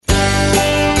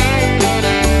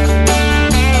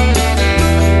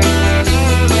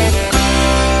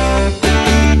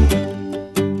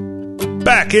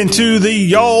back into the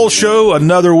Y'all Show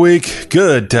another week.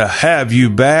 Good to have you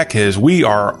back as we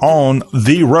are on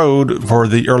the road for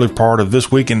the early part of this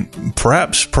week, and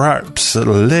perhaps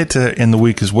later in the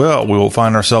week as well. We will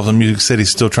find ourselves in Music City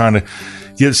still trying to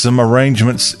get some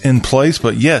arrangements in place.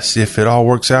 But yes, if it all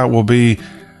works out, we'll be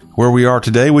where we are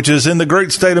today, which is in the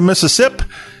great state of Mississippi,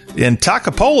 in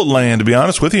Takapola land, to be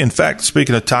honest with you. In fact,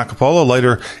 speaking of Takapola,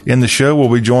 later in the show, we'll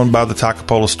be joined by the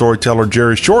Takapola storyteller,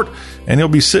 Jerry Short, and he'll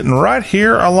be sitting right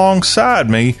here alongside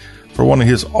me for one of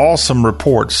his awesome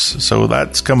reports. So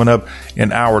that's coming up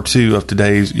in hour 2 of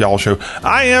today's Y'all Show.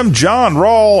 I am John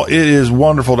Rawl. It is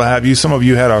wonderful to have you. Some of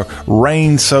you had a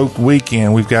rain-soaked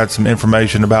weekend. We've got some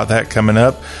information about that coming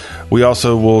up. We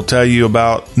also will tell you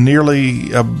about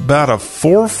about a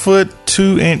 4-foot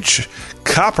 2-inch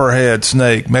copperhead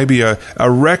snake, maybe a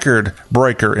record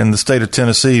breaker in the state of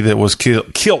Tennessee that was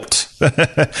killed. Kilt.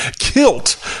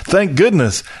 Thank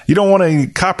goodness. You don't want a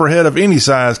copperhead of any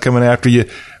size coming after you,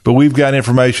 but we've got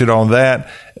information on that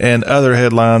and other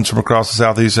headlines from across the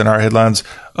Southeast and our headlines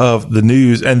of the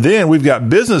news. And then we've got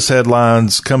business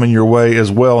headlines coming your way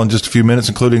as well in just a few minutes,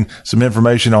 including some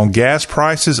information on gas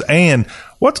prices and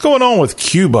what's going on with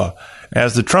Cuba,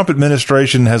 as the Trump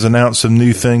administration has announced some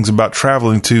new things about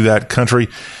traveling to that country.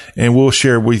 And we'll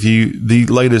share with you the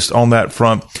latest on that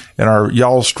front in our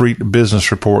Y'all Street Business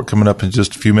Report coming up in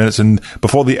just a few minutes. And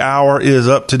before the hour is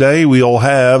up today, we'll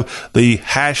have the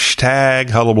hashtag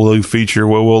Hullabaloo feature,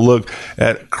 where we'll look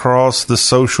at across the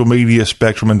social media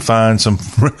spectrum and find some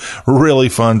really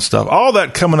fun stuff. All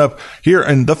that coming up here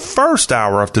in the first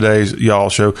hour of today's Y'all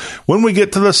Show. When we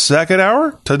get to the second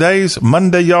hour, today's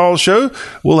Monday Y'all Show,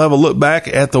 we'll have a look back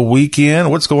at the weekend,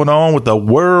 what's going on with the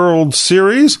World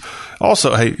Series.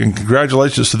 Also, hey, and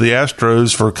congratulations to the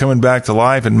Astros for coming back to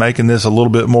life and making this a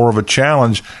little bit more of a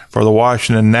challenge for the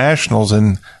Washington Nationals.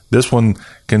 And this one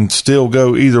can still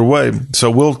go either way.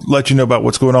 So we'll let you know about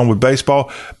what's going on with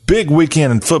baseball. Big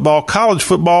weekend in football, college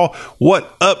football.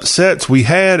 What upsets we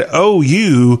had.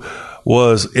 OU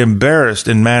was embarrassed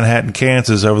in Manhattan,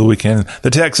 Kansas over the weekend. The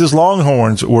Texas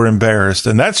Longhorns were embarrassed,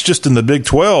 and that's just in the Big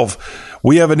 12.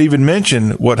 We haven't even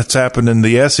mentioned what's happened in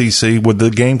the SEC with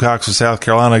the Gamecocks of South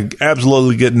Carolina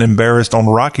absolutely getting embarrassed on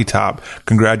Rocky Top.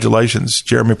 Congratulations,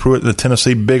 Jeremy Pruitt, the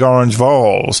Tennessee Big Orange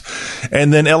Vols.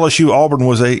 And then LSU Auburn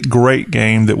was a great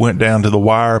game that went down to the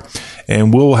wire.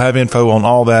 And we'll have info on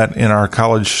all that in our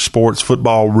college sports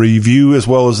football review, as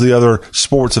well as the other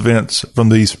sports events from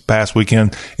these past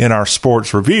weekend in our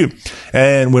sports review.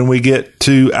 And when we get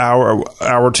to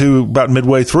hour 2, about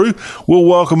midway through, we'll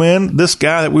welcome in this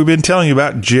guy that we've been telling you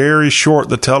about, Jerry Short,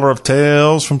 the teller of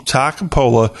tales from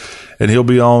Takapola. And he'll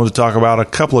be on to talk about a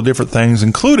couple of different things,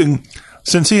 including,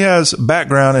 since he has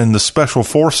background in the special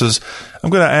forces, I'm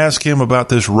going to ask him about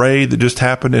this raid that just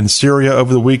happened in Syria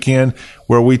over the weekend,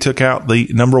 where we took out the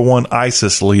 #1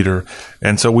 ISIS leader.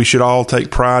 And so we should all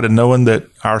take pride in knowing that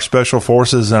our special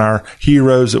forces and our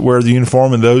heroes that wear the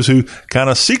uniform, and those who kind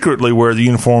of secretly wear the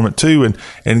uniform too,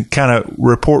 and kind of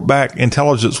report back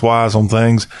intelligence-wise on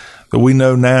things, that we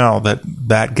know now that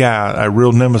that guy, a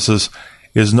real nemesis,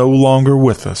 is no longer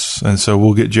with us. And so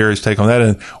we'll get Jerry's take on that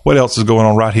and what else is going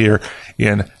on right here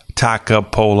in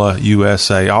Takapola,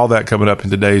 USA. All that coming up in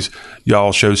today's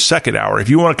Y'all Show's second hour. If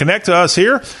you want to connect to us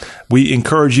here, we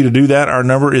encourage you to do that. Our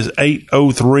number is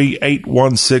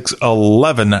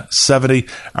 803-816-1170.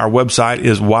 Our website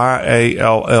is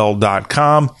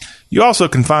YALL.com. You also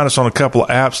can find us on a couple of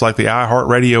apps like the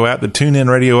iHeartRadio app, the TuneIn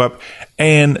Radio app,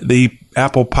 and the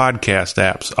Apple Podcast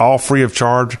apps, all free of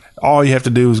charge. All you have to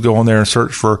do is go on there and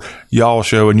search for Y'all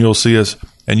Show, and you'll see us,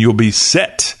 and you'll be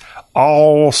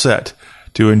all set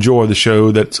to enjoy the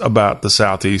show that's about the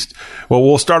Southeast. Well,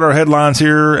 we'll start our headlines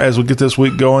here as we get this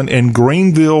week going in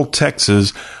Greenville,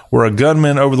 Texas, where a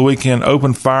gunman over the weekend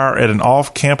opened fire at an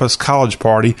off-campus college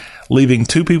party, leaving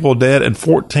 2 people dead and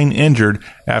 14 injured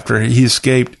after he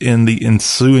escaped in the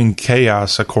ensuing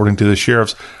chaos, according to the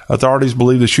sheriffs. Authorities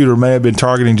believe the shooter may have been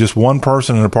targeting just one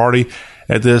person in a party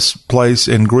at this place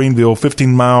in Greenville,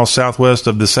 15 miles southwest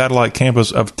of the satellite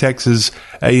campus of Texas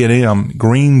A&M,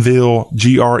 Greenville,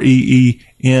 Greenville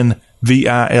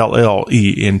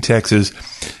in Texas.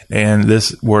 And this,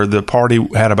 where the party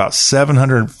had about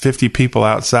 750 people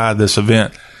outside this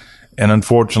event. And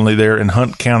unfortunately, there in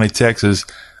Hunt County, Texas,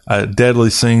 a deadly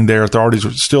scene there. Authorities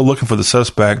are still looking for the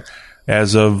suspect.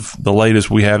 As of the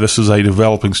latest we have, this is a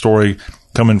developing story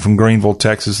coming from Greenville,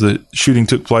 Texas. The shooting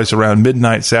took place around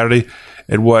midnight Saturday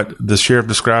at what the sheriff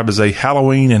described as a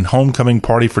Halloween and homecoming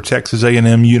party for Texas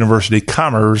A&M University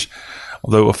Commerce,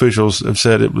 although officials have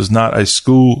said it was not a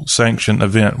school-sanctioned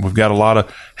event. We've got a lot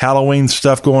of Halloween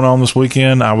stuff going on this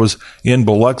weekend. I was in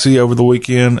Biloxi over the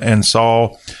weekend and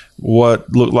saw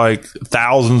what looked like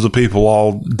thousands of people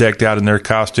all decked out in their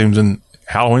costumes. And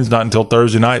Halloween's not until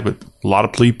Thursday night, but a lot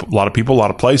of people, a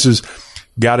lot of places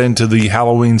got into the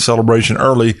Halloween celebration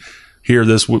early here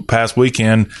this past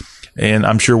weekend. And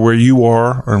I'm sure where you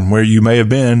are or where you may have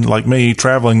been, like me,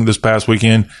 traveling this past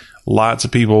weekend, lots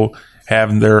of people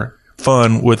having their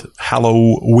fun with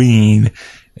Halloween.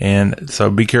 And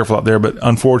so be careful out there. But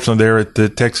unfortunately, there at the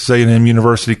Texas A&M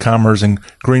University Commerce in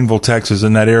Greenville, Texas,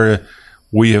 in that area,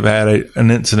 we have had an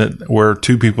incident where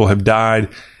 2 people have died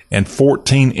and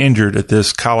 14 injured at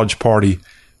this college party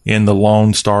in the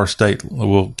Lone Star State.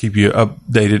 We'll keep you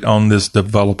updated on this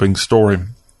developing story.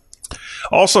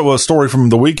 Also, a story from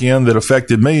the weekend that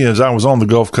affected me as I was on the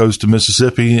Gulf Coast of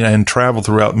Mississippi and traveled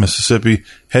throughout Mississippi,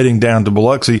 heading down to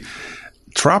Biloxi.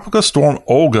 Tropical Storm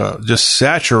Olga just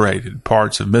saturated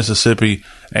parts of Mississippi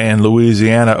and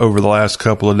Louisiana over the last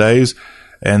couple of days.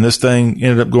 And this thing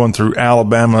ended up going through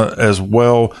Alabama as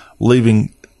well,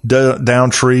 leaving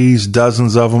down trees,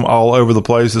 dozens of them all over the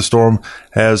place. The storm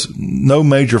has no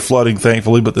major flooding,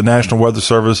 thankfully, but the National Weather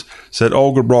Service said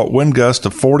Olga brought wind gusts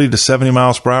of 40 to 70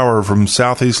 miles per hour from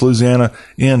southeast Louisiana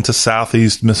into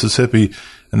southeast Mississippi,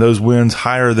 and those winds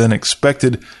higher than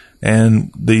expected.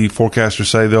 And the forecasters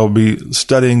say they'll be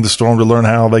studying the storm to learn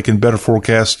how they can better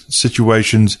forecast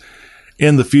situations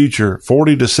in the future.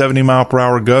 40 to 70 mile per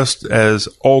hour gusts as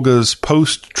Olga's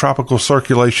post-tropical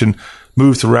circulation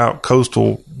moved throughout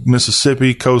coastal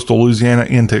Mississippi, coastal Louisiana,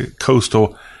 into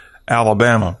coastal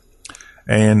Alabama.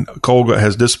 And Olga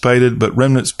has dissipated, but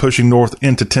remnants pushing north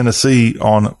into Tennessee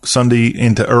on Sunday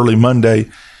into early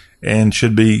Monday and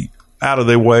should be out of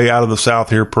their way, out of the south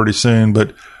here pretty soon.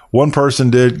 But one person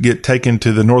did get taken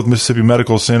to the North Mississippi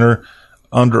Medical Center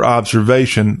under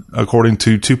observation, according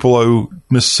to Tupelo,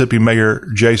 Mississippi Mayor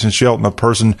Jason Shelton. A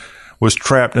person was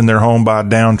trapped in their home by a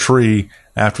downed tree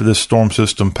after this storm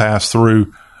system passed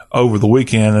through over the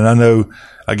weekend. And I know,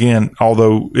 again,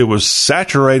 although it was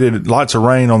saturated, lots of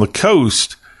rain on the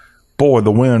coast, boy, the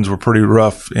winds were pretty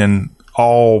rough in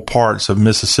all parts of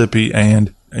Mississippi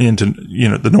and into,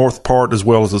 the north part as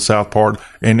well as the south part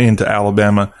and into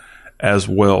Alabama as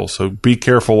well. So be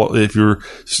careful if you're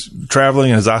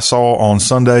traveling. As I saw on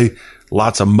Sunday,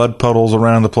 lots of mud puddles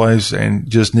around the place and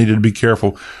just needed to be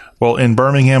careful. Well, in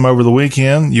Birmingham over the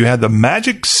weekend, you had the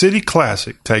Magic City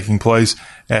Classic taking place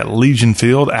at Legion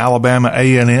Field. Alabama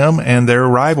A&M and their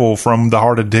rival from the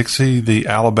heart of Dixie, the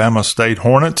Alabama State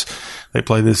Hornets. They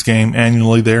play this game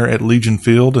annually there at Legion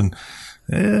Field, and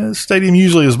the stadium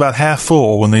usually is about half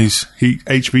full when these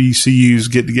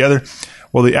HBCUs get together.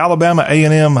 Well, the Alabama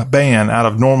A&M band out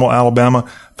of Normal, Alabama,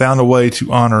 found a way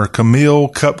to honor Camille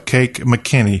Cupcake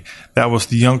McKinney. That was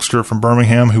the youngster from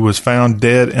Birmingham who was found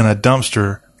dead in a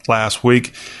dumpster last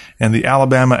week. And the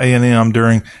Alabama A&M,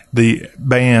 during the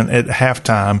band at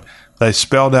halftime, they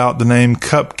spelled out the name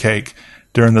Cupcake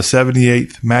during the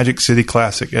 78th Magic City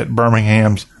Classic at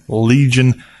Birmingham's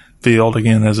Legion Field,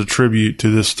 again, as a tribute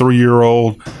to this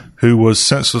 3-year-old who was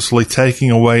senselessly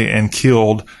taken away and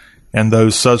killed. And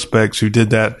those suspects who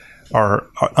did that are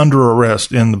under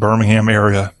arrest in the Birmingham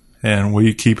area. And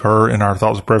we keep her in our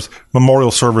thoughts and prayers. Memorial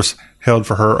service held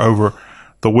for her over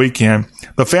the weekend.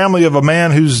 The family of a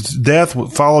man whose death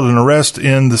followed an arrest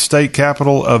in the state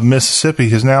capital of Mississippi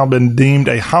has now been deemed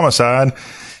a homicide.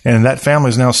 And that family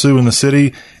is now suing the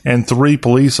city and 3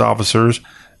 police officers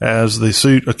as the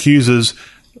suit accuses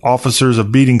officers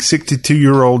of beating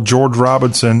 62-year-old George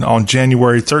Robinson on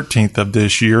January 13th of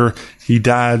this year. He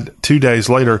died 2 days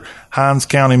later. Hinds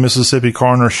County, Mississippi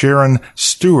coroner Sharon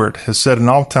Stewart has said an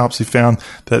autopsy found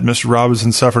that Mr.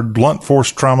 Robinson suffered blunt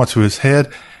force trauma to his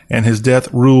head, and his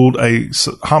death ruled a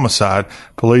homicide.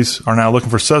 Police are now looking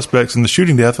for suspects in the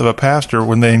shooting death of a pastor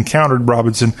when they encountered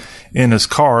Robinson in his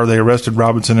car. They arrested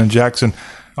Robinson in Jackson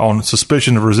on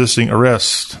suspicion of resisting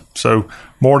arrest. So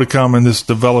more to come in this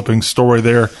developing story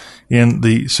there in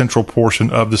the central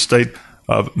portion of the state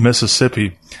of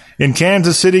Mississippi. In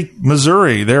Kansas City,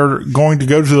 Missouri, they're going to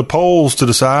go to the polls to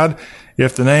decide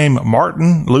if the name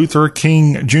Martin Luther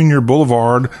King Jr.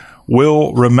 Boulevard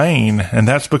will remain. And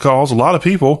that's because a lot of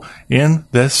people in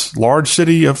this large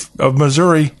city of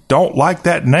Missouri don't like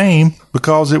that name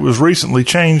because it was recently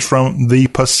changed from the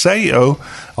Paseo,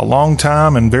 a long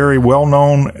time and very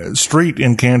well-known street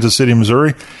in Kansas City,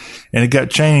 Missouri, and it got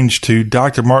changed to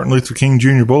Dr. Martin Luther King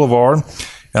Jr. Boulevard.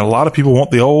 And a lot of people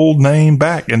want the old name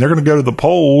back, and they're going to go to the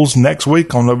polls next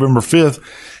week on November 5th,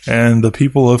 and the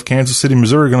people of Kansas City,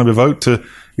 Missouri are going to vote to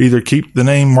either keep the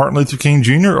name Martin Luther King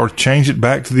Jr. or change it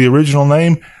back to the original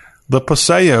name, the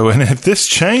Paseo. And if this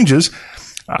changes,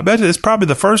 I bet it's probably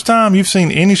the first time you've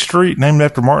seen any street named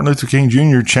after Martin Luther King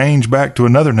Jr. change back to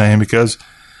another name, because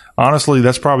honestly,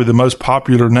 that's probably the most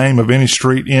popular name of any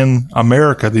street in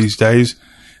America these days.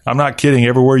 I'm not kidding.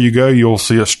 Everywhere you go, you'll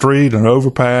see a street, an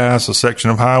overpass, a section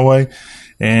of highway,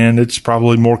 and it's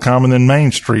probably more common than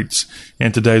main streets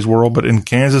in today's world. But in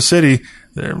Kansas City,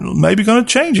 they're maybe going to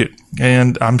change it.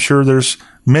 And I'm sure there's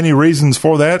many reasons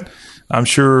for that. I'm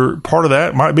sure part of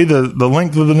that might be the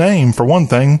length of the name. For one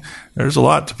thing, there's a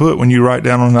lot to put when you write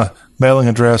down on a mailing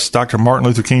address, Dr. Martin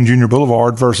Luther King Jr.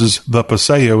 Boulevard versus the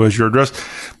Paseo as your address.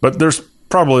 But there's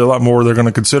probably a lot more they're going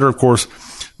to consider. Of course,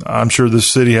 I'm sure this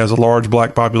city has a large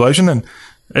black population, and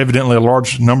evidently a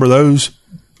large number of those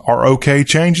are okay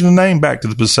changing the name back to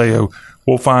the Paseo.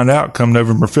 We'll find out come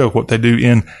November 5th what they do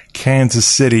in Kansas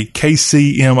City,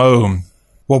 KCMO.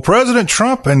 Well, President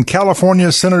Trump and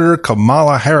California Senator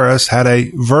Kamala Harris had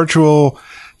a virtual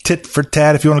tit for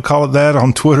tat, if you want to call it that,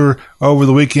 on Twitter over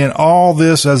the weekend. All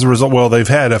this as a result, well, they've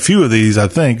had a few of these, I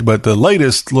think, but the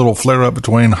latest little flare up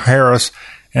between Harris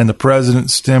and the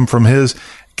president stemmed from his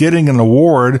getting an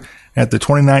award at the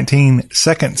 2019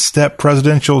 Second Step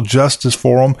Presidential Justice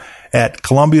Forum at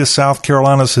Columbia, South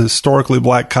Carolina's historically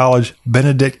black college,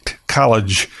 Benedict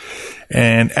College.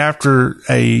 And after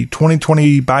a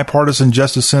 2020 Bipartisan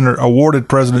Justice Center awarded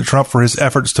President Trump for his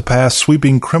efforts to pass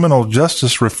sweeping criminal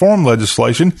justice reform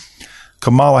legislation,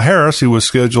 Kamala Harris, who was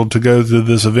scheduled to go to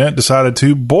this event, decided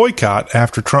to boycott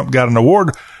after Trump got an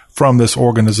award from this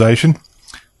organization.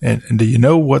 And do you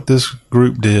know what this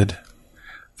group did?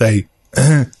 They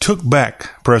took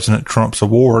back President Trump's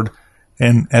award,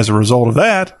 and as a result of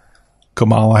that,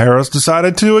 Kamala Harris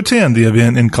decided to attend the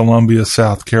event in Columbia,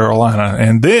 South Carolina.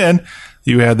 And then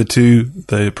you had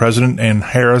the president and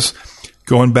Harris,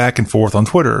 going back and forth on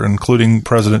Twitter, including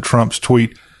President Trump's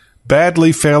tweet,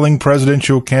 "Badly failing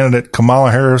presidential candidate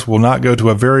Kamala Harris will not go to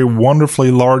a very wonderfully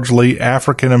largely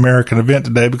African-American event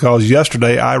today because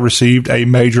yesterday I received a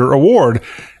major award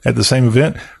at the same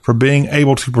event for being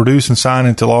able to produce and sign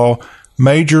into law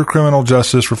major criminal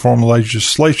justice reform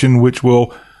legislation, which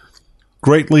will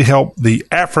greatly help the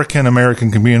African-American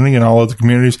community and all other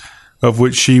communities of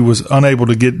which she was unable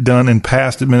to get done in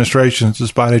past administrations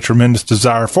despite a tremendous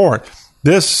desire for it.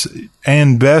 This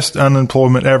and best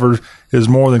unemployment ever is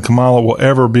more than Kamala will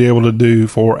ever be able to do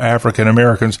for African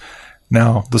Americans."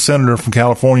 Now, the senator from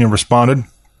California responded,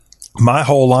 "My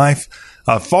whole life,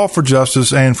 I've fought for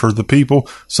justice and for the people,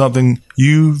 something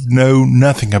you know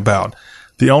nothing about.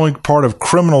 The only part of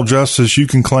criminal justice you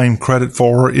can claim credit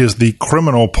for is the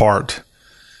criminal part."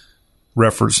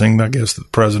 Referencing, I guess, the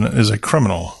president is a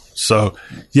criminal. So,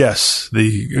 yes,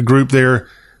 the group there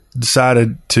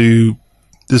decided to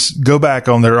just go back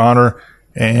on their honor,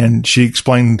 and she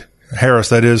explained, Harris,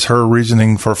 that is her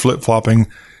reasoning for flip-flopping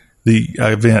the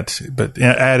event, but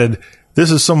added, "This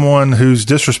is someone who's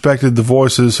disrespected the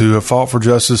voices who have fought for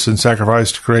justice and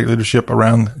sacrificed to create leadership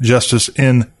around justice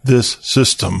in this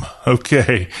system."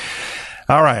 Okay.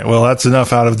 All right. Well, that's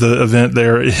enough out of the event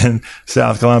there in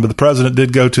South Carolina. But the president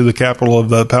did go to the capital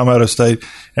of Palmetto State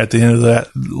at the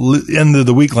end of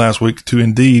the week last week to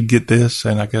indeed get this,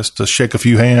 and I guess to shake a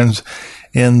few hands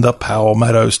in the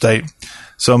Palmetto State.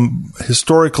 Some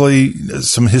historic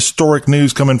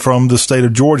news coming from the state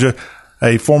of Georgia.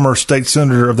 A former state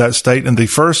senator of that state and the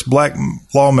first black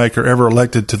lawmaker ever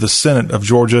elected to the Senate of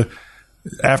Georgia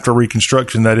after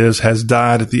Reconstruction, that is, has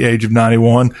died at the age of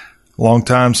 91.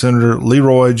 Longtime Senator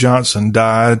Leroy Johnson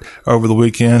died over the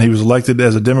weekend. He was elected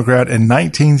as a Democrat in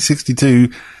 1962,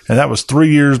 and that was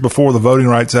 3 years before the Voting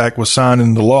Rights Act was signed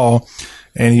into law.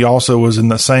 And he also was in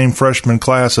the same freshman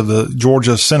class of the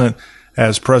Georgia Senate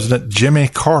as President Jimmy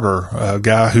Carter, a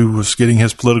guy who was getting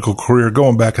his political career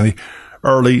going back in the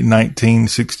early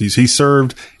 1960s. He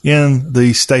served in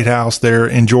the State House there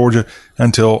in Georgia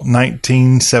until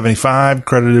 1975,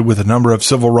 credited with a number of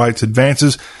civil rights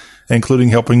advances, including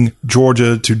helping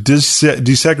Georgia to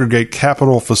desegregate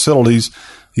Capitol facilities.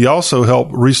 He also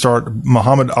helped restart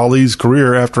Muhammad Ali's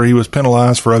career after he was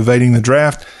penalized for evading the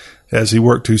draft, as he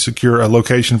worked to secure a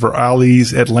location for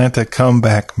Ali's Atlanta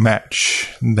comeback match.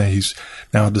 He's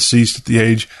now deceased at the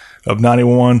age of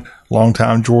 91,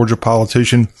 longtime Georgia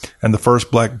politician and the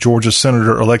first black Georgia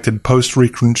senator elected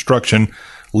post-Reconstruction.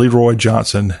 Leroy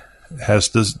Johnson has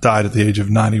died at the age of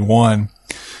 91.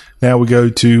 Now we go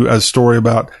to a story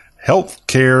about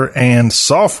healthcare and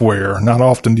software. Not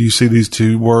often do you see these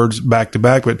two words back to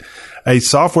back, but a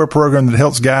software program that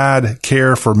helps guide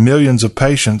care for millions of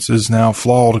patients is now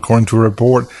flawed, according to a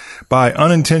report, by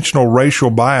unintentional racial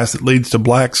bias that leads to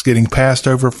blacks getting passed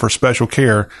over for special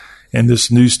care. In this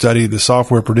new study, the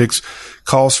software predicts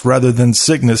costs rather than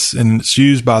sickness, and it's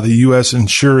used by the U.S.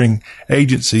 insuring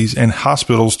agencies and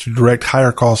hospitals to direct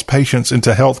higher cost patients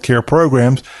into healthcare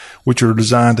programs which are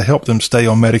designed to help them stay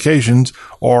on medications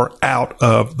or out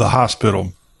of the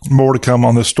hospital. More to come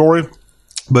on this story,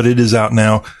 but it is out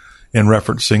now in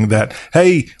referencing that,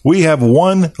 hey, we have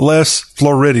one less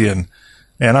Floridian,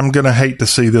 and I'm going to hate to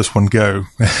see this one go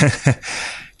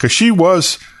because she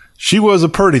was a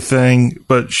pretty thing,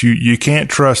 but you can't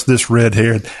trust this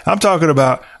redhead. I'm talking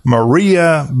about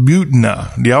Maria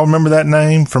Butina. Do y'all remember that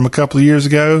name from a couple of years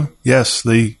ago? Yes,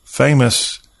 the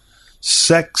famous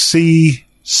sexy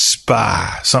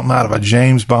spy, something out of a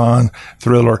James Bond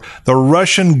thriller. The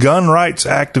Russian gun rights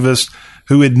activist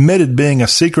who admitted being a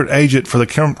secret agent for the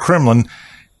Kremlin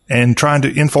and trying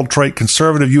to infiltrate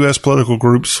conservative U.S. political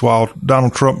groups while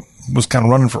Donald Trump was kind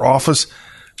of running for office.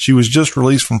 She was just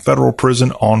released from federal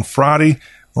prison on Friday.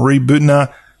 Marie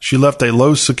Butina, she left a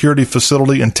low-security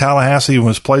facility in Tallahassee and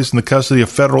was placed in the custody of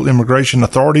federal immigration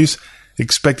authorities,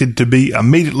 expected to be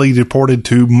immediately deported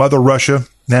to Mother Russia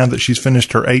now that she's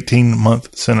finished her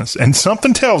 18-month sentence. And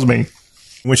something tells me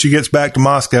when she gets back to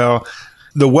Moscow,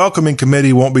 the welcoming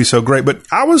committee won't be so great. But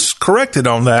I was corrected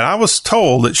on that. I was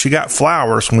told that she got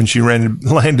flowers when she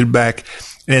landed back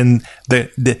in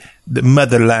the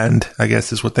motherland, I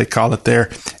guess is what they call it there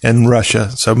in Russia.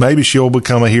 So maybe she'll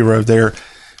become a hero there.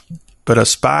 But a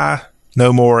spy,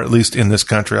 no more, at least in this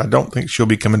country. I don't think she'll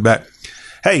be coming back.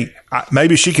 Hey,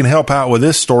 maybe she can help out with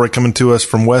this story coming to us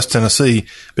from West Tennessee,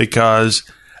 because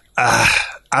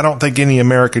I don't think any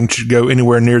American should go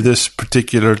anywhere near this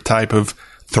particular type of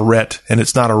threat. And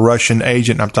it's not a Russian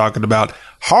agent I'm talking about.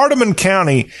 Hardeman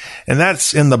County, and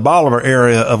that's in the Bolivar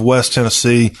area of West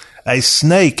Tennessee. A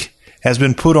snake has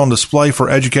been put on display for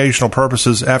educational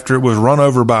purposes after it was run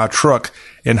over by a truck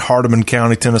in Hardeman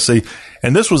County, Tennessee.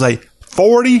 And this was a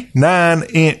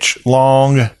 49-inch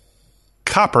long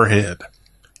copperhead.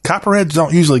 Copperheads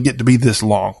don't usually get to be this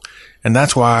long, and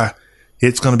that's why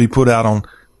it's going to be put out on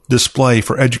display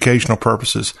for educational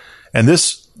purposes. And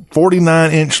this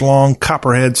 49-inch long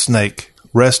copperhead snake,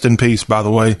 rest in peace, by the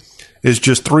way, is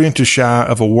just 3 inches shy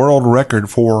of a world record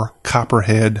for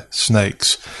copperhead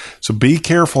snakes. So be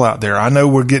careful out there. I know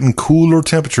we're getting cooler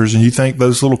temperatures and you think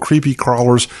those little creepy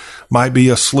crawlers might be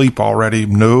asleep already.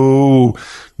 No.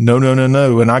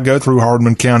 And I go through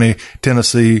Hardeman County,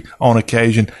 Tennessee on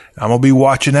occasion. I'm going to be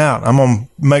watching out. I'm going to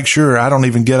make sure I don't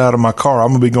even get out of my car. I'm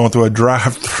going to be going through a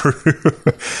drive-through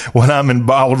when I'm in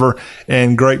Bolivar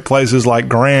and great places like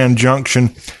Grand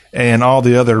Junction and all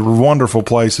the other wonderful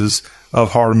places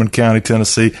of Hardeman County,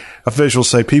 Tennessee. Officials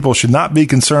say people should not be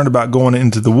concerned about going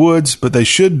into the woods, but they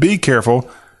should be careful.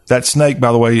 That snake,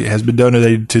 by the way, has been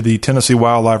donated to the Tennessee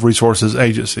Wildlife Resources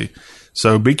Agency.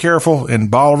 So be careful in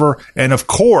Bolivar, and of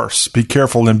course, be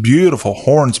careful in beautiful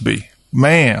Hornsby.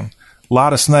 Man, a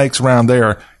lot of snakes around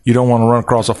there. You don't want to run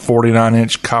across a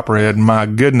 49-inch copperhead. My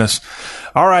goodness.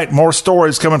 All right, more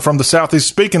stories coming from the Southeast.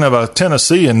 Speaking of a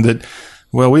Tennessean that,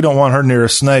 well, we don't want her near a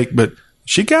snake, but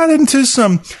she got into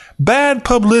some bad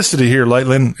publicity here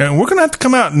lately, and we're going to have to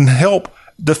come out and help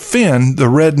defend the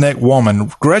redneck woman,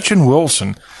 Gretchen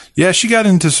Wilson. Yeah, she got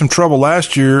into some trouble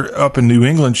last year up in New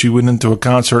England. She went into a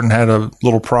concert and had a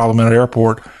little problem at an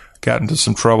airport, got into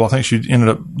some trouble. I think she ended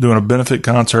up doing a benefit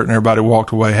concert and everybody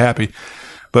walked away happy.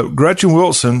 But Gretchen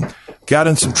Wilson got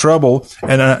in some trouble,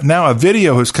 and now a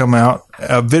video has come out,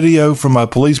 a video from a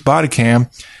police body cam,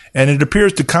 and it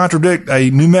appears to contradict a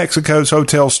New Mexico's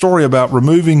hotel story about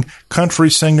removing country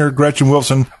singer Gretchen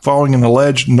Wilson following an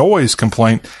alleged noise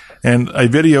complaint. And a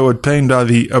video obtained by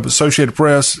the Associated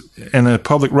Press and a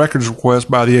public records request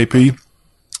by the AP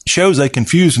shows a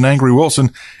confused and angry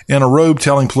Wilson in a robe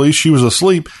telling police she was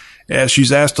asleep as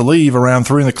she's asked to leave around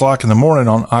 3 o'clock in the morning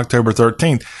on October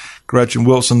 13th. Gretchen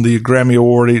Wilson, the Grammy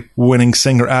Award-winning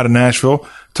singer out of Nashville,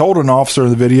 told an officer in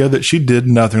the video that she did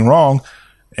nothing wrong.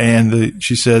 And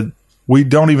she said, "We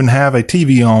don't even have a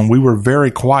TV on. We were very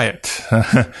quiet."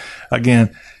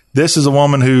 Again, this is a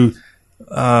woman who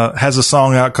has a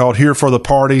song out called "Here for the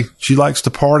Party." She likes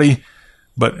to party.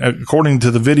 But according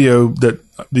to the video that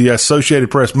the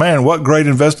Associated Press, man, what great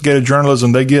investigative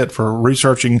journalism they get for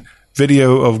researching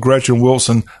video of Gretchen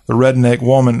Wilson, the redneck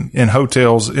woman in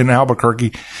hotels in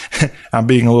Albuquerque. I'm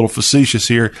being a little facetious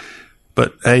here.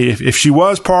 But hey, if she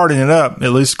was partying it up,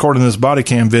 at least according to this body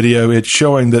cam video, it's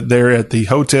showing that they're at the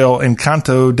Hotel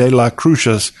Encanto de la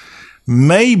Cruces.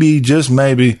 Maybe, just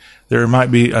maybe, there might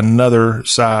be another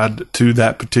side to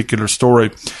that particular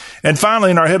story. And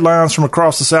finally, in our headlines from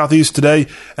across the Southeast today,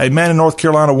 a man in North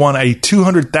Carolina won a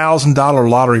 $200,000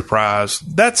 lottery prize.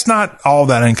 That's not all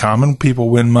that uncommon. People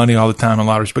win money all the time in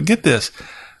lotteries. But get this.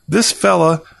 This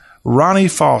fella, Ronnie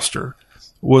Foster,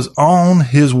 was on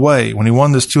his way when he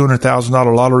won this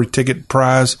 $200,000 lottery ticket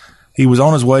prize. He was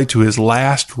on his way to his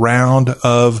last round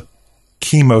of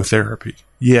chemotherapy.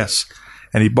 Yes,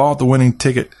 and he bought the winning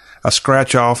ticket, a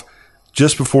scratch-off,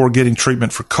 just before getting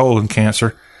treatment for colon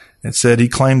cancer. It said he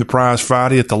claimed the prize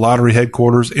Friday at the lottery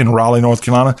headquarters in Raleigh, North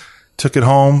Carolina, took it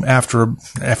home after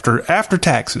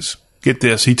taxes. Get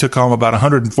this, he took home about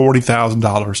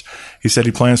 $140,000. He said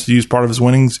he plans to use part of his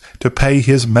winnings to pay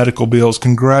his medical bills.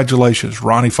 Congratulations,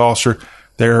 Ronnie Foster,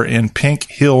 there in Pink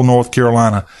Hill, North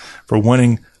Carolina, for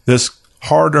winning this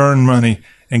hard-earned money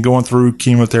and going through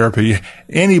chemotherapy.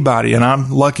 Anybody, and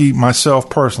I'm lucky myself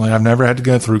personally, I've never had to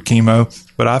go through chemo,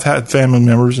 but I've had family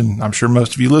members, and I'm sure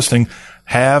most of you listening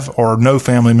have or know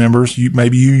family members.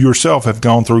 Maybe you yourself have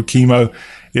gone through chemo.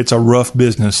 It's a rough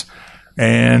business,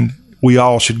 and we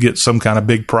all should get some kind of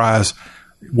big prize,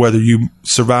 whether you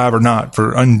survive or not,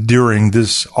 for enduring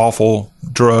this awful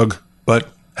drug. But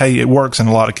hey, it works in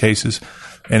a lot of cases.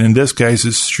 And in this case,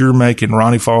 it's sure making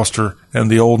Ronnie Foster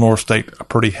and the Old North State a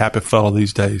pretty happy fellow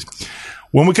these days.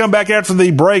 When we come back after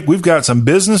the break, we've got some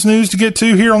business news to get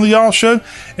to here on the Y'all Show.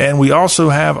 And we also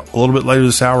have, a little bit later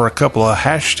this hour, a couple of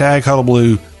hashtag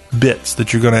Hullabaloo bits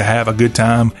that you're going to have a good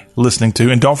time listening to.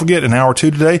 And don't forget, in hour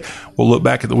 2 today, we'll look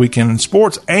back at the weekend in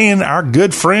sports, and our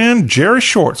good friend Jerry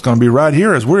Short's going to be right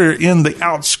here as we're in the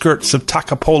outskirts of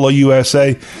Takapola,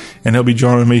 USA, and he'll be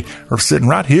joining me or sitting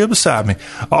right here beside me.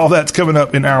 All that's coming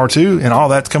up in hour 2, and all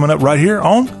that's coming up right here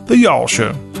on the Y'all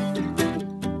Show.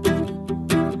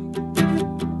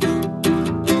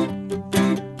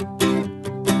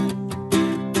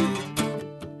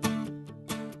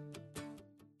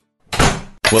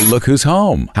 Well, look who's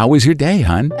home. How was your day,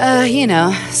 hon?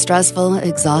 Stressful,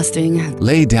 exhausting.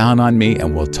 Lay down on me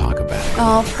and we'll talk about it.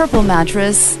 Oh, Purple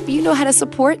Mattress. You know how to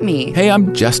support me. Hey,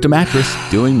 I'm just a mattress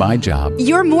doing my job.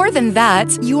 You're more than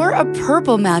that. You're a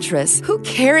Purple Mattress. Who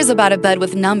cares about a bed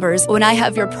with numbers when I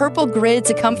have your Purple Grid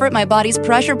to comfort my body's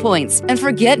pressure points? And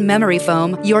forget memory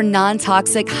foam. Your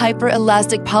non-toxic,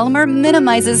 hyper-elastic polymer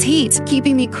minimizes heat,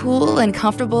 keeping me cool and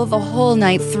comfortable the whole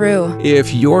night through.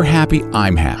 If you're happy,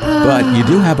 I'm happy. But you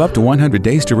do have up to 100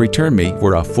 days to return me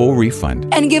for a full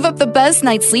refund. And give up the best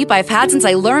night's sleep I've had since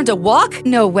I learned to walk?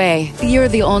 No way. You're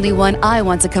the only one I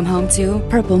want to come home to.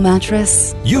 Purple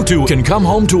Mattress. You too can come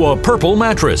home to a Purple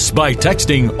Mattress by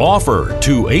texting OFFER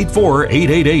to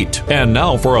 84888. And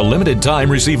now, for a limited time,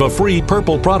 receive a free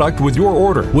Purple product with your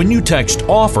order when you text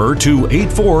OFFER to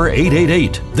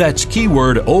 84888. That's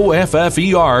keyword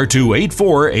OFFER to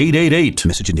 84888.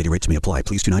 Message and data rates may apply.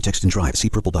 Please do not text and drive.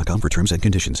 See purple.com for terms and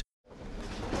conditions.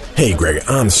 Hey, Greg,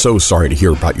 I'm so sorry to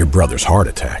hear about your brother's heart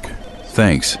attack.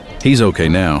 Thanks. He's okay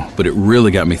now, but it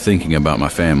really got me thinking about my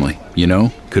family. You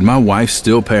know, could my wife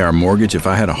still pay our mortgage if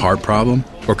I had a heart problem?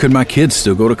 Or could my kids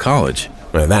still go to college?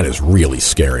 Man, that is really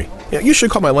scary. Yeah, you should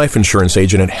call my life insurance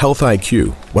agent at Health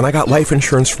IQ. When I got life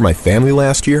insurance for my family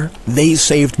last year, they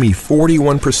saved me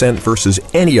 41% versus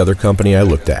any other company I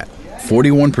looked at.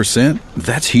 41%?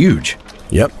 That's huge.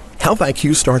 Yep. Health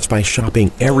IQ starts by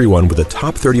shopping everyone with the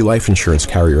top 30 life insurance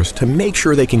carriers to make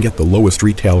sure they can get the lowest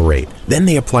retail rate. Then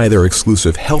they apply their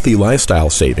exclusive healthy lifestyle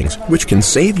savings, which can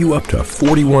save you up to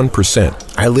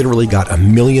 41%. I literally got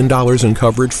 $1 million in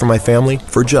coverage for my family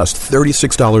for just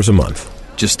 $36 a month.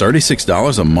 Just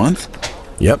 $36 a month?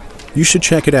 Yep. You should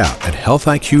check it out at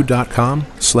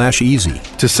healthiq.com/easy.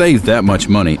 To save that much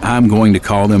money, I'm going to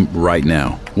call them right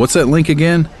now. What's that link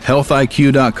again?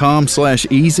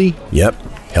 healthiq.com/easy? Yep.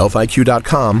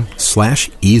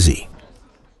 healthiq.com/easy.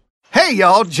 Hey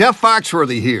y'all, Jeff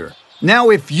Foxworthy here. Now,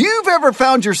 if you've ever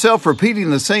found yourself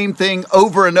repeating the same thing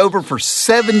over and over for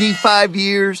 75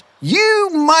 years, you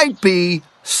might be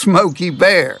Smokey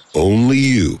Bear. Only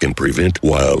you can prevent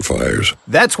wildfires.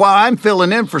 That's why I'm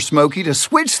filling in for Smokey to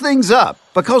switch things up,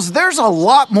 because there's a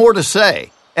lot more to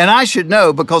say. And I should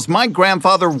know because my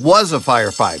grandfather was a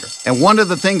firefighter. And one of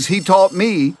the things he taught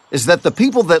me is that the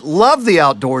people that love the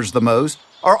outdoors the most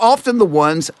are often the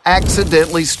ones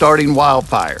accidentally starting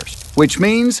wildfires, which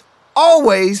means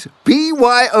always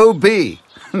BYOB.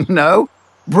 No,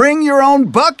 bring your own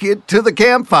bucket to the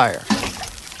campfire.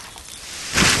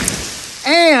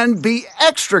 And be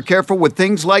extra careful with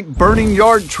things like burning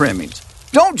yard trimmings.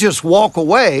 Don't just walk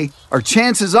away, or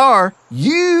chances are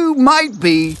you might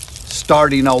be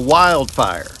starting a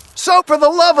wildfire. So for the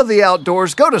love of the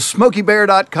outdoors, go to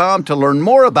SmokeyBear.com to learn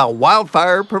more about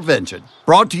wildfire prevention.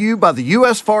 Brought to you by the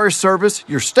U.S. Forest Service,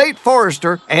 your state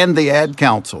forester, and the Ad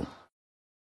Council.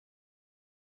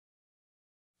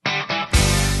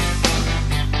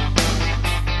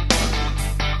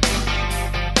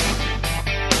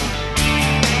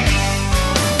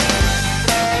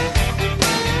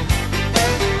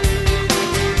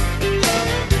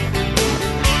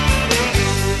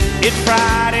 It's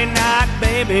Friday night,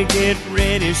 baby, get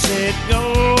ready, set,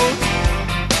 go.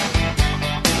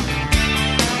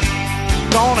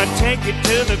 Gonna take you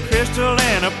to the Crystal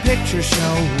and a picture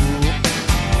show.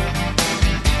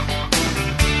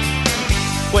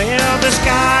 Well, the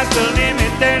sky's the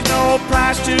limit, there's no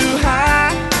price too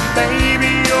high.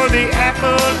 Baby, you're the apple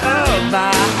of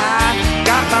my eye.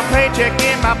 Got my paycheck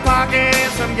in my pocket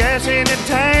and some gas in the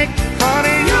tank.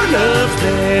 Honey, your love's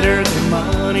better than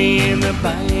money in the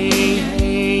bank.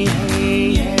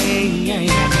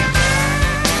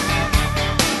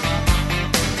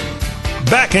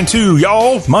 Back into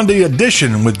Y'all Monday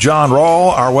edition with John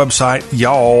Rawl, our website,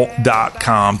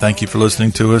 y'all.com. Thank you for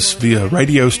listening to us via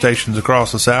radio stations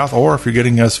across the South, or if you're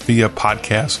getting us via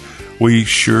podcast, we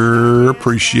sure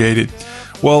appreciate it.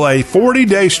 Well, a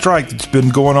 40-day strike that's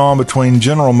been going on between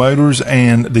General Motors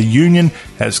and the union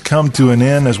has come to an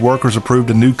end as workers approved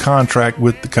a new contract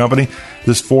with the company.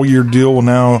 This 4-year deal will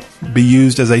now be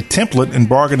used as a template in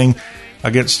bargaining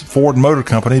against Ford Motor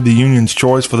Company, the union's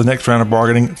choice for the next round of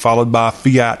bargaining, followed by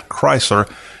Fiat Chrysler.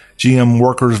 GM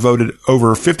workers voted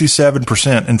over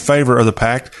 57% in favor of the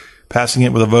pact, passing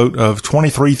it with a vote of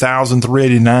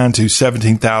 23,389 to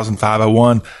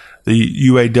 17,501. The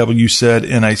UAW said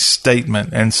in a statement.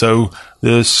 And so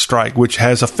this strike, which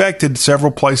has affected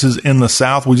several places in the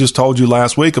South, we just told you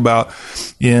last week about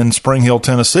in Spring Hill,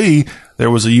 Tennessee, there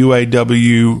was a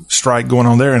UAW strike going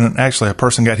on there, and actually a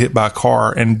person got hit by a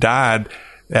car and died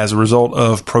as a result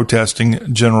of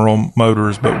protesting General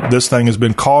Motors. But this thing has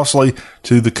been costly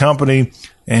to the company,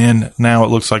 and now it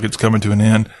looks like it's coming to an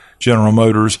end. General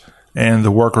Motors and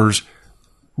the workers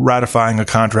ratifying a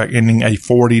contract ending a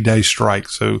 40-day strike.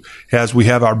 So as we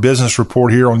have our business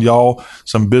report here on Y'all,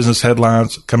 some business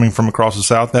headlines coming from across the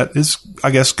South, that is,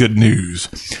 I guess, good news.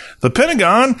 The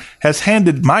Pentagon has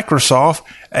handed Microsoft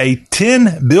a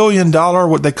 $10 billion,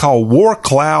 what they call war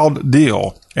cloud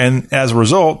deal. And as a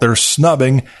result, they're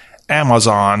snubbing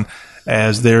Amazon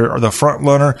as they're the front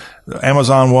runner.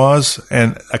 Amazon was,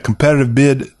 and a competitive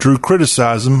bid drew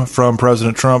criticism from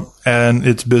President Trump and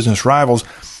its business rivals.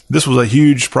 This was a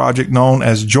huge project known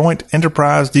as Joint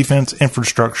Enterprise Defense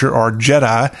Infrastructure, or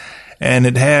JEDI, and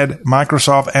it had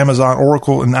Microsoft, Amazon,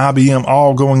 Oracle, and IBM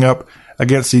all going up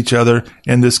against each other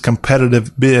in this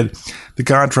competitive bid. The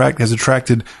contract has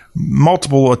attracted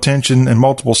multiple attention and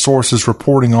multiple sources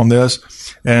reporting on this,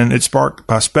 and it sparked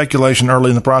by speculation early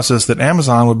in the process that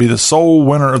Amazon would be the sole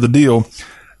winner of the deal,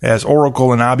 as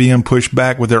Oracle and IBM pushed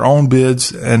back with their own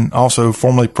bids and also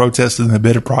formally protested in the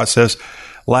bid process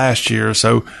last year.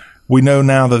 So we know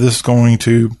now that this is going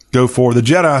to go forward. The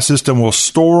JEDI system will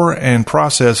store and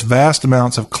process vast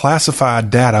amounts of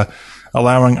classified data,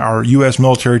 allowing our U.S.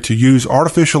 military to use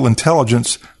artificial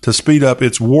intelligence to speed up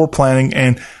its war planning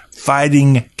and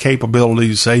fighting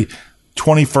capabilities. A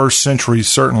 21st century,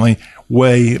 certainly,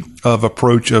 way of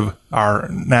approach of our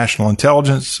national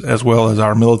intelligence as well as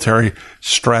our military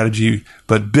strategy.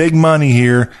 But big money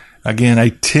here. Again, a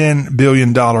 $10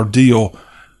 billion deal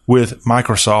with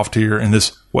Microsoft here in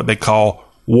this, what they call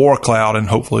war cloud. And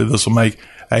hopefully this will make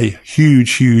a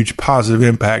huge, huge positive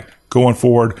impact going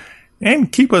forward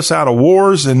and keep us out of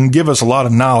wars and give us a lot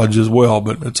of knowledge as well.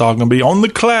 But it's all going to be on the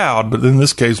cloud. But in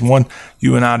this case, one,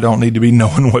 you and I don't need to be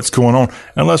knowing what's going on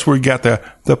unless we got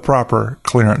the proper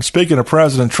clearance. Speaking of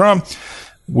President Trump,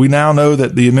 we now know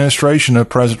that the administration of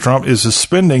President Trump is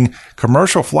suspending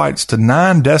commercial flights to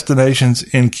 9 destinations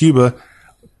in Cuba,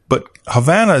 but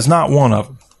Havana is not one of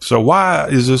them. So why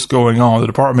is this going on? The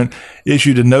department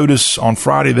issued a notice on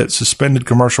Friday that suspended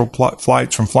commercial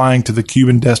flights from flying to the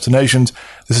Cuban destinations.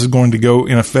 This is going to go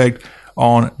in effect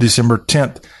on December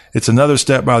 10th. It's another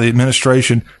step by the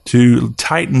administration to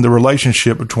tighten the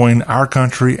relationship between our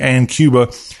country and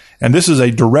Cuba. And this is a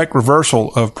direct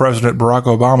reversal of President Barack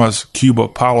Obama's Cuba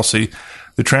policy.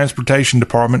 The Transportation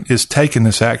Department is taking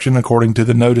this action, according to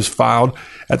the notice filed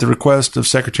at the request of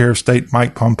Secretary of State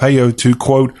Mike Pompeo to,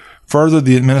 quote, further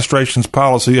the administration's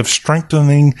policy of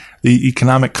strengthening the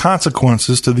economic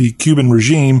consequences to the Cuban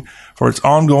regime for its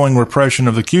ongoing repression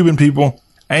of the Cuban people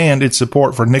and its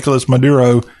support for Nicolas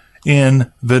Maduro in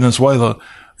Venezuela.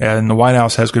 And the White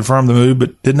House has confirmed the move,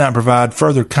 but did not provide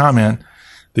further comment.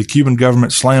 The Cuban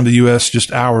government slammed the U.S.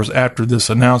 just hours after this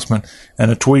announcement. In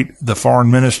a tweet, the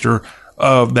foreign minister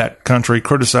of that country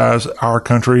criticized our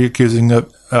country, accusing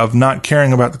it of not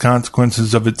caring about the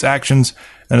consequences of its actions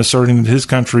and asserting that his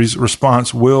country's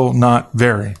response will not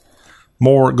vary.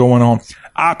 More going on.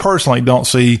 I personally don't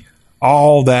see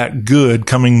all that good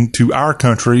coming to our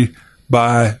country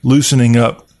by loosening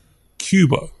up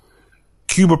Cuba.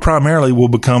 Cuba primarily will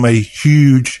become a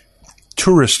huge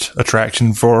tourist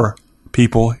attraction for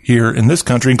people here in this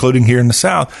country, including here in the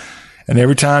South. And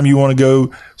every time you want to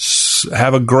go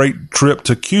have a great trip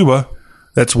to Cuba,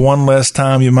 That's one less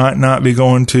time you might not be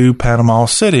going to Panama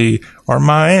City or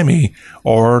Miami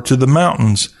or to the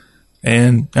mountains.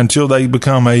 And until they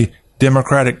become a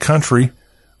democratic country,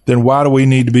 then why do we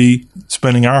need to be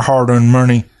spending our hard-earned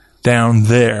money down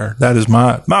there? That is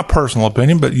my personal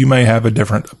opinion, but you may have a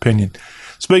different opinion.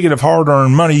 Speaking of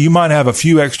hard-earned money, you might have a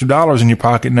few extra dollars in your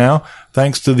pocket now,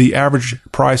 thanks to the average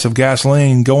price of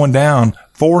gasoline going down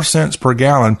 4 cents per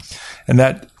gallon. And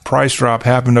that price drop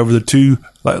happened over the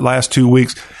last 2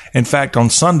 weeks. In fact, on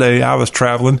Sunday, I was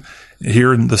traveling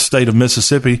here in the state of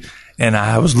Mississippi, and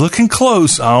I was looking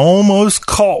close. I almost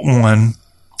caught one,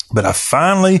 but I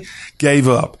finally gave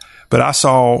up. But I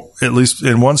saw, at least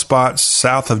in one spot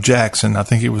south of Jackson, I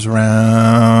think it was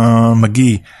around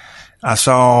McGee, I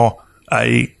saw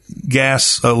a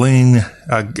gasoline,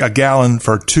 a gallon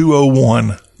for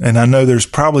 $2.01. And I know there's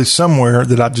probably somewhere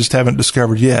that I just haven't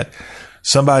discovered yet.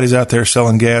 Somebody's out there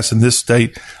selling gas in this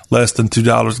state less than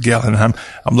 $2 a gallon.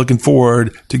 I'm looking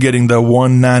forward to getting the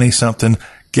 $1.90 something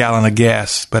gallon of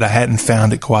gas, but I hadn't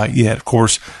found it quite yet. Of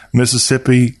course,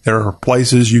 Mississippi, there are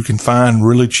places you can find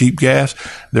really cheap gas.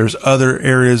 There's other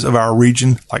areas of our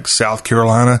region, like South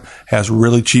Carolina, has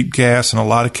really cheap gas in a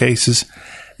lot of cases.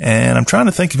 And I'm trying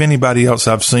to think of anybody else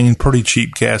I've seen pretty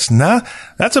cheap gas. Nah,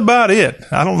 that's about it.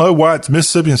 I don't know why it's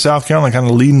Mississippi and South Carolina kind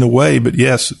of leading the way, but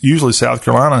yes, usually South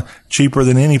Carolina cheaper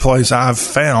than any place I've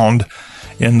found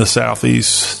in the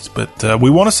Southeast. But we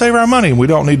want to save our money. We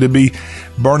don't need to be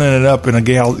burning it up in a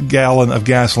gallon of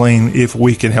gasoline if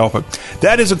we can help it.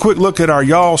 That is a quick look at our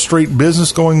Y'all Street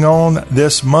business going on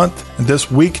this month, this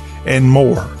week, and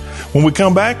more. When we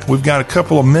come back, we've got a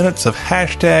couple of minutes of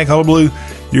hashtag Hullabaloo.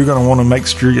 You're going to want to make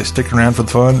sure you stick around for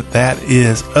the fun. That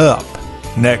is up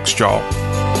next, y'all.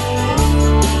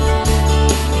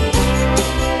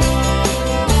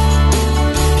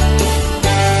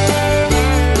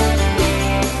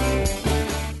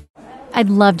 I'd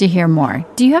love to hear more.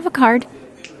 Do you have a card?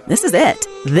 This is it.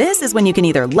 This is when you can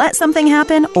either let something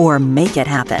happen or make it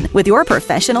happen with your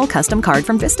professional custom card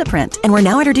from Vistaprint. And we're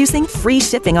now introducing free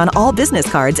shipping on all business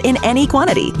cards in any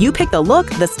quantity. You pick the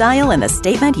look, the style, and the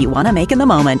statement you want to make in the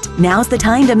moment. Now's the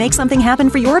time to make something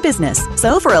happen for your business.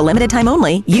 So for a limited time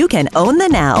only, you can own the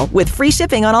now with free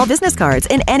shipping on all business cards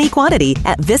in any quantity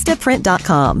at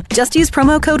Vistaprint.com. Just use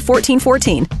promo code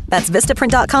 1414. That's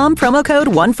Vistaprint.com, promo code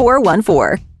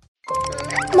 1414.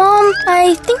 Mom,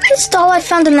 I think this doll I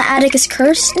found in the attic is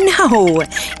cursed. No,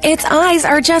 its eyes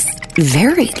are just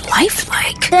very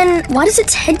lifelike. Then why does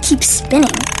its head keep spinning?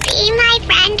 Be my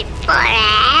friend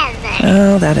forever.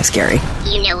 Oh, that is scary.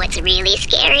 You know what's really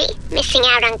scary? Missing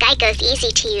out on Geico's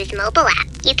easy-to-use mobile app.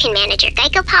 You can manage your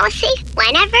Geico policy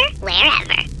whenever,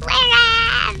 wherever.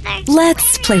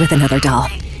 Let's play with another doll.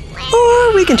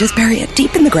 Or we can just bury it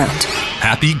deep in the ground.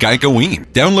 Happy Geico-ween.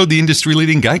 Download the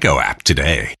industry-leading Geico app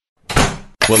today.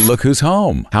 Well, look who's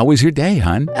home. How was your day,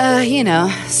 hon?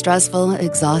 Stressful,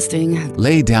 exhausting.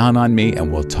 Lay down on me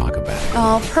and we'll talk about it.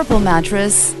 Oh, Purple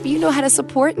Mattress, you know how to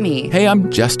support me. Hey,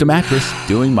 I'm just a mattress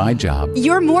doing my job.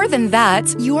 You're more than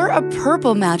that. You're a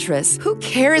Purple Mattress. Who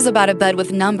cares about a bed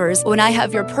with numbers when I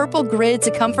have your Purple Grid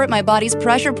to comfort my body's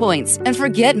pressure points? And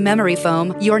forget memory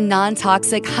foam. Your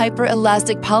non-toxic,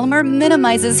 hyper-elastic polymer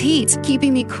minimizes heat,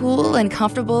 keeping me cool and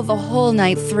comfortable the whole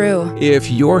night through.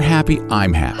 If you're happy,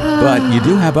 I'm happy. But you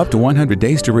do have up to 100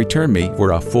 days to return me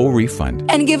for a full refund.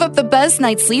 And give up the best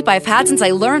night's sleep I've had since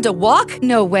I learned to walk?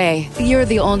 No way. You're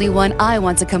the only one I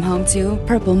want to come home to.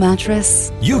 Purple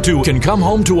Mattress. You too can come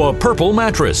home to a Purple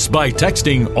Mattress by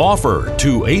texting OFFER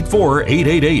to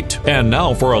 84888. And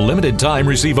now for a limited time,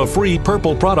 receive a free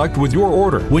Purple product with your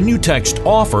order when you text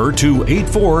OFFER to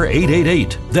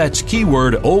 84888. That's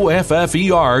keyword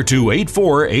OFFER to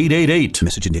 84888.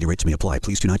 Message and data rates may apply.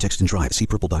 Please do not text and drive. See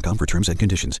purple.com for terms and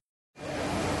conditions.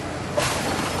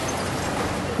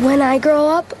 When I grow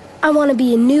up, I want to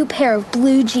be a new pair of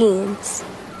blue jeans.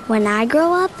 When I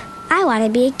grow up, I want to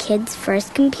be a kid's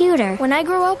first computer. When I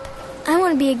grow up, I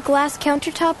want to be a glass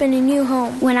countertop in a new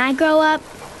home. When I grow up,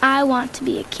 I want to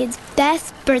be a kid's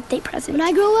best birthday present. When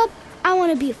I grow up, I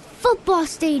want to be a football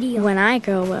stadium. When I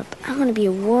grow up, I want to be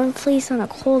a warm place on a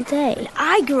cold day. When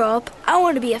I grow up, I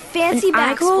want to be a fancy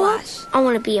backsplash. I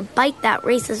want to be a bike that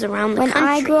races around the country. When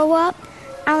I grow up,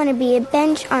 I want to be a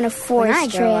bench on a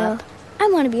forest trail. I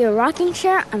want to be a rocking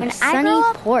chair on a sunny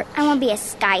porch. I want to be a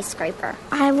skyscraper.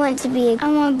 I want to be.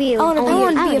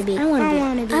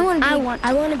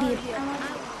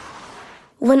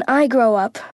 When I grow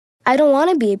up, I don't want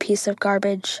to be a piece of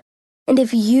garbage. And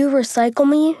if you recycle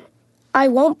me, I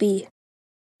won't be.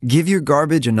 Give your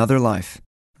garbage another life.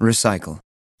 Recycle.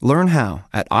 Learn how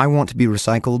at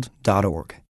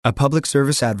iwanttoberecycled.org. A public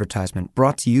service advertisement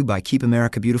brought to you by Keep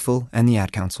America Beautiful and the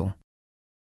Ad Council.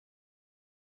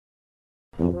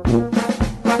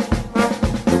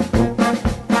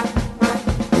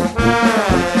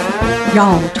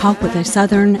 Y'all talk with a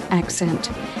Southern accent,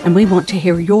 and we want to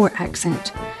hear your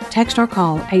accent. Text or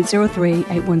call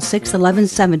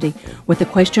 803-816-1170 with a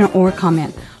question or a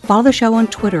comment. Follow the show on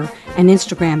Twitter and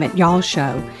Instagram at Y'all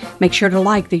Show. Make sure to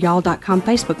like the Y'all.com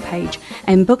Facebook page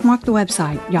and bookmark the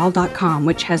website, Y'all.com,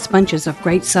 which has bunches of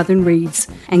great Southern reads.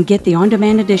 And get the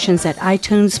on-demand editions at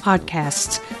iTunes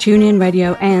Podcasts, TuneIn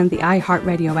Radio, and the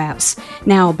iHeartRadio apps.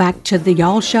 Now back to the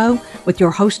Y'all Show with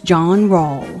your host, John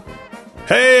Rawl.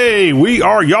 Hey, we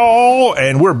are y'all,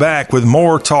 and we're back with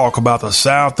more talk about the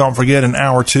South. Don't forget, in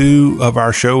hour 2 of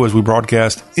our show, as we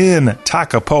broadcast in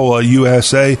Takapoa,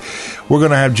 USA, we're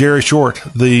going to have Jerry Short,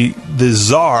 the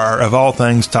czar of all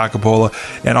things Takapoa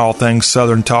and all things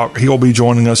Southern talk. He'll be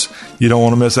joining us. You don't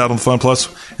want to miss out on Fun Plus.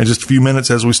 In just a few minutes,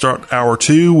 as we start hour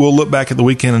 2, we'll look back at the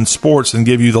weekend in sports and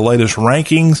give you the latest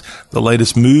rankings, the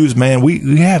latest moves. Man,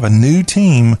 we have a new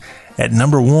team at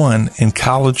number 1 in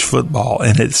college football,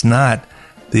 and it's not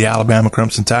the Alabama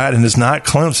Crimson Tide, and it's not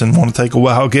Clemson. Want to take a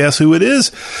wild guess who it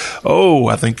is? Oh,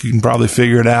 I think you can probably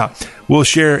figure it out. We'll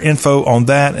share info on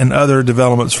that and other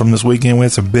developments from this weekend. We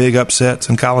had some big upsets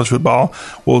in college football.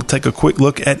 We'll take a quick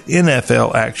look at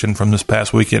NFL action from this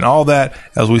past weekend. All that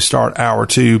as we start hour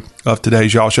 2 of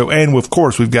today's Y'all Show. And, of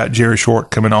course, we've got Jerry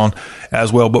Short coming on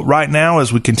as well. But right now,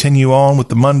 as we continue on with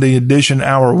the Monday edition,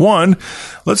 hour 1,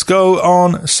 let's go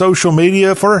on social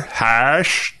media for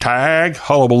hashtag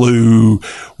Hullabaloo,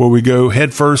 where we go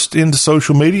headfirst into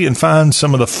social media and find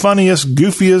some of the funniest,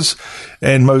 goofiest,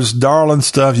 and most darling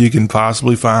stuff you can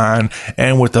possibly find.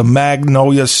 And with the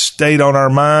Magnolia State on our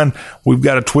mind, we've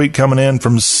got a tweet coming in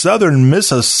from Southern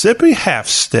Mississippi Half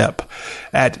Step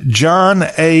at John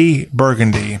A.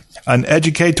 Burgundy, an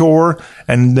educator,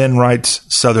 and then writes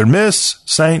Southern Miss,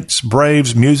 Saints,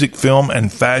 Braves, music, film,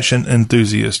 and fashion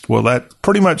enthusiast. Well, that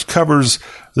pretty much covers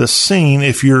the scene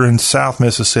if you're in South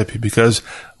Mississippi, because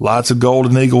lots of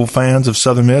Golden Eagle fans of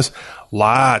Southern Miss,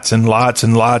 lots and lots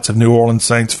and lots of New Orleans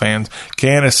Saints fans.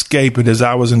 Can't escape it. As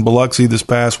I was in Biloxi this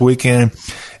past weekend,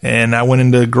 and I went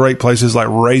into great places like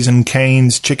Raising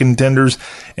Cane's Chicken Tenders,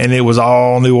 and it was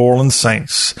all New Orleans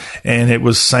Saints. And it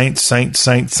was Saints, Saints,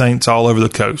 Saints, Saints all over the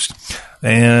coast.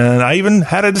 And I even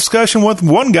had a discussion with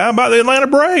one guy about the Atlanta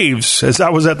Braves as I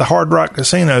was at the Hard Rock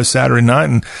Casino Saturday night,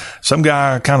 and some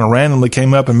guy kind of randomly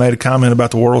came up and made a comment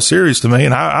about the World Series to me,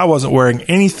 and I wasn't wearing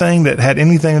anything that had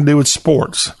anything to do with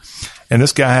sports. And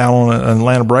this guy had on an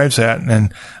Atlanta Braves hat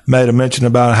and made a mention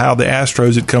about how the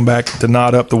Astros had come back to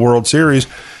knot up the World Series.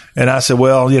 And I said,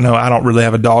 well, I don't really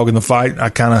have a dog in the fight.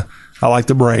 I like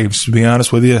the Braves, to be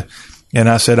honest with you. And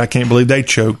I said, I can't believe they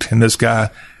choked. And this guy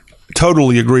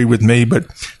totally agreed with me. But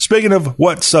speaking of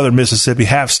what Southern Mississippi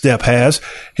Half Step has,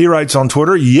 he writes on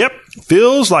Twitter, yep,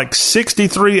 feels like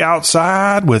 63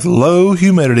 outside with low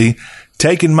humidity,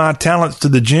 taking my talents to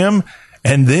the gym,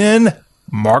 and then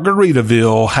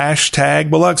Margaritaville, hashtag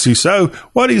Biloxi. So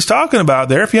what he's talking about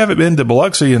there, if you haven't been to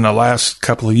Biloxi in the last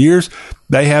couple of years,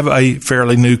 they have a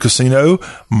fairly new casino,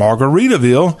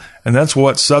 Margaritaville, and that's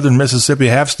what Southern Mississippi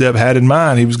Half Step had in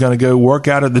mind. He was going to go work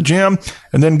out at the gym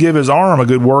and then give his arm a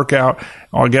good workout,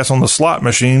 I guess, on the slot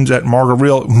machines at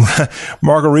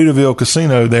Margaritaville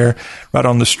Casino there, right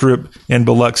on the strip in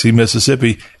Biloxi,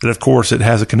 Mississippi. And, of course, it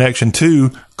has a connection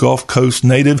to Gulf Coast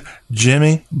native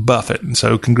Jimmy Buffett. And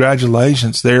so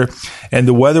congratulations there. And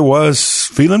the weather was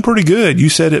feeling pretty good. You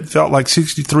said it felt like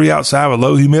 63 outside with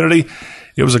low humidity.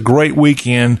 It was a great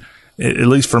weekend, at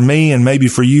least for me and maybe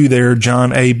for you there,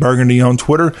 John A. Burgundy on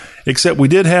Twitter, except we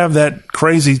did have that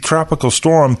crazy tropical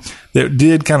storm that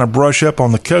did kind of brush up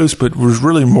on the coast, but was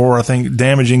really more, I think,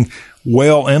 damaging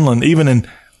well inland. Even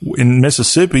in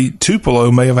Mississippi,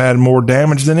 Tupelo may have had more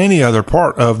damage than any other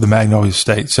part of the Magnolia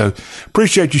State. So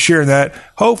appreciate you sharing that.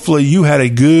 Hopefully you had a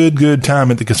good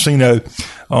time at the casino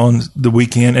on the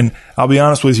weekend. And I'll be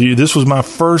honest with you, this was my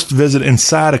first visit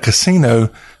inside a casino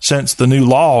since the new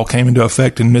law came into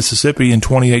effect in Mississippi in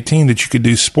 2018 that you could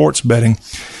do sports betting.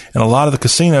 And a lot of the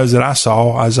casinos that I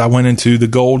saw as I went into the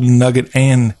Golden Nugget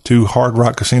and to Hard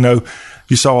Rock Casino,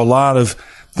 you saw a lot of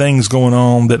things going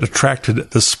on that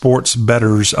attracted the sports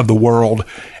bettors of the world.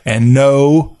 And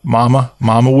no, Mama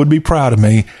would be proud of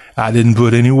me. I didn't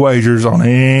put any wagers on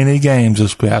any games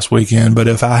this past weekend, but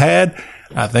if I had,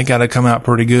 I think I'd have come out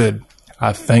pretty good.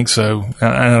 I think so.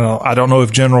 I don't know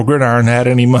if General Gridiron had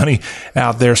any money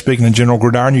out there. Speaking of General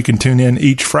Gridiron, you can tune in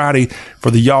each Friday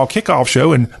for the Y'all Kickoff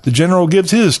Show, and the General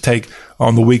gives his take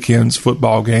on the weekend's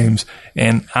football games.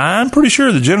 And I'm pretty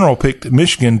sure the General picked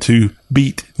Michigan to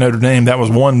beat Notre Dame. That was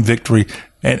one victory.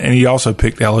 And he also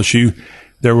picked LSU.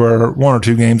 there were one or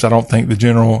two games I don't think the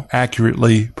General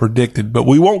accurately predicted, but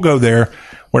we won't go there.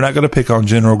 We're not going to pick on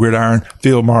General Gridiron,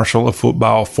 Field Marshal of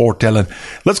football foretelling.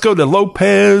 Let's go to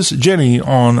Lopez Jenny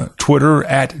on Twitter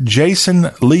at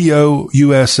Jason Leo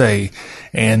USA.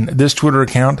 And this Twitter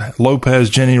account, Lopez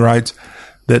Jenny, writes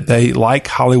that they like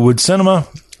Hollywood cinema.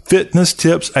 Fitness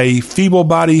tips, a feeble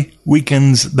body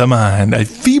weakens the mind. A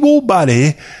feeble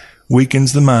body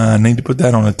weakens the mind. Need to put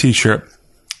that on a t-shirt.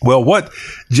 Well, what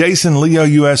Jason Leo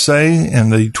USA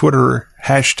and the Twitter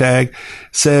hashtag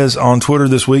says on Twitter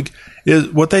this week is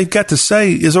what they've got to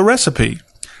say is a recipe.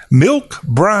 Milk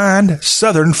brined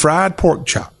southern fried pork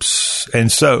chops.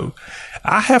 And so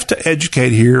I have to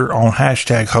educate here on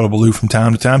hashtag Hullabaloo from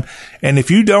time to time. And if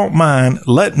you don't mind,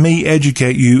 let me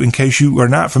educate you in case you are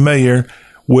not familiar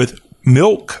with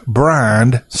milk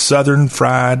brined southern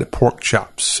fried pork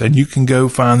chops. And you can go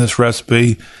find this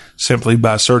recipe simply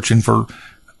by searching for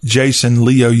Jason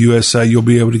Leo USA. You'll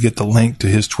be able to get the link to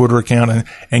his Twitter account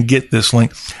and get this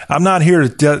link. I'm not here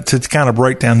to kind of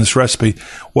break down this recipe.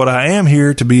 What I am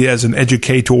here to be as an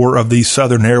educator of these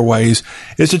Southern airways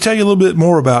is to tell you a little bit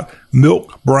more about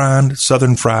milk brined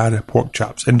southern fried pork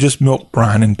chops, and just milk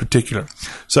brine in particular.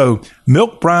 So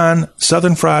milk brine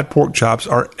southern fried pork chops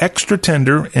are extra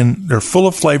tender and they're full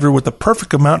of flavor with the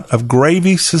perfect amount of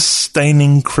gravy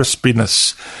sustaining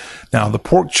crispiness. Now, the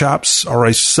pork chops are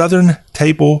a Southern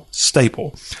table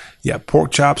staple. Yeah,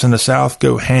 pork chops in the South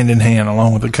go hand in hand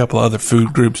along with a couple other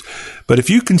food groups. But if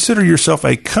you consider yourself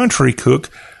a country cook,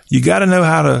 you got to know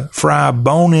how to fry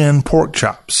bone-in pork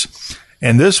chops.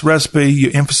 And this recipe, you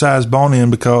emphasize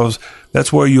bone-in because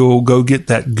that's where you'll go get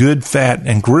that good fat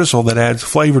and gristle that adds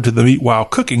flavor to the meat while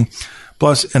cooking.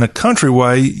 Plus, in a country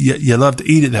way, you love to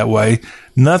eat it that way.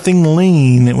 Nothing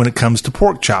lean when it comes to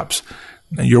pork chops.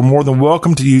 Now, you're more than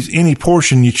welcome to use any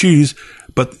portion you choose,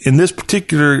 but in this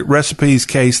particular recipe's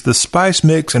case, the spice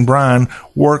mix and brine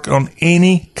work on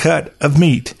any cut of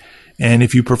meat. And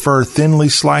if you prefer thinly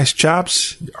sliced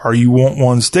chops or you want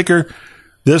one thicker,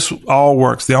 this all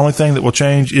works. The only thing that will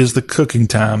change is the cooking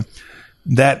time.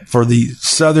 That for the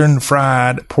southern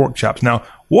fried pork chops. Now,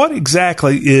 what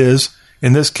exactly is,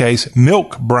 in this case,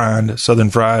 milk brined southern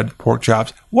fried pork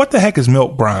chops? What the heck is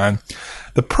milk brine?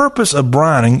 The purpose of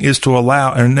brining is to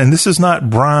allow, and this is not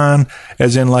brine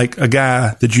as in like a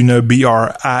guy that you know,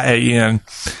 B-R-I-A-N.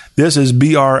 This is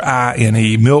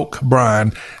B-R-I-N-E, milk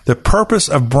brine. The purpose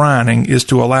of brining is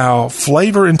to allow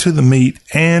flavor into the meat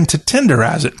and to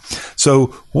tenderize it. So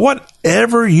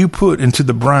whatever you put into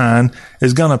the brine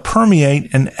is going to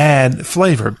permeate and add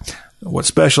flavor. What's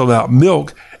special about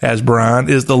milk as brine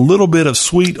is the little bit of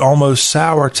sweet, almost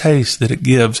sour taste that it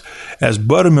gives, as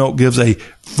buttermilk gives a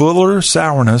fuller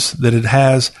sourness that it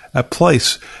has a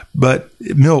place, but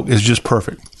milk is just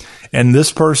perfect. And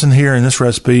this person here in this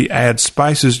recipe adds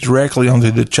spices directly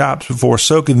onto the chops before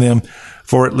soaking them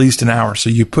for at least an hour. So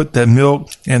you put the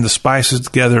milk and the spices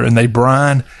together and they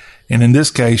brine. And in this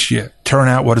case, you turn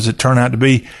out, what does it turn out to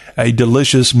be? A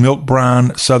delicious milk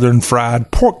brine southern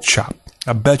fried pork chop.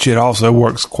 I bet you it also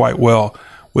works quite well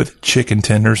with chicken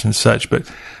tenders and such.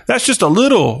 But that's just a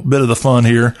little bit of the fun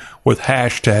here with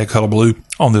hashtag Hullabaloo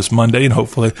on this Monday. And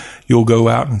hopefully you'll go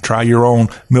out and try your own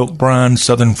milk brine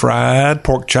southern fried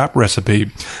pork chop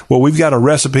recipe. Well, we've got a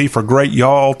recipe for great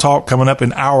y'all talk coming up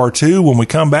in hour 2. When we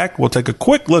come back, we'll take a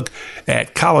quick look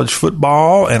at college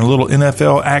football and a little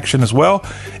NFL action as well.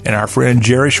 And our friend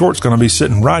Jerry Short's going to be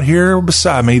sitting right here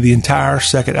beside me the entire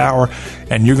second hour.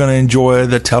 And you're going to enjoy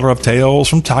the teller of tales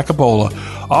from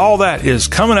Takapola. All that is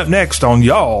coming up next on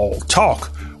Y'all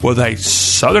Talk with a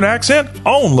Southern accent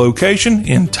on location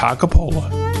in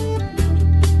Takapola.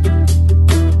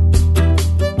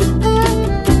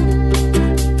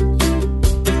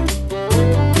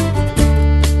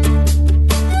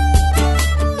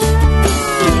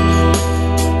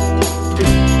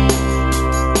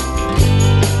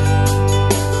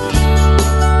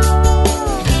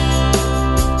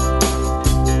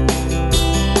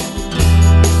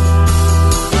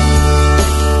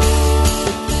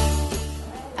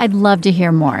 I'd love to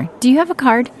hear more. Do you have a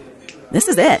card? This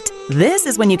is it. This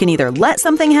is when you can either let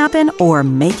something happen or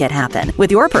make it happen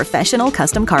with your professional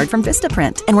custom card from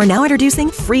Vistaprint. And we're now introducing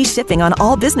free shipping on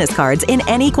all business cards in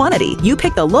any quantity. You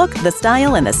pick the look, the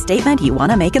style, and the statement you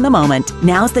want to make in the moment.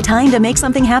 Now's the time to make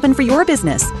something happen for your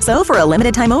business. So for a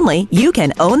limited time only, you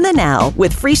can own the now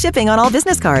with free shipping on all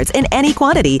business cards in any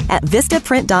quantity at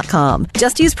Vistaprint.com.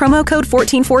 Just use promo code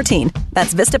 1414.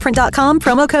 That's Vistaprint.com,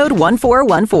 promo code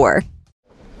 1414.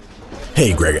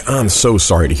 Hey, Greg, I'm so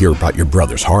sorry to hear about your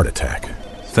brother's heart attack.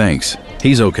 Thanks.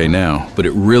 He's okay now, but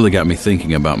it really got me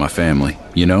thinking about my family.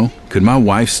 You know, could my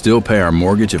wife still pay our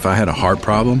mortgage if I had a heart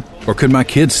problem? Or could my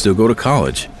kids still go to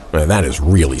college? Man, that is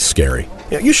really scary.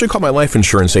 Yeah, you should call my life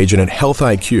insurance agent at Health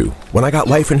IQ. When I got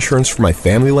life insurance for my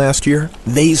family last year,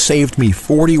 they saved me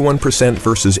 41%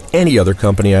 versus any other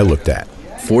company I looked at.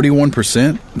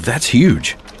 41%? That's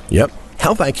huge. Yep.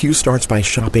 Health IQ starts by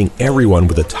shopping everyone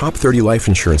with the top 30 life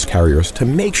insurance carriers to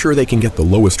make sure they can get the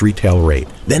lowest retail rate.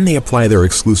 Then they apply their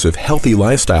exclusive healthy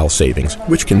lifestyle savings,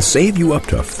 which can save you up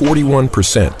to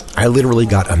 41%. I literally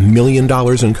got $1 million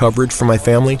in coverage for my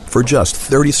family for just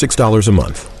 $36 a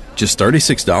month. Just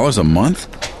 $36 a month?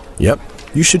 Yep.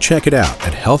 You should check it out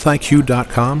at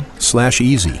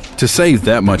healthiq.com/easy. To save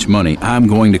that much money, I'm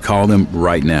going to call them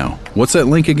right now. What's that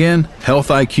link again?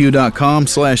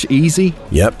 healthiq.com/easy?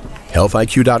 Yep.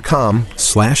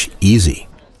 healthiq.com/easy.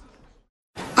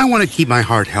 I want to keep my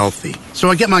heart healthy, so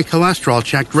I get my cholesterol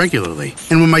checked regularly.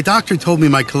 And when my doctor told me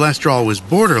my cholesterol was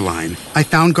borderline, I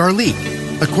found garlic.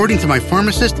 According to my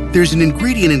pharmacist, there's an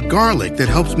ingredient in garlic that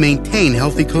helps maintain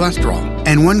healthy cholesterol.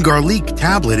 And one garlic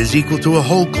tablet is equal to a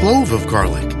whole clove of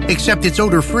garlic, except it's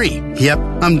odor-free. Yep,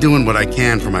 I'm doing what I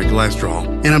can for my cholesterol,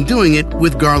 and I'm doing it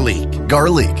with garlic.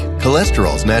 Garlic,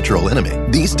 cholesterol's natural enemy.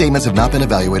 These statements have not been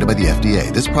evaluated by the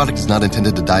FDA. This product is not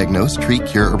intended to diagnose, treat,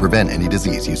 cure, or prevent any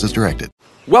disease. Use as directed.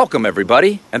 Welcome,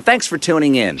 everybody, and thanks for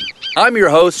tuning in. I'm your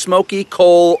host, Smokey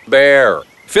Cole Bear,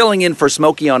 filling in for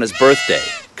Smokey on his birthday.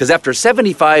 Because after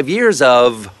 75 years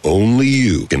of... Only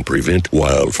you can prevent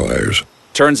wildfires.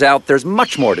 Turns out there's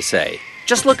much more to say.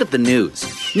 Just look at the news.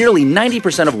 Nearly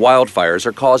 90% of wildfires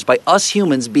are caused by us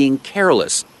humans being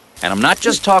careless. And I'm not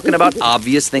just talking about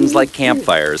obvious things like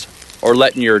campfires or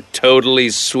letting your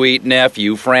totally sweet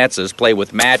nephew, Francis, play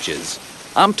with matches.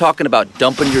 I'm talking about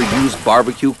dumping your used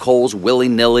barbecue coals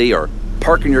willy-nilly or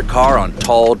parking your car on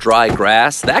tall, dry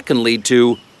grass. That can lead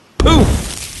to...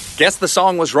 poof! Guess the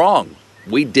song was wrong.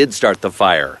 We did start the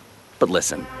fire. But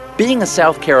listen, being a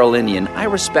South Carolinian, I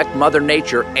respect Mother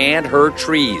Nature and her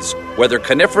trees, whether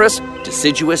coniferous,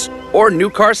 deciduous, or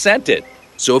new car scented.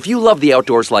 So if you love the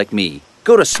outdoors like me,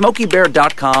 go to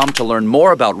SmokeyBear.com to learn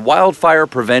more about wildfire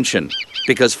prevention,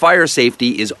 because fire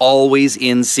safety is always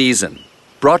in season.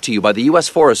 Brought to you by the U.S.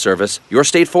 Forest Service, your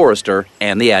state forester,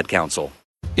 and the Ad Council.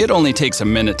 It only takes a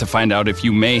minute to find out if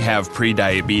you may have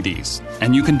prediabetes,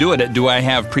 and you can do it at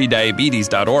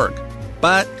doihaveprediabetes.org.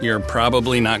 But you're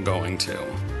probably not going to.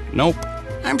 Nope.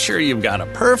 I'm sure you've got a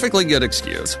perfectly good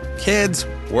excuse. Kids,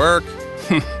 work.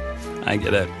 I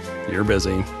get it. You're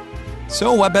busy.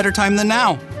 So what better time than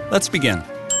now? Let's begin.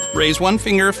 Raise one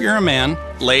finger if you're a man.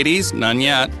 Ladies, none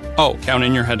yet. Oh, count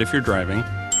in your head if you're driving.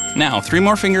 Now, 3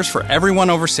 more fingers for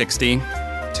everyone over 60,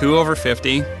 2 over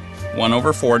 50, 1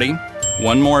 over 40,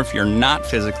 1 more if you're not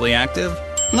physically active,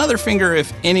 another finger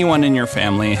if anyone in your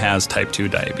family has type 2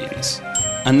 diabetes.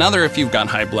 Another if you've got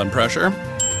high blood pressure.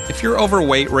 If you're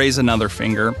overweight, raise another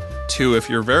finger. 2 if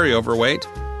you're very overweight.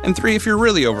 And 3 if you're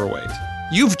really overweight.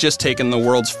 You've just taken the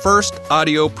world's first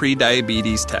audio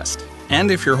prediabetes test.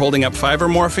 And if you're holding up 5 or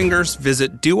more fingers,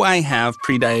 visit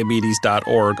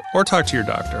doihaveprediabetes.org or talk to your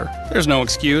doctor. There's no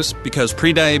excuse because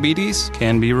prediabetes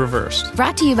can be reversed.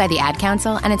 Brought to you by the Ad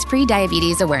Council and its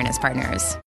pre-diabetes awareness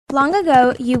partners. Long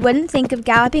ago, you wouldn't think of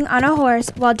galloping on a horse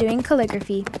while doing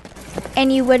calligraphy.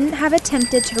 And you wouldn't have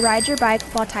attempted to ride your bike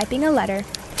while typing a letter.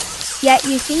 Yet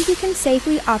you think you can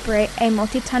safely operate a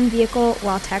multi-ton vehicle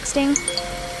while texting?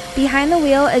 Behind the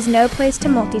wheel is no place to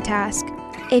multitask.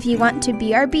 If you want to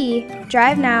BRB,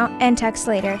 drive now and text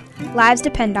later. Lives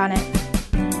depend on it.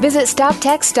 Visit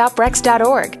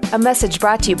StopTextStopWrecks.org, a message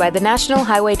brought to you by the National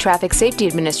Highway Traffic Safety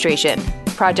Administration,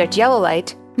 Project Yellow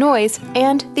Light, Noise,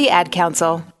 and the Ad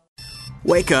Council.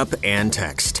 Wake up and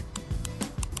text.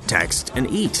 Text and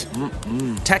eat.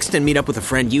 Text and meet up with a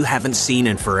friend you haven't seen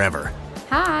in forever.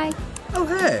 Hi. Oh,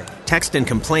 hey. Text and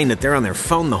complain that they're on their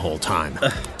phone the whole time.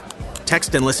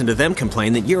 Text and listen to them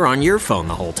complain that you're on your phone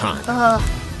the whole time.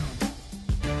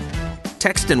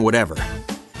 Text and whatever.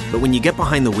 But when you get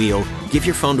behind the wheel, give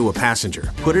your phone to a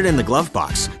passenger. Put it in the glove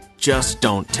box. Just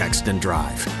don't text and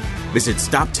drive. Visit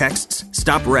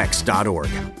StopTextStopWrecks.org.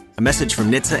 A message from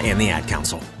NHTSA and the Ad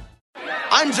Council.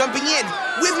 I'm jumping in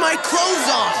with my clothes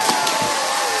on.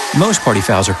 Most party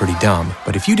fouls are pretty dumb,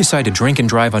 but if you decide to drink and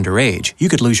drive underage, you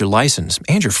could lose your license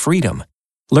and your freedom.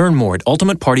 Learn more at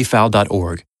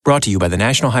ultimatepartyfoul.org. Brought to you by the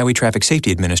National Highway Traffic Safety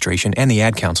Administration and the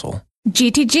Ad Council.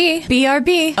 GTG,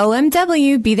 BRB,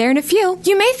 OMW, be there in a few.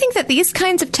 You may think that these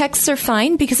kinds of texts are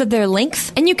fine because of their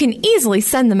length, and you can easily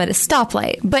send them at a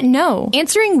stoplight. But no,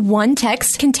 answering one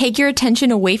text can take your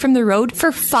attention away from the road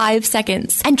for 5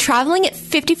 seconds. And traveling at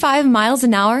 55 miles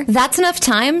an hour, that's enough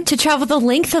time to travel the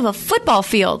length of a football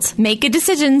field. Make good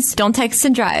decisions, don't text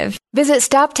and drive. Visit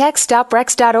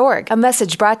StopTextStopWrecks.org, a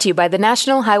message brought to you by the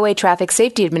National Highway Traffic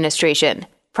Safety Administration,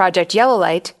 Project Yellow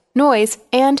Light, Noise,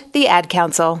 and the Ad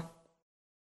Council.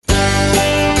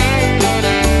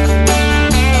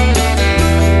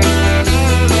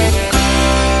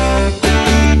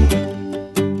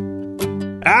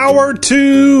 Hour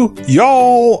 2,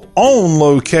 y'all on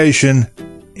location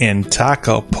in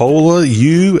Takapola,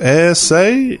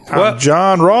 USA. I'm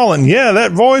John Rawlin. Yeah,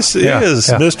 that voice is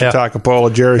Mr.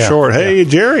 Takapola, Jerry Short. Hey,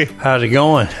 Jerry. How's it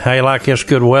going? How you like this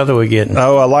good weather we're getting?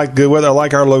 Oh, I like good weather. I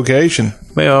like our location.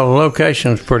 Well, the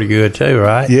location's pretty good too,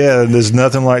 right? Yeah, there's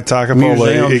nothing like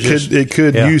Takapola. It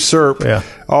could usurp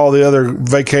all the other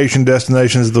vacation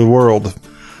destinations of the world.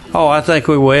 Oh, I think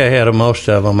we're way ahead of most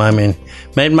of them. I mean,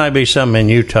 it might be something in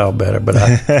Utah better, but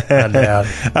I doubt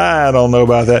it. I don't know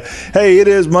about that. Hey, it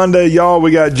is Monday, y'all.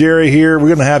 We got Jerry here. We're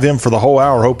going to have him for the whole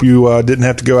hour. Hope you didn't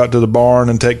have to go out to the barn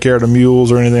and take care of the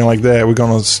mules or anything like that. We're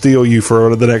going to steal you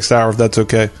for the next hour if that's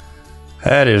okay.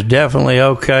 That is definitely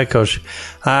okay, because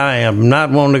I am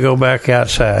not wanting to go back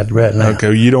outside right now.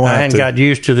 Okay, you don't have to. I hadn't got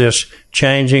used to this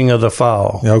changing of the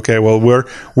fall. Okay, well,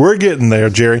 we're getting there,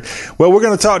 Jerry. Well, we're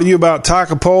going to talk to you about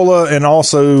Takapola, and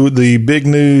also the big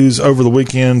news over the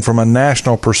weekend from a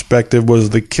national perspective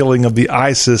was the killing of the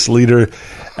ISIS leader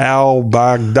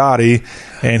al-Baghdadi,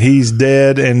 and he's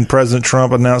dead, and President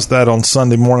Trump announced that on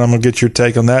Sunday morning. I'm going to get your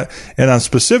take on that, and I'm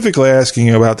specifically asking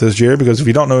you about this, Jerry, because if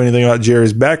you don't know anything about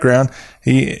Jerry's background,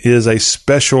 he is a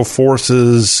Special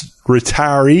Forces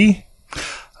retiree.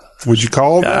 Would you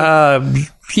call it?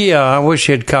 Yeah, I wish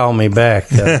he'd call me back.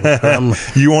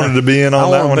 You wanted to be in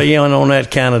on that one? I want to be in on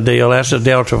that kind of deal. That's a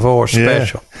Delta Force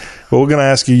special. Well, we're going to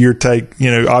ask you your take.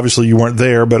 You know, obviously you weren't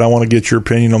there, but I want to get your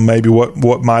opinion on maybe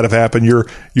what might have happened,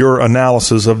 your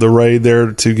analysis of the raid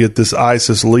there to get this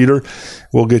ISIS leader.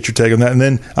 We'll get your take on that. And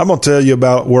then I'm going to tell you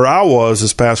about where I was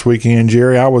this past weekend,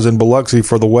 Jerry. I was in Biloxi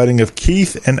for the wedding of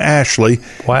Keith and Ashley.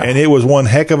 Wow. And it was one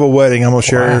heck of a wedding. I'm going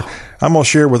to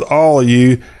share with all of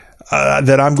you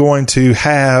that I'm going to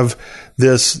have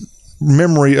this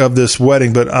memory of this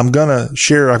wedding, but I'm going to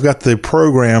share, I've got the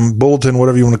program, bulletin,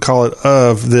 whatever you want to call it,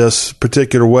 of this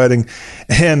particular wedding,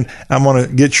 and I'm going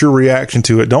to get your reaction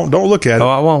to it. Don't look at it. Oh,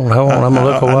 I won't. I'm going to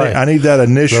look away. I need that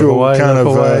initial Well,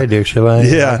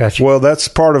 that's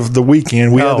part of the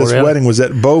weekend. We had this wedding was at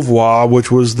Beauvoir,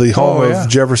 which was the home of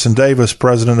Jefferson Davis,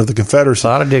 President of the Confederacy.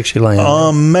 A lot of Dixieland.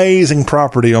 Amazing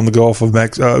property on the Gulf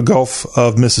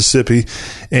of Mississippi,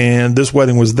 and this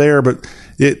wedding was there, but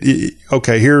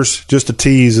okay, here's just a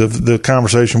tease of the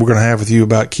conversation we're going to have with you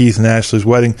about Keith and Ashley's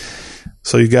wedding.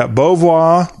 So you got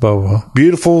Beauvoir.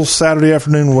 Beautiful Saturday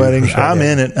afternoon wedding. I'm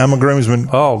in it. I'm a groomsman.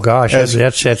 Oh, gosh,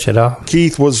 that sets it off.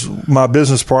 Keith was my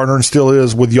business partner and still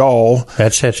is with y'all.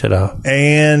 That sets it off.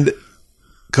 And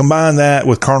combine that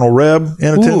with Colonel Reb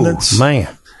in attendance.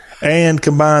 Man. And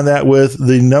combine that with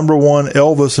the number one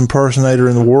Elvis impersonator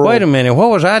in the world. Wait a minute. What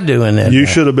was I doing then? You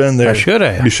should have been there. I should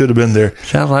have. You should have been there.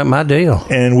 Sounds like my deal.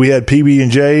 And we had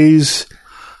PB&J's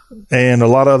and a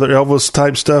lot of other Elvis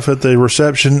type stuff at the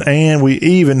reception. And we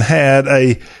even had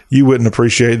you wouldn't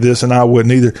appreciate this and I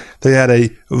wouldn't either. They had a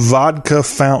vodka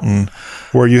fountain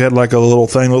where you had like a little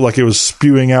thing, looked like it was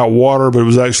spewing out water, but it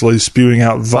was actually spewing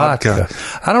out vodka.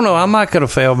 I don't know. I might could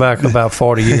have fell back about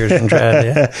 40 years and tried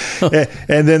that.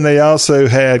 And then they also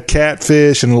had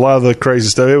catfish and a lot of the crazy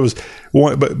stuff. It was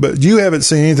but you haven't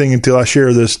seen anything until I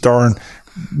share this darn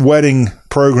wedding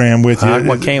program with you.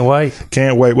 I can't wait.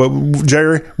 Can't wait. Well,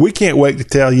 Jerry, we can't wait to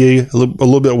tell you a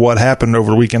little bit what happened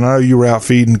over the weekend. I know you were out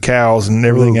feeding cows and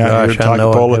everything out here at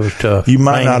Takapola. It was tough. You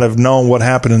might not have known what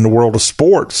happened in the world of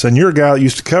sports, and you're a guy that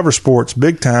used to cover sports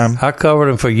big time. I covered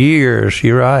them for years.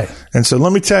 You're right. And so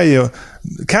let me tell you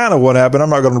kind of what happened. I'm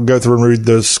not going to go through and read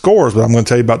the scores, but I'm going to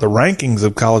tell you about the rankings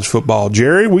of college football.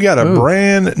 Jerry, we got a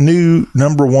brand new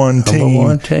number one team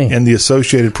in the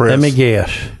Associated Press. Let me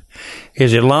guess.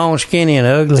 Is it long, skinny, and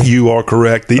ugly? You are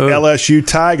correct. The LSU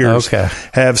Tigers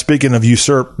have, speaking of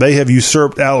they have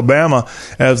usurped Alabama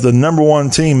as the number one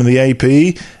team in the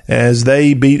AP as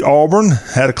they beat Auburn.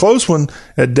 Had a close one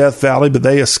at Death Valley, but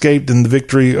they escaped in the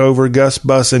victory over Gus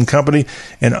Bus and company.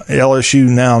 And LSU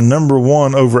now number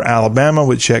one over Alabama,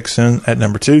 which checks in at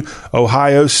number two.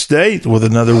 Ohio State with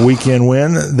another weekend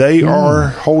win. They are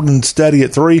holding steady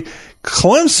at 3.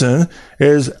 Clemson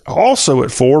is also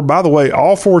at 4. By the way,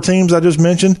 all 4 teams I just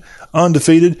mentioned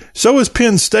undefeated. So is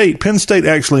Penn State. Penn State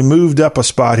actually moved up a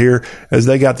spot here as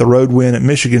they got the road win at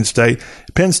Michigan State.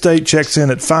 Penn State checks in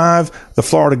at 5. The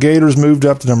Florida Gators moved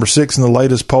up to number 6 in the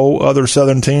latest poll. Other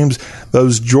Southern teams,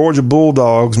 those Georgia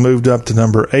Bulldogs, moved up to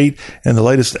number 8 in the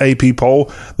latest AP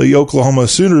poll. The Oklahoma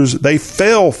Sooners, they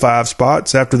fell 5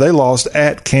 spots after they lost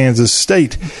at Kansas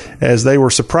State as they were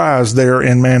surprised there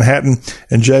in Manhattan,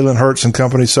 and Jalen Hurts and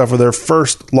company suffer their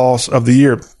first loss of the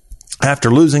year.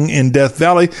 After losing in Death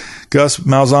Valley, Gus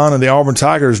Malzahn and the Auburn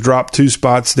Tigers dropped 2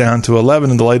 spots down to 11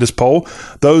 in the latest poll.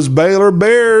 Those Baylor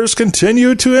Bears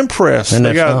continue to impress.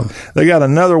 They got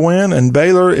another win, and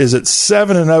Baylor is at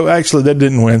 7-0. Actually, they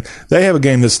didn't win. They have a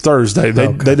game this Thursday.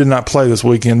 They did not play this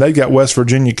weekend. They got West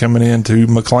Virginia coming into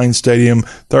McLean Stadium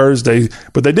Thursday,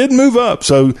 but they did move up,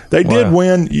 so they did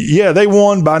win. Yeah, they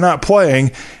won by not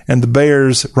playing, and the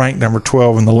Bears ranked number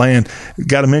 12 in the land.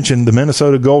 Got to mention the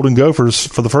Minnesota Golden Gophers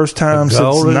for the first time since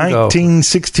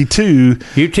 1962.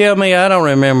 You tell me I don't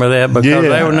remember that because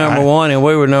they were number 1 and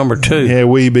we were number 2. Yeah,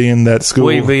 we being that school.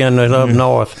 We being up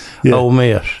north, Ole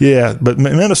Miss. Yeah, but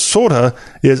Minnesota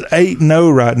is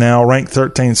 8-0 right now, ranked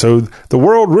 13th. So the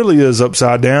world really is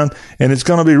upside down, and it's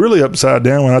going to be really upside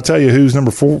down when I tell you who's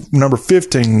number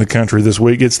 15 in the country this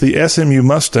week. It's the SMU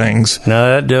Mustangs. No,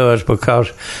 that does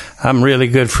because I'm really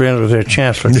good friends with their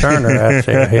Chancellor Turner out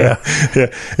there.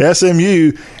 Yeah.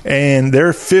 SMU, and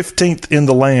they're 15th in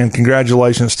the land.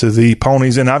 Congratulations to the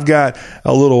Ponies. And I've got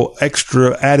a little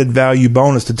extra added value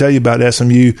bonus to tell you about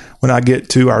SMU when I get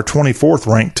to our 24th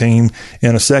ranked team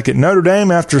in a second. Notre Dame,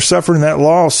 after suffering that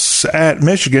loss at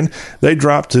Michigan, they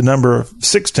dropped to number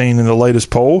 16 in the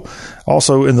latest poll.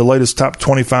 Also in the latest top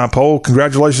 25 poll,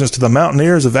 congratulations to the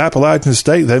Mountaineers of Appalachian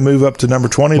State. They move up to number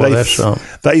 20.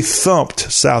 They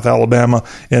thumped South Alabama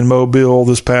in Mobile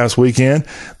this past weekend.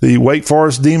 The Wake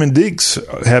Forest Demon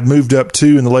Deacs have moved up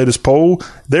 2 in the latest poll.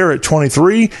 They're at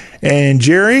 23. And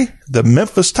Jerry, the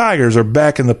Memphis Tigers are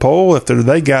back in the poll after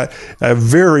they got a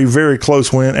very, very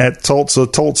close win at Tulsa.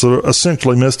 Tulsa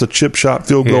essentially missed a chip shot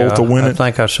field goal to win it. I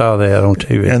think I saw that on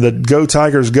TV. And the Go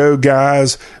Tigers Go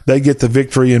guys, they get the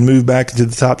victory and move back into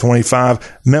the top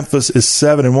 25. Memphis is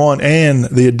 7-1. And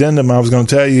the addendum I was going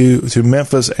to tell you to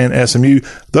Memphis and SMU,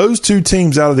 those 2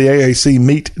 teams out of the AAC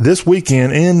meet this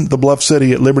weekend in the Bluff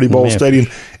City at Liberty Bowl Stadium,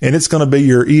 and it's going to be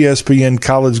your ESPN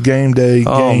College Game Day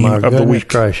game of the week.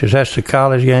 Gracious. That's the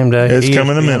college game day. It's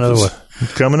coming to Memphis.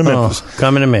 Coming to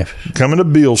Memphis. Coming to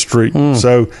Beale Street.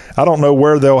 So I don't know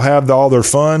where they'll have all their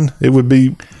fun. It would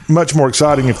be much more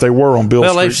exciting if they were on Beale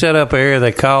Street. Well, they set up an area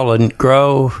they call a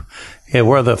grove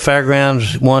where the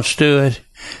fairgrounds once stood.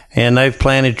 And they've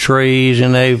planted trees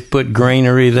and they've put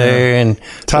greenery there, and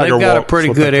they've got a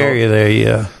pretty good area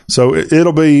there. So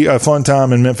it'll be a fun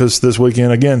time in Memphis this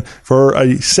weekend again for a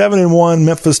 7-1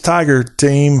 Memphis Tiger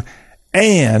team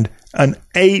and an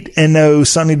 8-0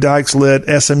 Sonny Dykes led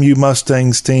SMU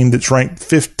Mustangs team that's ranked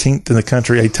 15th in the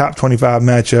country. A top 25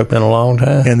 matchup. Been a long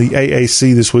time. In the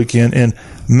AAC this weekend in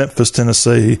Memphis,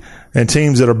 Tennessee. And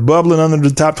teams that are bubbling under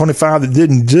the top 25 that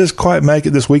didn't just quite make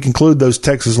it this week include those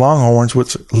Texas Longhorns,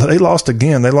 which they lost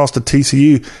again. They lost to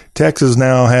TCU. Texas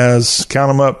now has, count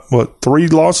them up, 3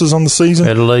 losses on the season?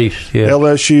 At least, yeah.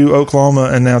 LSU,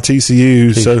 Oklahoma, and now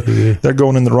TCU. So they're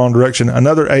going in the wrong direction.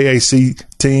 Another AAC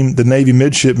team, the Navy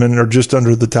Midshipmen, are just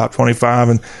under the top 25,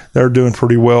 and they're doing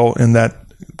pretty well in that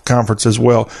conference as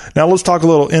well. Now let's talk a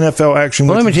little NFL action.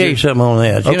 Well, let me tell you something on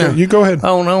that. Okay, you go ahead.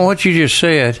 On what you just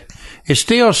said, it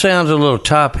still sounds a little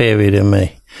top-heavy to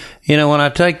me. When I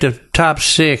take the top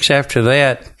 6 after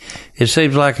that, it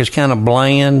seems like it's kind of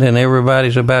bland and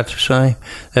everybody's about the same.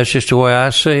 That's just the way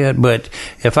I see it. But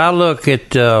if I look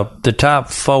at the top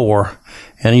 4,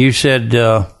 and you said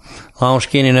long,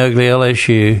 skinny, and ugly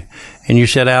LSU, and you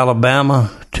said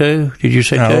Alabama too? Did you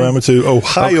say Alabama 2?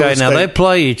 Ohio Okay, State. now they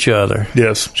play each other.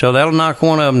 Yes. So that'll knock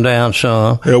one of them down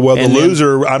some. Yeah, well, the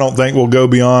loser, I don't think, will go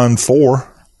beyond 4.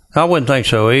 I wouldn't think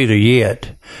so either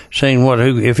yet. Seeing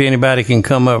if anybody can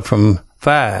come up from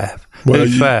 5. Well,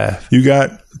 Who's 5? You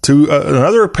got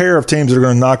another pair of teams that are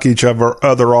going to knock each other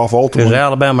off ultimately. Is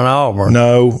Alabama and Auburn?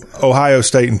 No, Ohio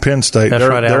State and Penn State. That's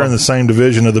right. They're in the same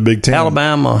division of the Big Ten.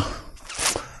 Alabama,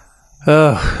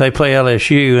 they play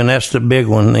LSU, and that's the big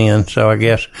one then. So I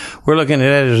guess we're looking at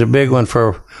that as a big one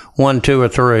for 1, 2, or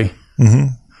 3. Mm-hmm.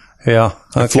 Yeah.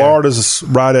 Okay. Florida's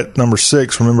right at number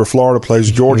 6. Remember, Florida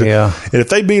plays Georgia. Yeah. And if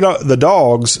they beat the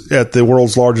Dogs at the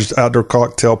world's largest outdoor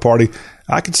cocktail party,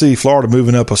 I could see Florida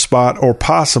moving up a spot or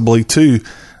possibly 2.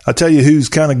 I tell you who's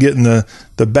kind of getting the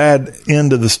bad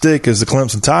end of the stick is the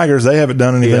Clemson Tigers. They haven't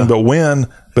done anything but win,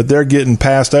 but they're getting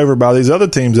passed over by these other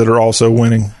teams that are also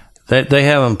winning. They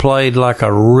haven't played like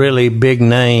a really big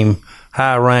name,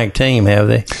 high-ranked team, have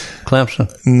they, Clemson?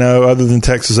 No, other than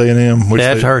Texas A&M.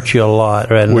 That's hurt you a lot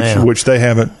now. Which they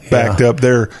haven't backed up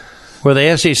there. Where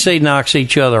the SEC knocks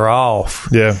each other off.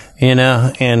 Yeah.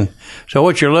 And so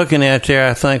what you're looking at there,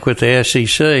 I think, with the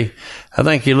SEC, I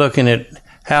think you're looking at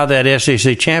how that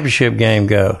SEC championship game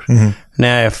goes. Mm-hmm.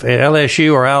 Now, if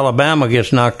LSU or Alabama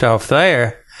gets knocked off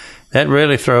there, that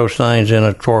really throws things in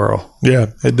a twirl. Yeah,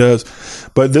 it does.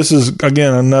 But this is,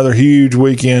 again, another huge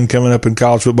weekend coming up in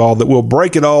college football that will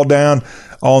break it all down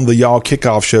on the Y'all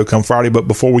Kickoff Show come Friday. But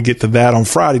before we get to that on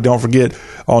Friday, don't forget,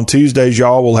 on Tuesdays,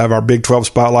 y'all, we'll have our Big 12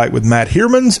 Spotlight with Matt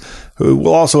Heermans, who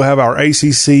will also have our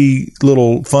ACC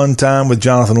little fun time with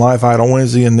Jonathan Leifheit on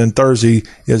Wednesday, and then Thursday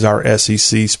is our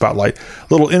SEC Spotlight.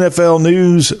 Little NFL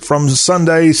news from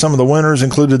Sunday. Some of the winners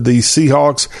included the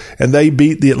Seahawks, and they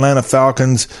beat the Atlanta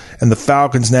Falcons, and the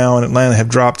Falcons now in Atlanta have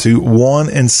dropped to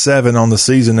 1-7 on the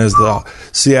season as the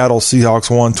Seattle Seahawks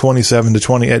won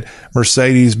 27-20 at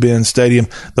Mercedes-Benz Stadium.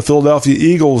 The Philadelphia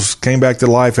Eagles came back to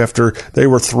life after they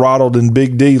were throttled in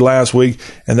Big D last week,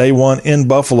 and they won in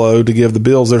Buffalo to give the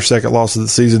Bills their second loss of the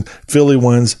season. Philly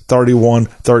wins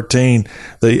 31-13.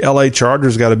 The LA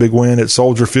Chargers got a big win at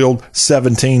Soldier Field,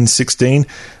 17-16.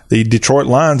 The Detroit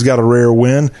Lions got a rare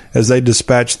win as they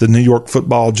dispatched the New York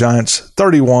Football Giants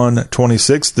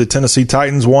 31-26. The Tennessee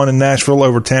Titans won in Nashville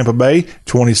over Tampa Bay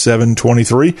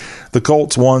 27-23. The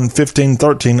Colts won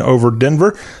 15-13 over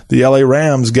Denver. The LA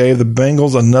Rams gave the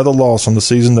Bengals another loss on the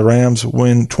season. The Rams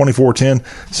win 24-10.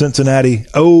 Cincinnati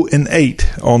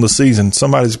 0-8 on the season.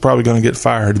 Somebody's probably going to get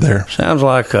fired there. Sounds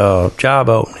like a job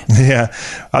opening. Yeah.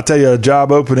 I'll tell you, a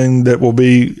job opening that will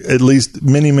be at least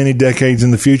many, many decades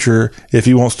in the future if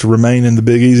he wants to remain in the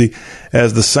Big Easy,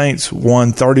 as the Saints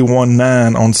won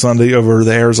 31-9 on Sunday over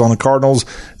the Arizona Cardinals.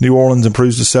 New Orleans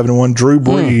improves to 7-1. Drew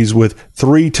Brees with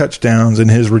 3 touchdowns in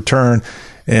his return,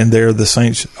 and there the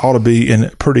Saints ought to be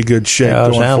in pretty good shape. Yeah,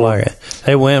 it sounds like it.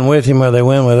 They win with him or they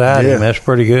win without him. That's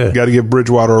pretty good. Got to give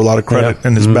Bridgewater a lot of credit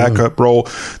in his backup role.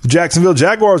 The Jacksonville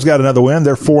Jaguars got another win.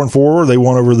 They're 4-4. They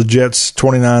won over the Jets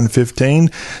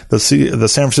 29-15. The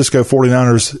San Francisco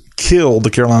 49ers killed the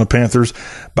Carolina Panthers.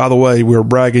 By the way, we're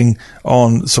bragging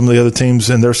on some of the other teams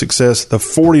and their success. The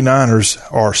 49ers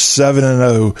are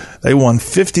 7-0. They won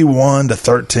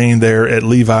 51-13 there at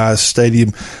Levi's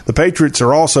Stadium. The Patriots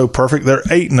are also perfect. They're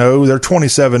 8-0. They're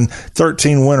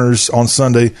 27-13 winners on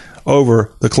Sunday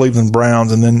over the Cleveland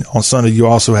Browns. And then on Sunday, you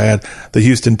also had the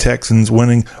Houston Texans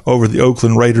winning over the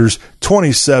Oakland Raiders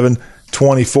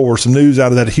 27-24. Some news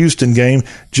out of that Houston game.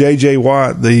 J.J.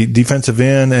 Watt, the defensive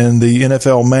end and the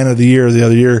NFL Man of the Year the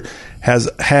other year, has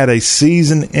had a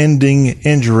season-ending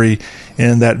injury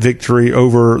in that victory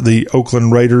over the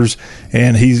Oakland Raiders,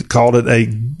 and he called it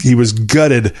he was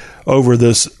gutted over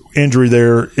this injury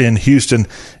there in Houston.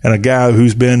 And a guy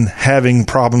who's been having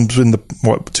problems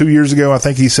 2 years ago, I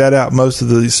think he sat out most of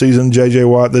the season, J.J.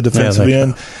 Watt, the defensive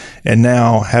end. And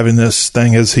now having this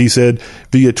thing, as he said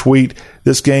via tweet,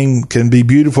 this game can be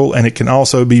beautiful and it can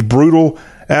also be brutal.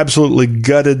 Absolutely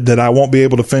gutted that I won't be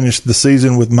able to finish the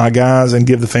season with my guys and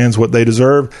give the fans what they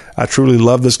deserve. I truly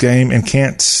love this game and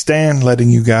can't stand letting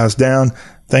you guys down.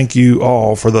 Thank you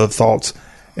all for the thoughts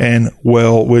and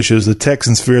well wishes. The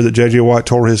Texans fear that J.J. Watt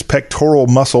tore his pectoral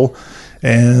muscle,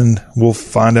 and we'll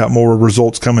find out more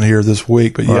results coming here this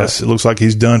week. But yes, it looks like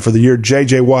he's done for the year.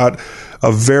 J.J. Watt,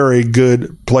 a very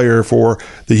good player for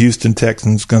the Houston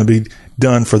Texans, going to be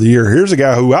done for the year. Here's a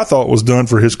guy who I thought was done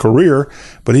for his career,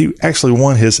 but he actually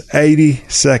won his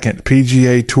 82nd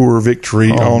PGA Tour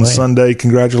victory on Sunday.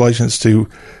 Congratulations to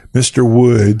Mr.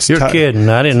 Woods. You're kidding.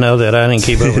 I didn't know that. I didn't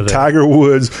keep up with that. Tiger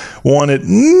Woods won it,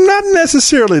 not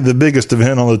necessarily the biggest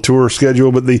event on the tour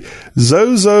schedule, but the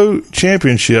Zozo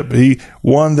Championship. He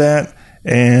won that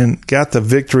and got the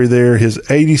victory there, his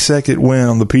 82nd win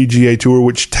on the PGA Tour,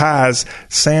 which ties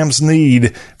Sam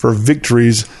Snead for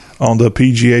victories on the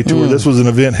PGA Tour. This was an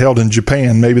event held in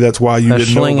Japan. Maybe that's why you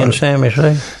didn't know about it. Sammy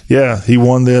Snead? Yeah, he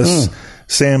won this.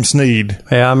 Sam Snead.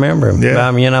 Yeah, I remember him. Yeah.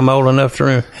 I mean, I'm old enough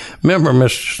to remember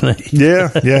Mr. Snead. Yeah,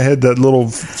 had that little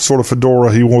sort of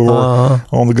fedora he wore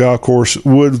on the golf course.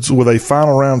 Woods with a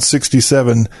final round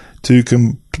 67 to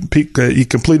compete. He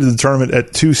completed the tournament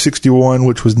at 261,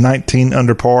 which was 19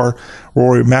 under par.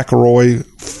 Rory McIlroy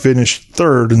finished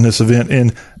third in this event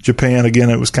in Japan. Again,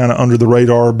 it was kind of under the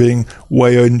radar being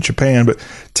way in Japan. But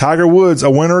Tiger Woods,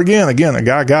 a winner again. Again, a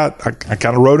guy I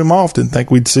kind of wrote him off. Didn't think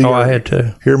we'd see I had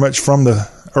to hear much from the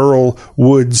Earl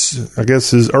Woods. I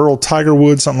guess his Earl Tiger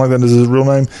Woods, something like that is his real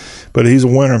name. But he's a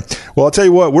winner. Well, I'll tell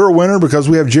you what, we're a winner because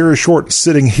we have Jerry Short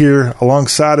sitting here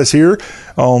alongside us here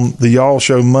on the Y'all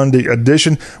Show Monday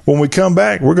edition. When we come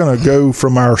back, we're going to go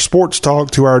from our sports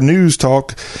talk to our news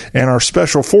talk and our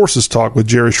special forces talk with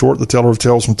Jerry Short, the teller of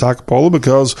tales from Takapola,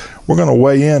 because we're going to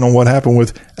weigh in on what happened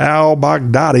with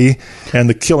al-Baghdadi and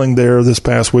the killing there this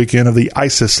past weekend of the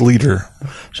ISIS leader.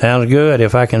 Sounds good.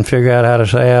 If I can figure out how to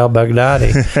say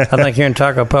al-Baghdadi. I think here in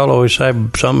Takapola we say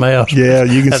something else. Yeah,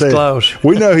 you can That's say it. close.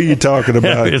 We know who you're talking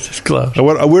about. It's close.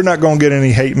 We're not going to get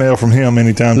any hate mail from him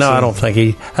anytime soon. No, I don't think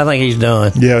I think he's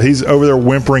done. Yeah, he's over there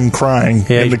whimpering, crying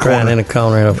Yeah, in he's the crying corner. in a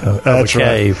corner of a That's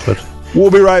cave. right. But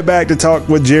We'll be right back to talk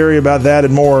with Jerry about that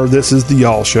and more. This is the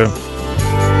Y'all Show.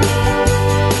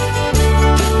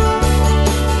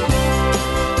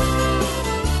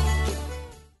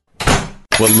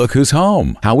 Well, look who's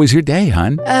home. How was your day,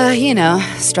 hon?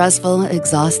 Stressful,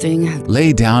 exhausting.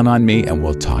 Lay down on me and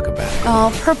we'll talk about it.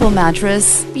 Oh, Purple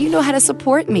Mattress. You know how to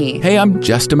support me. Hey, I'm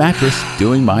just a mattress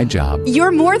doing my job.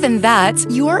 You're more than that.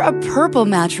 You're a Purple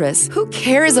Mattress. Who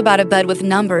cares about a bed with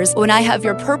numbers when I have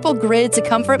your Purple Grid to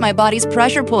comfort my body's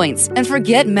pressure points? And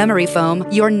forget memory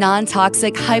foam. Your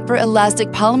non-toxic, hyper-elastic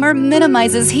polymer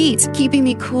minimizes heat, keeping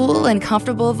me cool and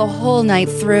comfortable the whole night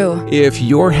through. If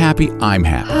you're happy, I'm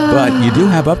happy. But you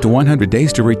do have up to 100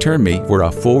 days to return me for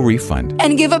a full refund.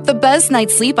 And give up the best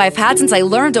night's sleep I've had since I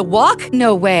learned to walk?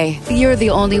 No way. You're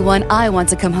the only one I want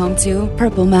to come home to.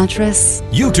 Purple Mattress.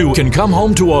 You too can come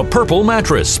home to a Purple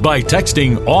Mattress by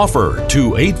texting OFFER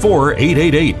to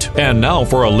 84888. And now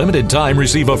for a limited time,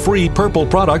 receive a free Purple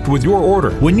product with your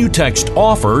order when you text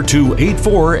OFFER to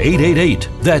 84888.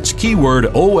 That's keyword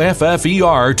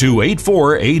OFFER to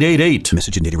 84888.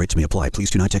 Message and data rates may apply.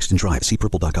 Please do not text and drive. See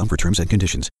purple.com for terms and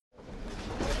conditions.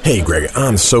 Hey, Greg,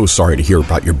 I'm so sorry to hear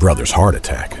about your brother's heart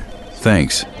attack.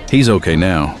 Thanks. He's okay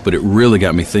now, but it really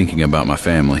got me thinking about my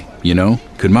family. You know,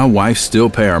 could my wife still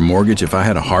pay our mortgage if I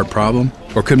had a heart problem?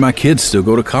 Or could my kids still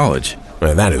go to college?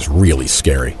 Man, that is really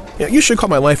scary. Yeah, you should call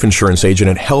my life insurance agent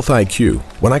at Health IQ.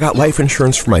 When I got life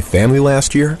insurance for my family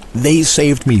last year, they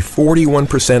saved me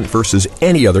 41% versus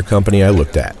any other company I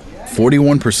looked at.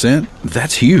 41%?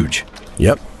 That's huge.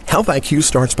 Yep. Health IQ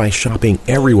starts by shopping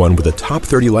everyone with the top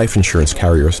 30 life insurance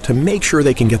carriers to make sure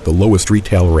they can get the lowest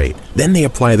retail rate. Then they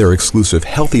apply their exclusive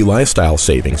Healthy Lifestyle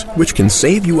Savings, which can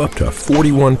save you up to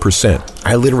 41%.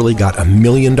 I literally got $1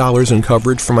 million in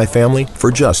coverage for my family for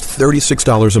just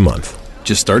 $36 a month.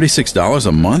 Just $36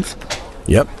 a month?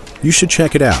 Yep. You should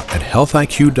check it out at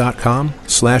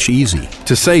healthiq.com/easy.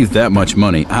 To save that much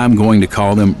money, I'm going to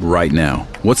call them right now.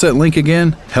 What's that link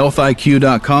again?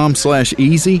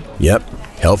 healthiq.com/easy? Yep.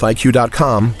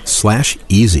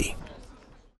 healthiq.com/easy.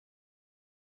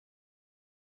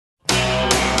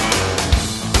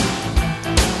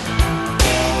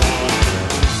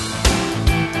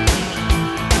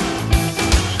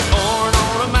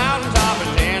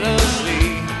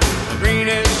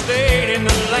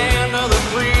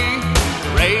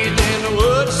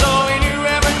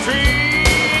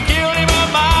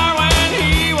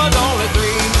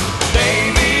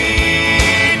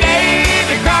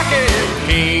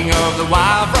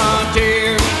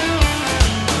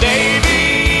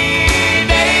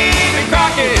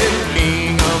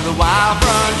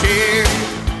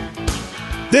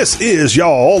 This is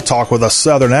Y'all Talk with a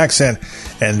Southern accent,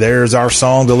 and there's our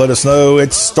song to let us know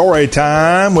it's story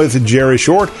time with Jerry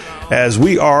Short as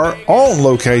we are on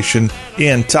location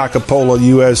in Takapola,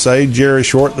 USA. Jerry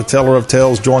Short, the teller of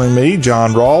tales, joining me,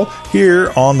 John Rawl,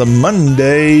 here on the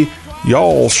Monday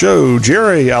Y'all Show.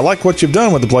 Jerry, I like what you've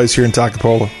done with the place here in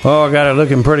Takapola. Oh, I got it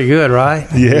looking pretty good, right?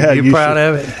 Yeah. You proud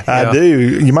of it? I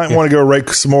do. You might want to go rake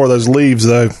some more of those leaves,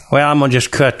 though. Well, I'm going to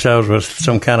just cut those with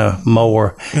some kind of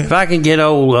mower. If I can get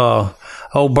old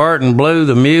Bert and Blue,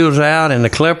 the mules out and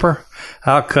the clipper,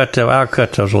 I'll cut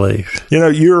those leaves. You know,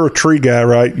 you're a tree guy,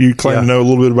 right? You claim to know a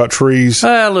little bit about trees.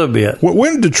 A little bit.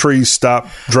 When did trees stop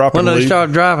dropping leaves? When they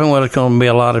start dropping, well, it's going to be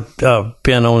a lot of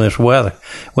depending on this weather.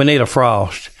 We need a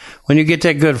frost. When you get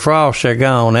that good frost, they're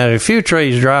gone. Now, there's a few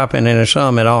trees dropping, and there's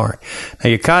some that aren't. Now,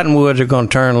 your cottonwoods are going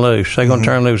to turn loose. They're going to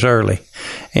turn loose early.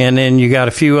 And then you got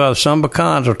a few other, some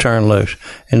pecans will turn loose,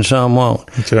 and some won't.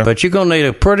 Okay. But you're going to need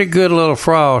a pretty good little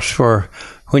frost for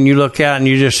when you look out and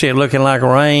you just see it looking like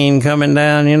rain coming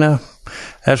down, you know.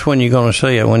 That's when you're going to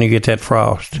see it, when you get that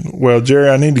frost. Well, Jerry,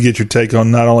 I need to get your take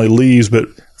on not only leaves, but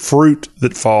fruit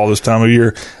that fall this time of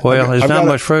year. Well, there's not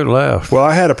much fruit left. Well,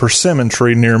 I had a persimmon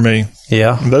tree near me.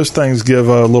 Yeah. Those things give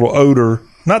a little odor.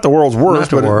 Not the world's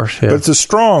worst, but it's a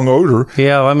strong odor.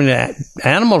 Yeah, I mean,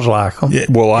 animals like them. Yeah,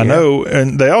 well, I know.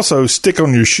 And they also stick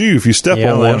on your shoe if you step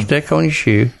on one. Yeah, they'll stick on your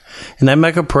shoe. and they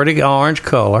make a pretty orange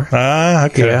color. Ah,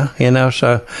 okay. Yeah,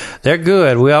 so they're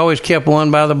good. We always kept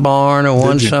one by the barn or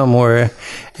one somewhere,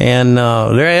 and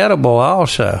they're edible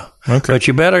also. Okay. But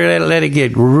you better let it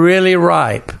get really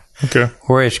ripe. Okay.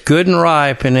 Where it's good and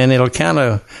ripe, and then it'll kind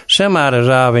of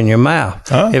semi-dissolve in your mouth.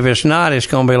 Huh? If it's not, it's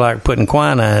going to be like putting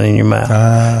quinine in your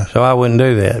mouth. So I wouldn't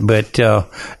do that. But,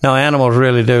 no, animals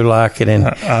really do like it. And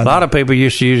a lot of people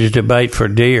used to use it to bait for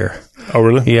deer. Oh,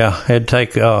 really? Yeah. They'd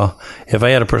take, if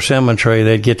they had a persimmon tree,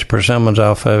 they'd get the persimmons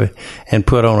off of it and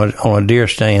put on a deer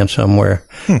stand somewhere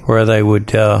where they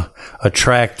would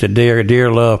attract the deer.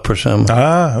 Deer love persimmons.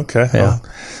 Ah, okay. Yeah.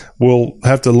 We'll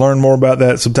have to learn more about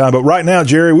that sometime. But right now,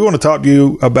 Jerry, we want to talk to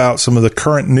you about some of the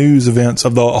current news events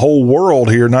of the whole world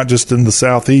here, not just in the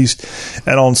Southeast.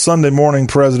 And on Sunday morning,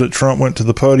 President Trump went to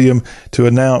the podium to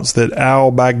announce that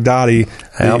al-Baghdadi,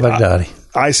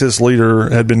 ISIS leader,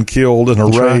 had been killed in a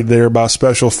raid there by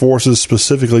special forces,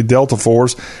 specifically Delta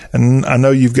Force. And I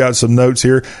know you've got some notes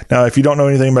here. Now, if you don't know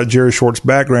anything about Jerry Short's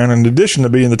background, in addition to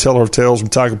being the teller of tales from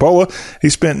Takapola, he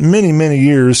spent many, many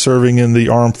years serving in the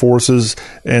armed forces,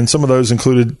 and some of those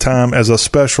included time as a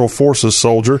special forces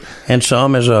soldier. And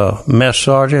some as a mess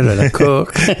sergeant and a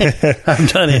cook.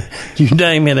 I've done it. You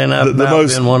name it, and I've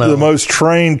been one of them. The most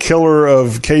trained killer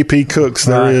of KP cooks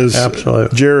there is.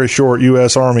 Absolutely. Jerry Short,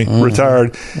 U.S. Army, retired.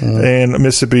 And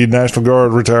Mississippi National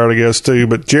Guard retired, I guess, too.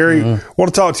 But, Jerry, I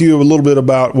want to talk to you a little bit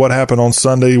about what happened on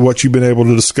Sunday, what you've been able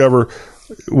to discover.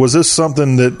 Was this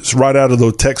something that's right out of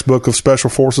the textbook of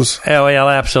Special Forces? Oh, well,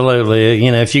 absolutely.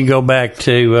 If you go back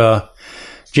to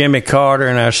Jimmy Carter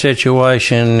and our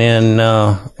situation in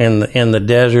the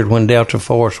desert when Delta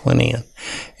Force went in.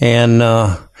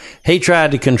 And he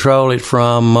tried to control it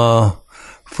from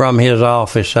his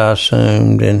office, I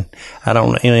assumed, and I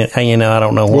don't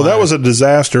know why. Well, that was a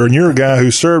disaster, and you're a guy who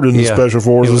served in the Special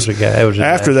Forces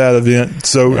after that event,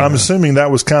 so I'm assuming that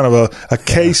was kind of a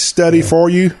case study for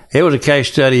you? It was a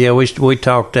case study, yeah. We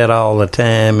talked that all the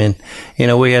time, and,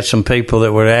 we had some people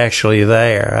that were actually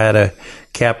there. I had a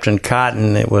Captain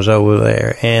Cotton that was over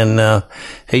there, and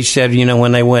he said,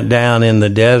 when they went down in the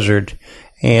desert,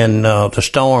 and the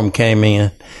storm came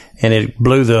in, and it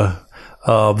blew the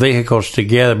vehicles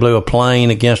together, blew a plane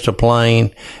against a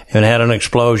plane and had an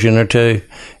explosion or two,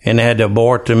 and they had to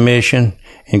abort the mission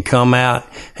and come out.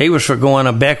 He was for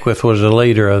going. Beckwith was the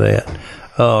leader of that.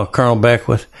 Colonel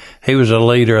Beckwith. He was a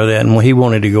leader of that, and he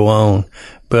wanted to go on.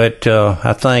 But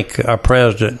I think our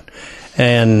president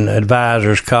and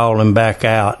advisors called him back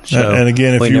out. So and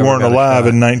again, if you weren't alive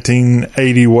in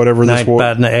 1980, whatever this was.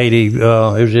 About 80, it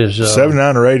was his...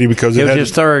 79 or 80, because it was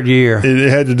his third year. It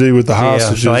had to do with the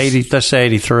hostages. Yeah, so let's say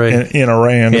 83. In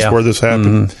Iran, that's where this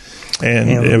happened. Mm-hmm. And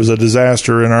it was a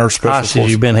disaster in our special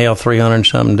hostages. You've been held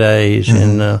 300-something days,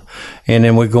 and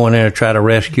then we go in there to try to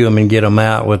rescue them and get them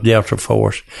out with Delta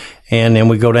Force. And then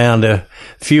we go down to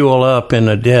fuel up in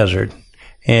the desert.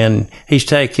 And he's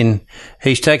taking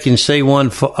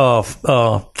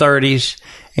C-130s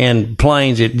and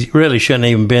planes that really shouldn't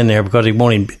even been there because he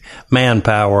wanted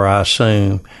manpower, I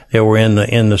assume, that were in the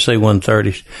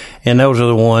C-130s. And those are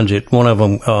the ones that one of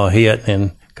them hit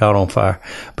and caught on fire.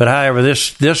 But however,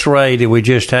 this raid that we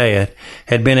just had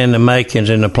been in the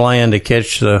makings in the plan to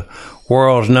catch the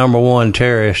world's number one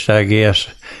terrorist, I guess,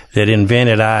 that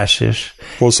invented ISIS.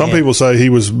 Well, some people say he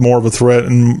was more of a threat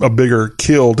and a bigger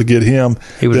kill to get him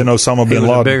than Osama bin Laden. He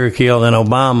was a bigger kill than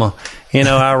Obama.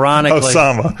 Ironically.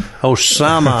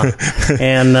 Osama.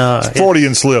 And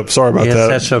Freudian slip. Sorry about that.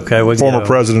 That's okay. Former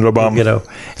President Obama.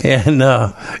 And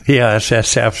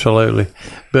that's absolutely.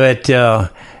 But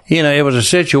it was a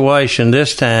situation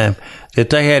this time that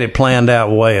they had it planned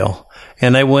out well,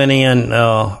 and they went in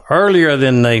earlier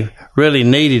than they really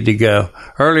needed to go,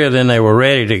 earlier than they were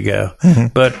ready to go. Mm-hmm.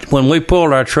 But when we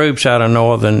pulled our troops out of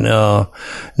northern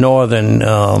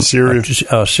Syria,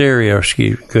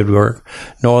 good work,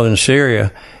 northern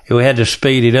Syria, we had to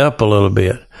speed it up a little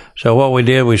bit. So what we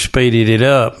did, we speeded it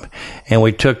up, and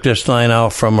we took this thing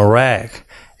off from Iraq.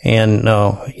 And,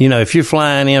 if you're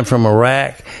flying in from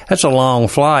Iraq, that's a long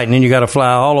flight. And then you got to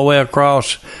fly all the way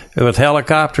across with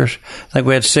helicopters. I think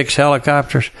we had 6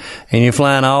 helicopters. And you're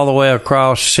flying all the way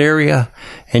across Syria,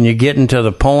 and you're getting to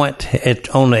the point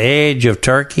on the edge of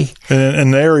Turkey.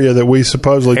 An area that we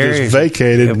supposedly just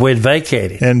vacated. We'd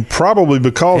vacated. And probably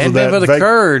because of that. For the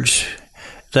Kurds.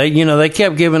 They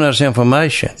kept giving us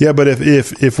information. Yeah, but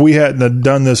if we hadn't have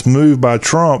done this move by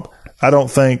Trump, I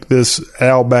don't think this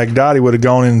al-Baghdadi would have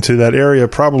gone into that area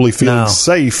probably feeling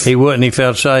safe. He wouldn't. He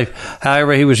felt safe.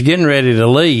 However, he was getting ready to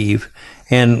leave,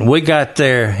 and we got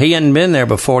there. He hadn't been there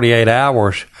but 48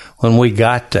 hours when we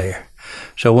got there.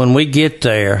 So when we get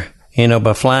there,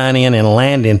 by flying in and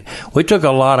landing. We took a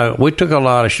lot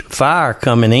of fire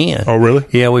coming in. Oh, really?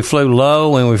 Yeah, we flew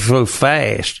low and we flew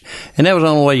fast, and that was the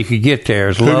only way you could get there.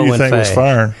 Is low and fast. Who do you think was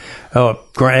firing? Oh,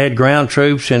 had ground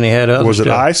troops and they had other. Was it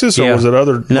stuff. ISIS or was it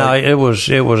other? No, it was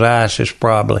ISIS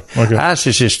probably. Okay.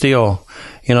 ISIS is still,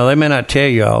 they may not tell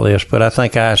you all this, but I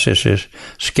think ISIS is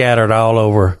scattered all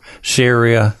over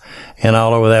Syria and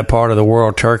all over that part of the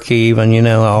world, Turkey even,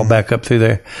 all back up through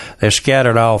there. They're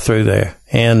scattered all through there,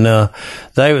 and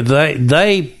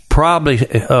they probably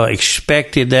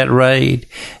expected that raid,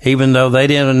 even though they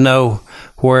didn't know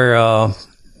where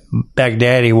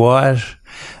Baghdadi was,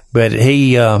 but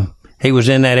he was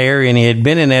in that area, and he had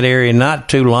been in that area not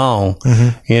too long.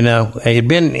 Mm-hmm. He had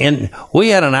been we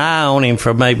had an eye on him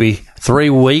for maybe 3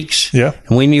 weeks. Yeah.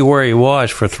 And we knew where he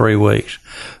was for 3 weeks.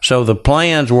 So the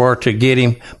plans were to get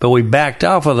him, but we backed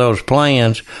off of those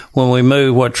plans when we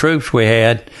moved what troops we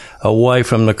had away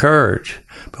from the Kurds.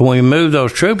 But when we moved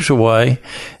those troops away,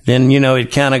 then,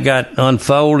 it kind of got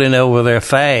unfolding over there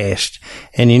fast.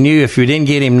 And you knew if you didn't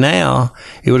get him now,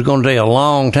 it was going to take a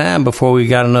long time before we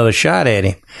got another shot at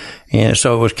him. And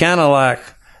so it was kind of like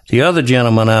the other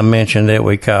gentleman I mentioned that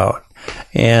we caught,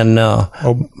 and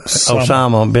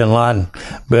Osama bin Laden.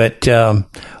 But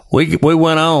we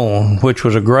went on, which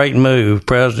was a great move.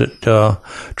 President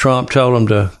Trump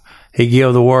told him he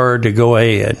gave the word to go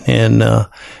ahead, and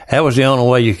that was the only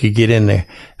way you could get in there.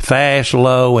 Fast,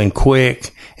 low, and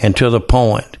quick, and to the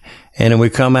point. And then we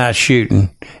come out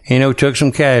shooting. We took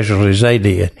some casualties. They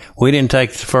did. We didn't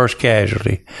take the first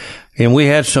casualty. And we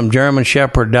had some German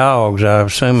Shepherd dogs. I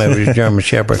assume it was German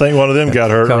Shepherd. I think one of them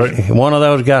got hurt, right? One of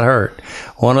those got hurt.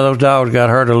 One of those dogs got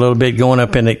hurt a little bit going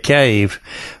up in that cave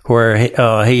where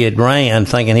he had ran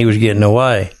thinking he was getting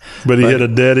away. But he hit a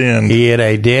dead end. He hit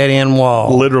a dead end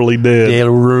wall. Literally dead. Yeah,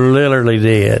 literally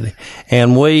dead.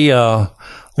 And we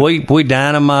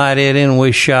dynamited and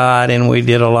we shot and we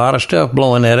did a lot of stuff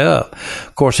blowing that up.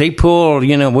 Of course, he pulled,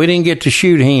 we didn't get to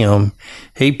shoot him.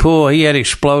 He had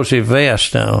explosive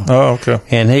vest on. Oh, okay.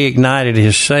 And he ignited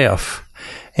himself.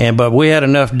 But we had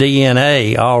enough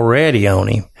DNA already on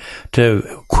him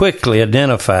to quickly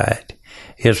identify it.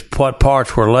 What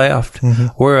parts were left,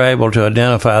 we were able to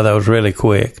identify those really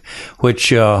quick,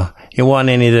 which, it wasn't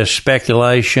any of this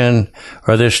speculation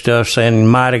or this stuff saying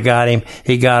might have got him,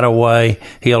 he got away,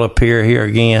 he'll appear here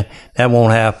again. That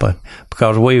won't happen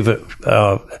because we've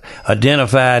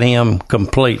identified him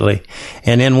completely.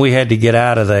 And then we had to get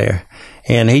out of there.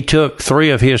 And he took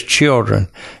 3 of his children.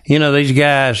 These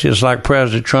guys, just like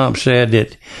President Trump said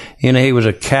that, he was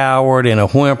a coward and a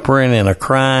whimpering and a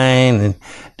crying and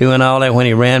doing all that when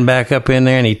he ran back up in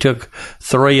there, and he took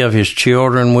 3 of his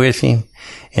children with him.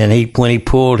 And when he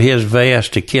pulled his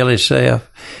vest to kill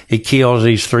himself, he kills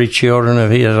these 3 children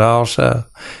of his also,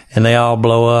 and they all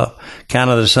blow up. Kind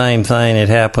of the same thing that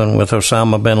happened with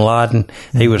Osama bin Laden.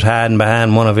 He was hiding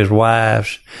behind one of his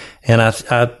wives, and I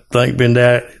think Bin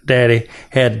Daddy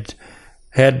had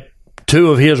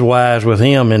 2 of his wives with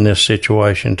him in this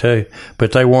situation too,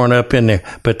 but they weren't up in there.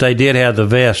 But they did have the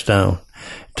vest on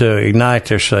to ignite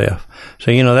themselves.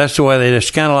 So, that's the way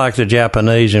it's kind of like the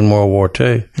Japanese in World War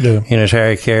II. Yeah. It's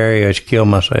Harry Carey, it's kill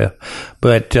myself.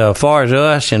 But far as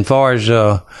us and far as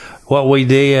what we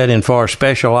did and far as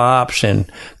special ops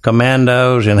and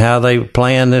commandos and how they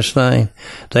planned this thing,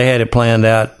 they had it planned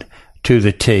out to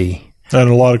the T. And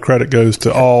a lot of credit goes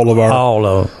to all of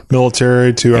our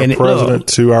military, to our president,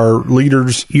 to our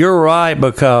leaders. You're right,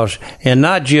 and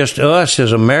not just us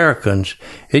as Americans,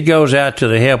 it goes out to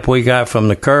the help we got from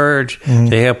the Kurds,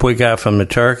 the help we got from the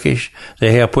Turkish,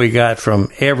 the help we got from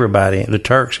everybody. The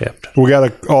Turks helped. We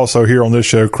got to also here on this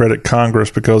show credit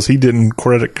Congress because he didn't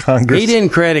credit Congress. He didn't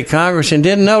credit Congress and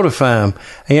didn't notify them.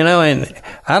 And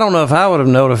I don't know if I would have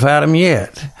notified them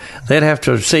yet. They'd have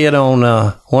to see it on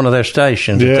one of their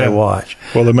stations that they watch.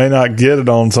 Well, they may not get it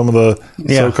on some of the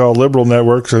so-called liberal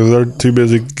networks because they're too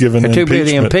busy giving impeachment. They're too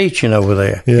busy impeaching over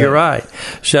there. Yeah. You're right.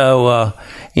 So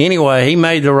anyway, he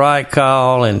made the right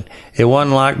call, and it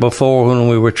wasn't like before when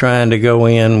we were trying to go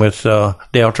in with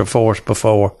Delta Force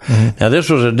before. Now,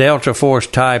 this was a Delta Force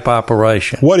type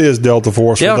operation. What is Delta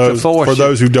Force for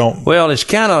those who don't? Well, it's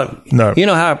kind of,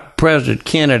 how President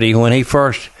Kennedy, when he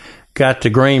first got the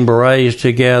Green Berets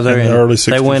together in the early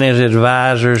 60s. They went as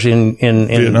advisors in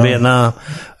Vietnam.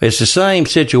 It's the same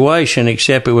situation,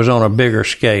 except it was on a bigger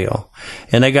scale.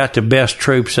 And they got the best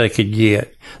troops they could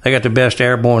get. They got the best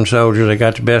airborne soldiers. They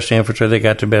got the best infantry. They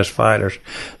got the best fighters.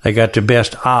 They got the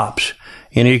best ops.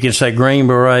 You can say Green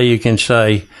Beret. You can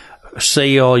say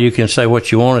SEAL, you can say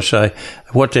what you want to say,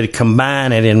 what they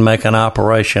combine it and make an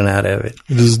operation out of it.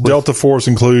 Does Delta Force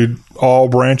include all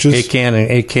branches? It can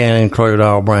include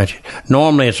all branches.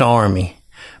 Normally it's Army,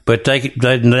 but they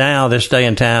now this day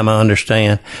and time I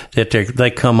understand that they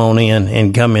come on in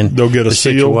and come in. They'll get a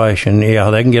SEAL? Situation. Yeah,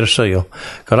 they can get a SEAL.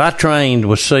 Because I trained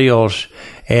with SEALs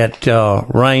at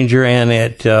Ranger and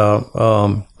at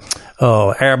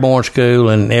Airborne School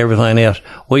and everything else.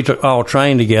 We all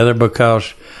trained together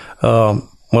because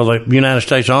the United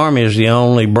States Army is the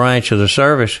only branch of the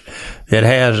service that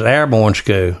has airborne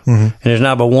school. Mm-hmm. And there's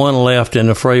not but one left in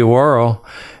the free world.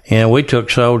 And we took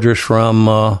soldiers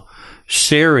from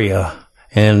Syria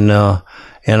and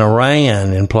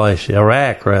Iran and places,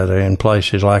 Iraq rather, and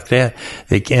places like that,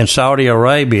 and Saudi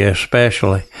Arabia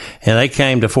especially. And they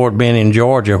came to Fort Benning,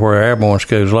 Georgia, where airborne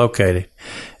school is located.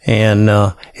 And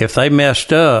if they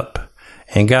messed up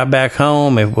and got back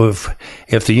home,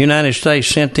 if the United States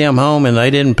sent them home and they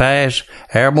didn't pass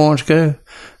airborne school,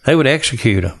 they would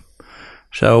execute them.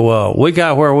 So we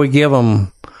got where we give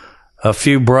them a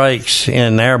few breaks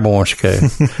in airborne school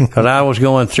because I was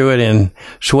going through it and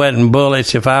sweating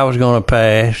bullets if I was going to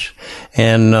pass.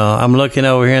 And I'm looking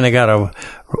over here and they got a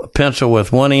pencil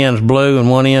with one end's blue and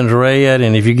one end's red,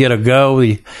 and if you get a go,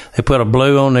 they put a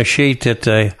blue on the sheet that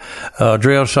the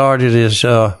drill sergeant is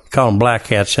call them black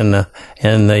hats in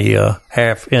the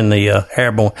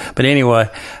airborne. But anyway,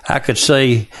 I could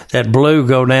see that blue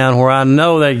go down where I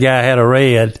know that guy had a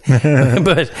red,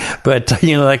 but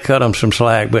they cut them some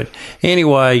slack. But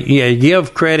anyway, yeah,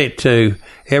 give credit to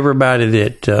everybody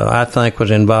that I think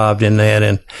was involved in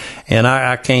that, and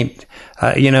I can't.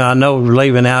 I know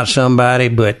leaving out somebody,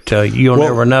 but you'll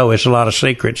never know. It's a lot of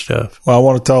secret stuff. Well, I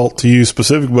want to talk to you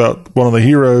specifically about one of the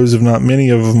heroes, if not many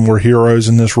of them were heroes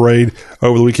in this raid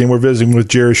over the weekend. We're visiting with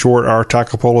Jerry Short, our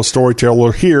Takapola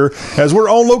storyteller here, as we're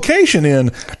on location in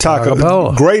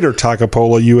Takapola, Greater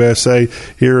Takapola, USA.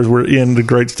 Here as we're in the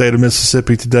great state of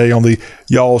Mississippi today on the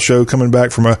Y'all Show, coming back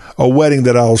from a wedding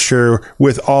that I'll share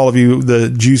with all of you,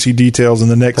 the juicy details in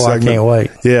the next segment. I can't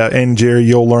wait. Yeah, and Jerry,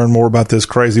 you'll learn more about this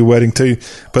crazy wedding too.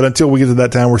 But until we get to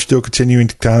that time, we're still continuing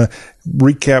to kind of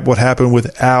recap what happened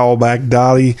with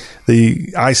al-Baghdadi,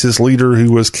 the ISIS leader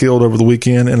who was killed over the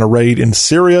weekend in a raid in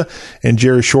Syria, and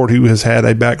Jerry Short, who has had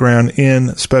a background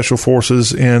in special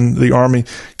forces in the Army,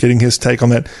 getting his take on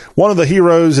that. One of the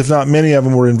heroes, if not many of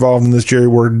them were involved in this, Jerry,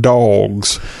 were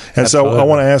dogs. And Absolutely. So I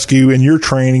want to ask you, in your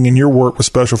training and your work with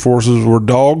special forces, were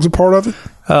dogs a part of it?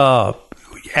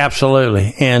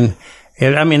 Absolutely. And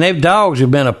dogs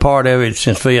have been a part of it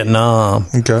since Vietnam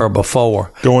or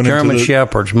before. German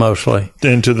Shepherds mostly.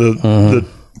 Into the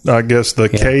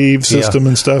cave system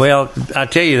and stuff? Well, I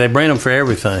tell you, they bring them for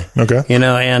everything. Okay.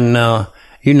 And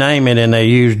you name it, and they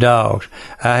use dogs.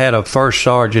 I had a first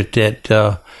sergeant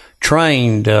that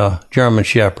trained German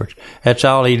Shepherds. That's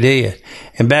all he did.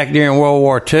 And back during World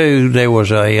War II, there was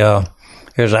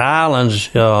there's islands,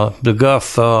 the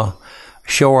Gulf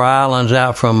Shore Islands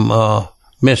out from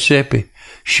Mississippi.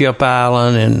 Ship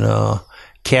Island and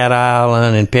Cat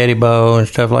Island and Pettibow and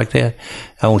stuff like that.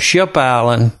 On Ship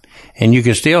Island, and you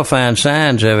can still find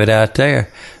signs of it out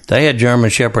there, they had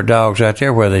German Shepherd dogs out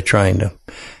there where they trained them.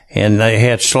 And they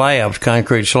had slabs,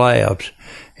 concrete slabs.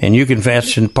 And you can,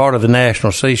 that's part of the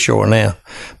National Seashore now.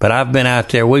 But I've been out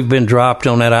there. We've been dropped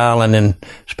on that island in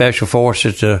Special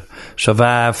Forces to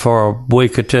survive for a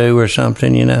week or two or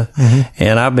something, Mm-hmm.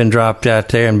 And I've been dropped out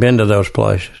there and been to those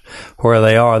places where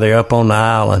they are. They're up on the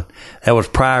island. That was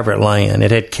private land.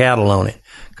 It had cattle on it.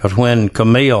 Because when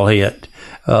Camille hit,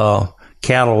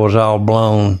 cattle was all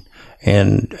blown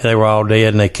and they were all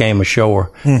dead and they came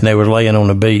ashore. And they were laying on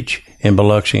the beach in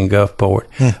Biloxi and Gulfport.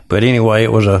 But anyway,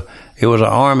 it was an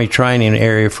Army training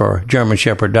area for German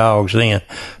Shepherd dogs then.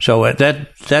 So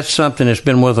that's something that's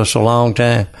been with us a long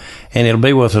time, and it'll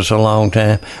be with us a long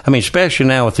time. Especially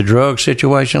now with the drug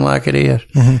situation like it is.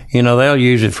 Mm-hmm. They'll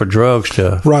use it for drug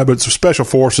stuff. Right, but Special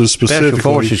Forces specifically.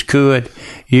 Special Forces could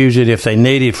use it if they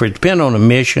need it. It depends on the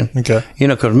mission. Okay.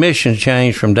 Because missions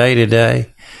change from day to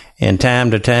day and time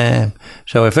to time.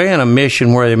 So if they're in a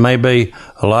mission where there may be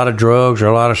a lot of drugs or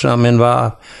a lot of something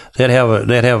involved, they'd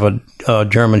have a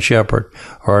German Shepherd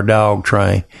or a dog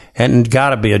trained. And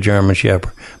got to be a German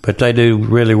Shepherd, but they do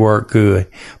really work good.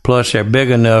 Plus, they're big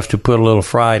enough to put a little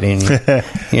fright in you.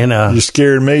 You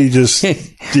scared me just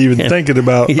even thinking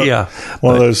about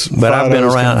one of those. But I've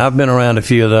been around a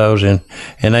few of those, and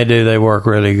they work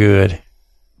really good.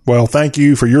 Well, thank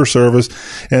you for your service.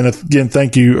 And again,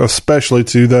 thank you especially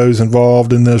to those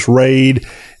involved in this raid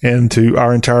and to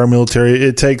our entire military.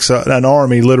 It takes an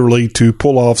army literally to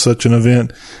pull off such an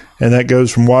event. and that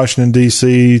goes from Washington,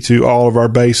 D.C. to all of our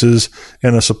bases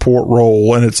in a support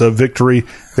role. And it's a victory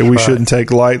that we shouldn't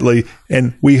take lightly.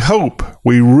 And we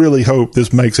really hope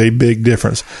this makes a big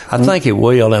difference. I think it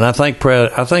will, and I think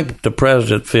the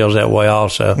president feels that way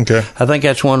also. Okay. I think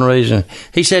that's one reason.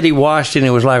 He said he watched it, and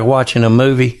it was like watching a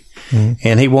movie,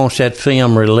 and he wants that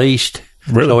film released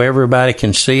so everybody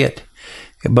can see it.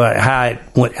 But how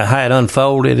it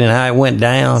unfolded and how it went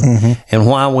down, and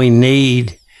why we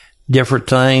need different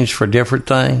things for different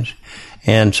things.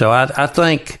 And so I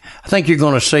think you're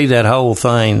going to see that whole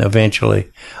thing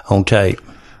eventually on tape.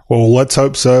 Well, let's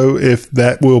hope so, if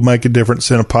that will make a difference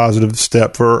in a positive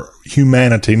step for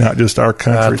humanity, not just our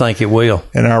country. I think it will.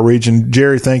 In our region.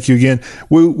 Jerry, thank you again.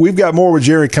 We've got more with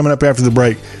Jerry coming up after the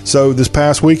break. So this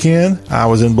past weekend, I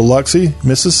was in Biloxi,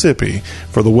 Mississippi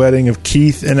for the wedding of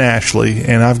Keith and Ashley.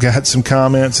 And I've got some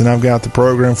comments and I've got the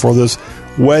program for this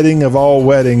wedding of all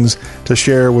weddings to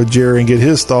share with Jerry and get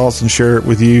his thoughts and share it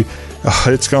with you. Oh,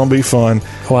 it's going to be fun.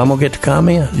 Oh, I'm going to get to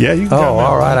comment? Yeah, you can comment.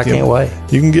 all right. I can't wait.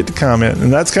 You can get to comment.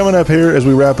 And that's coming up here as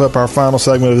we wrap up our final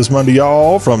segment of this Monday,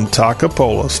 y'all, from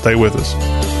Takapola. Stay with us.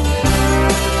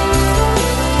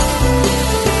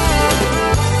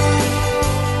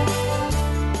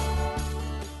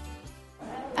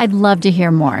 I'd love to hear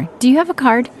more. Do you have a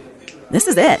card? This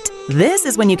is it. This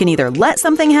is when you can either let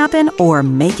something happen or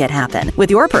make it happen with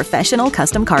your professional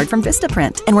custom card from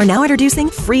Vistaprint. And we're now introducing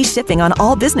free shipping on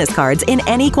all business cards in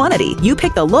any quantity. You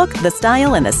pick the look, the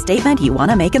style, and the statement you want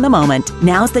to make in the moment.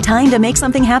 Now's the time to make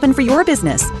something happen for your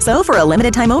business. So for a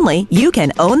limited time only, you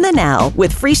can own the now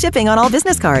with free shipping on all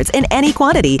business cards in any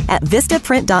quantity at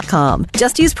Vistaprint.com.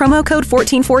 Just use promo code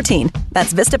 1414.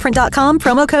 That's Vistaprint.com,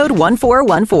 promo code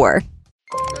 1414.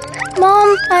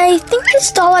 Mom, I think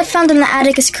this doll I found in the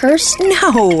attic is cursed.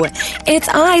 No, its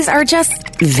eyes are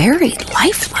just very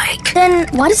lifelike. Then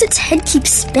why does its head keep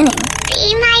spinning?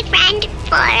 Be my friend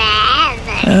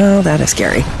forever. Oh, that is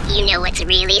scary. You know what's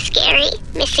really scary?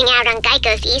 Missing out on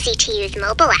Geico's easy-to-use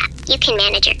mobile app. You can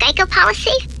manage your Geico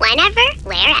policy whenever,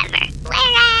 wherever.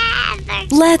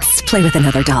 Let's play with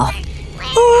another doll.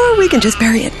 Or we can just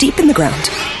bury it deep in the ground.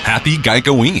 Happy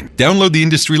Geico-ween. Download the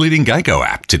industry-leading Geico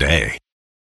app today.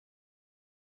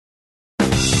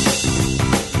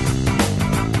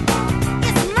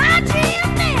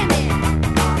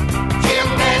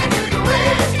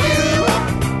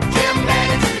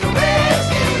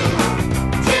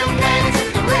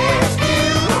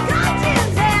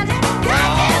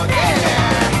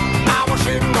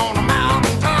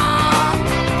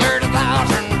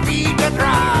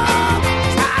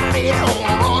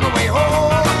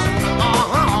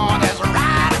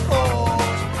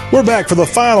 We're back for the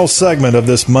final segment of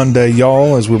this Monday,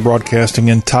 y'all, as we're broadcasting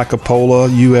in Takapola,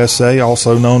 USA,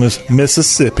 also known as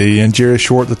Mississippi. And Jerry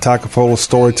Short, the Takapola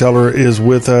storyteller, is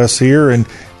with us here. And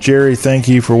Jerry, thank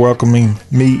you for welcoming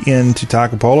me into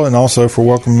Takapola and also for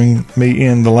welcoming me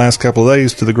in the last couple of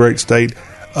days to the great state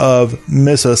of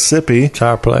Mississippi. It's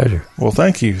our pleasure. Well,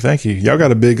 thank you. Thank you. Y'all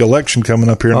got a big election coming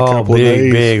up here in a couple of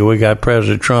days. Big. We got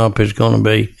President Trump is going to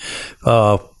be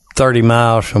 30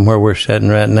 miles from where we're sitting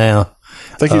right now.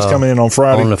 I think he's coming in on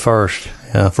Friday. On the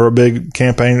 1st, yeah. For a big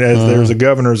campaign, as there's a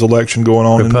governor's election going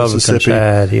on in Mississippi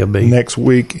side, he'll be next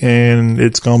week, and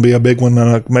it's going to be a big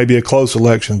one, maybe a close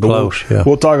election. But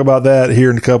we'll talk about that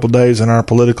here in a couple of days in our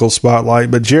political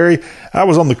spotlight. But, Jerry, I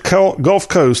was on the Gulf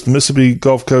Coast, the Mississippi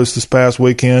Gulf Coast this past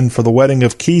weekend for the wedding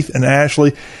of Keith and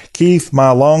Ashley. Keith, my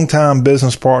longtime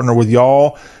business partner with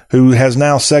y'all, who has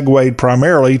now segued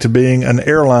primarily to being an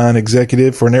airline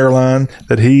executive for an airline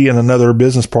that he and another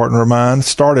business partner of mine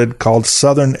started called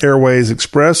Southern Airways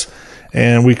Express.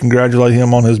 And we congratulate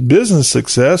him on his business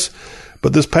success.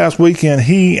 But this past weekend,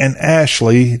 he and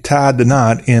Ashley tied the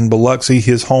knot in Biloxi,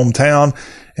 his hometown.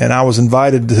 And I was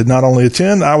invited to not only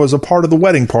attend, I was a part of the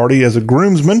wedding party as a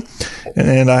groomsman.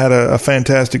 And I had a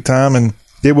fantastic time. And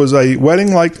it was a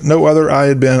wedding like no other I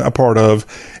had been a part of.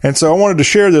 And so I wanted to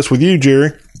share this with you,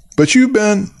 Jerry. But you've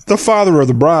been the father of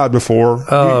the bride before.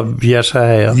 Yes, I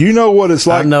have. You know what it's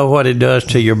like. I know what it does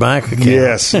to your bank account.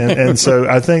 Yes, and so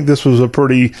I think this was a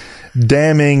pretty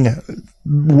damning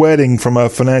wedding from a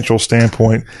financial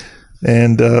standpoint.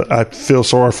 And I feel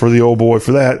sorry for the old boy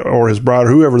for that, or his bride,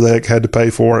 or whoever the heck had to pay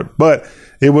for it. But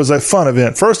it was a fun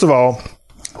event. First of all,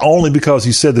 only because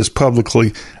he said this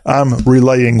publicly, I'm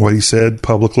relaying what he said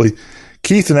publicly.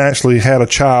 Keith and Ashley had a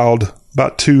child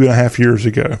about 2.5 years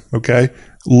ago, okay?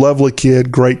 Lovely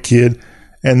kid, great kid.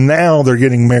 And now they're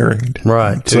getting married.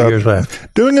 Right, 2 years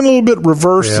back. Doing a little bit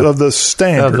reverse of the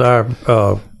standard. Of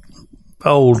our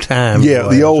old time. Yeah,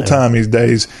 the old timey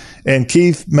days. And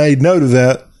Keith made note of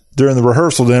that during the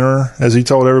rehearsal dinner as he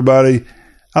told everybody,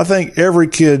 I think every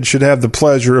kid should have the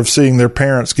pleasure of seeing their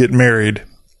parents get married.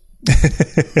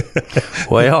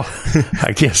 Well,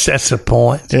 I guess that's the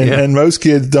point. And most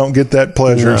kids don't get that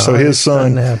pleasure. No, so his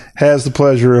son has the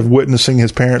pleasure of witnessing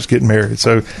his parents get married.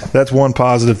 So that's one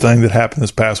positive thing that happened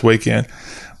this past weekend.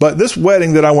 But this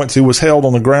wedding that I went to was held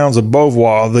on the grounds of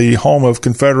Beauvoir, the home of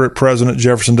Confederate President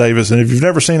Jefferson Davis. And if you've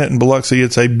never seen it in Biloxi,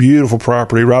 it's a beautiful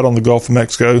property right on the Gulf of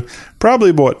Mexico.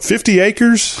 Probably, 50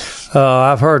 acres?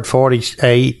 I've heard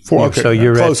 48. So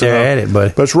you're right there at it.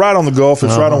 But it's right on the Gulf.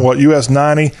 It's right on US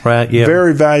 90. Right, yeah.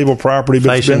 Very valuable property,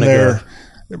 but it's been there.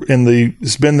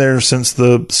 It's been there since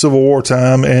the Civil War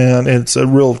time, and it's a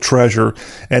real treasure.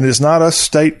 And it's not a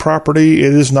state property.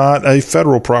 It is not a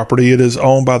federal property. It is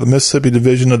owned by the Mississippi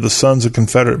Division of the Sons of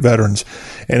Confederate Veterans,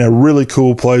 and a really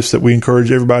cool place that we encourage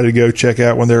everybody to go check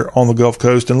out when they're on the Gulf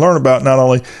Coast and learn about not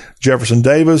only Jefferson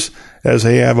Davis, as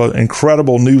they have an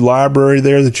incredible new library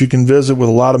there that you can visit with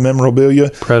a lot of memorabilia.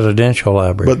 Presidential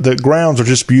library. But the grounds are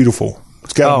just beautiful.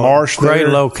 It's got a marsh there. Great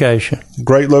location.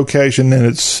 Great location, and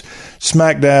it's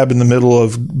smack dab in the middle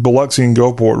of Biloxi and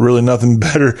Gulfport. Really nothing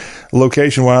better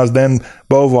location-wise than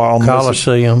Beauvoir.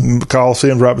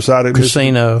 Coliseum's right beside it.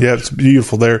 Casino. Yeah, it's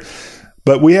beautiful there.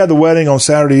 But we had the wedding on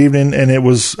Saturday evening, and it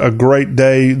was a great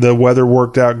day. The weather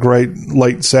worked out great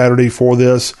late Saturday for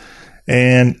this.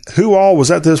 And who all was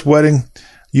at this wedding?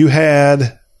 You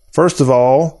had, first of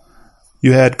all,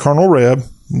 you had Colonel Reb,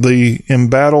 the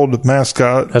embattled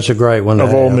mascot. That's a great one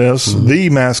of Ole Miss, the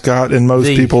mascot in most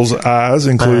people's eyes,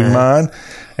 including mine.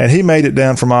 And he made it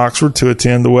down from Oxford to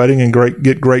attend the wedding and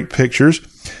get great pictures.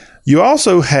 You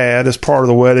also had, as part of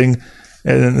the wedding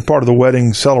and part of the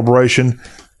wedding celebration,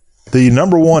 the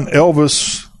number one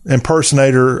Elvis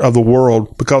impersonator of the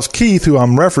world, because Keith, who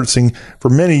I'm referencing for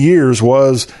many years,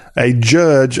 was a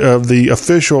judge of the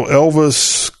official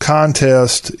Elvis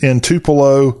contest in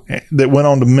Tupelo that went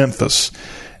on to Memphis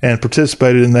and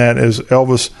participated in that as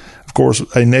Elvis, of course,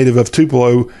 a native of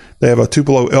Tupelo. They have a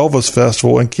Tupelo Elvis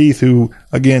Festival, and Keith, who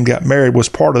again got married, was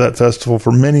part of that festival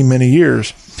for many, many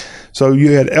years. So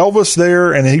you had Elvis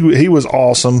there, and he was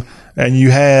awesome. And you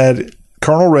had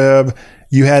Colonel Reb.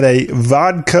 You had a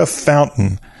vodka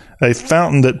fountain, a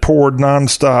fountain that poured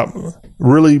nonstop,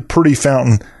 really pretty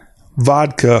fountain,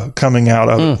 vodka coming out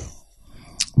of it.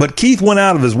 But Keith went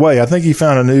out of his way. I think he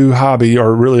found a new hobby,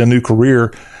 or really a new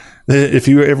career. If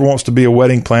he ever wants to be a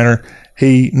wedding planner,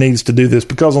 he needs to do this,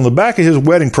 because on the back of his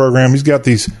wedding program, he's got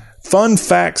these fun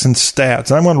facts and stats.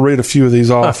 And I'm going to read a few of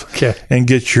these off and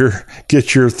get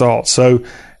your thoughts. So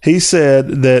he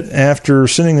said that after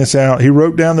sending this out, he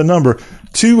wrote down the number.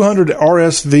 200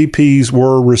 RSVPs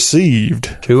were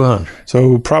received. 200.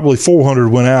 So probably 400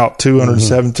 went out.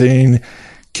 217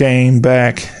 came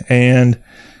back. And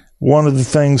one of the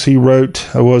things he wrote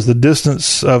was the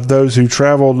distance of those who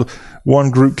traveled.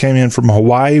 One group came in from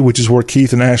Hawaii, which is where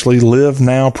Keith and Ashley live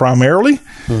now primarily.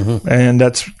 And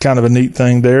that's kind of a neat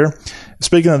thing there.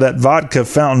 Speaking of that vodka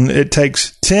fountain, it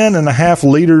takes 10.5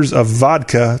 liters of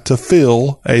vodka to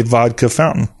fill a vodka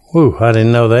fountain. Ooh, I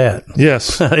didn't know that.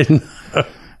 Yes. I didn't know.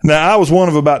 Now, I was one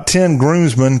of about 10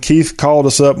 groomsmen. Keith called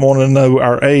us up, wanted to know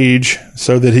our age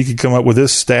so that he could come up with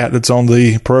this stat that's on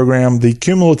the program. The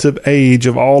cumulative age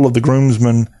of all of the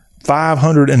groomsmen,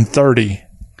 530.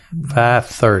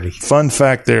 530. Fun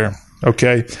fact there.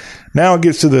 Okay. Now it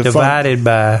gets to the divided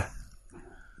by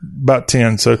about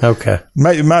 10. So it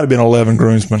might have been 11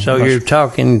 groomsmen. So you're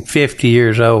talking 50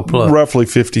 years old plus. Roughly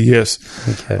 50, yes.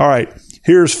 Okay. All right.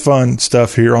 Here's fun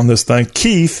stuff here on this thing.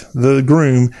 Keith, the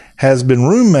groom, has been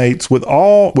roommates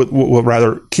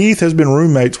Keith has been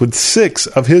roommates with 6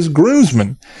 of his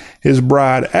groomsmen. His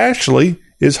bride, Ashley,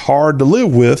 is hard to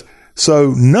live with,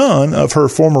 so none of her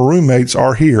former roommates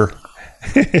are here.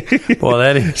 Well,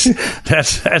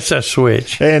 that's a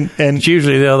switch. And it's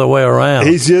usually the other way around.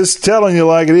 He's just telling you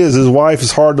like it is. His wife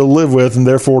is hard to live with, and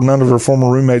therefore none of her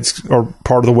former roommates are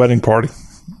part of the wedding party.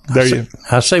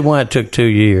 I see why it took 2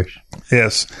 years.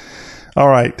 Yes. All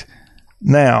right.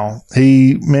 Now,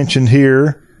 he mentioned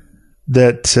here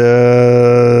that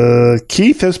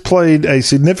Keith has played a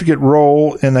significant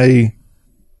role in a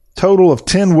total of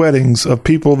 10 weddings of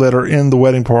people that are in the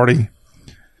wedding party.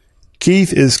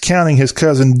 Keith is counting his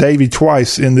cousin Davy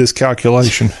twice in this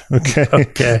calculation. Okay.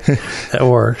 Okay. That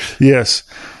works. Yes.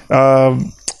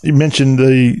 You mentioned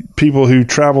the people who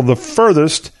traveled the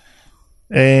furthest,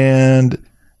 and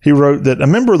he wrote that a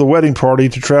member of the wedding party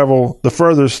to travel the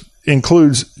furthest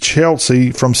includes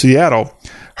Chelsea from Seattle.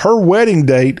 Her wedding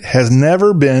date has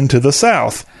never been to the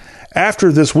South.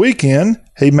 After this weekend,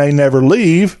 he may never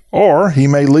leave, or he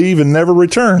may leave and never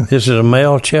return. This is a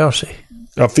male Chelsea.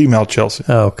 A female Chelsea.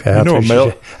 Oh, okay. You know a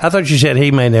male? I thought you said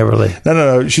he may never leave.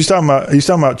 No. He's talking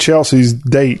about Chelsea's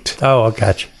date. Oh, I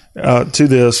got you. To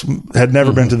this, had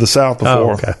never been to the South before.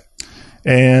 Oh, okay.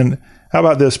 And how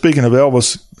about this? Speaking of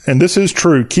Elvis, and this is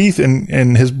true, Keith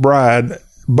and his bride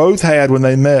both had, when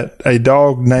they met, a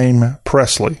dog named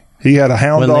Presley. He had a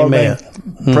hound dog named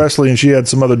Presley, and she had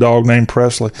some other dog named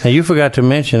Presley. Now, you forgot to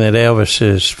mention that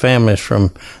Elvis's family's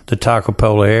from the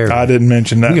Toccopola area. I didn't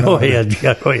mention that. Go ahead.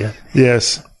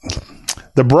 Yes.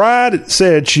 The bride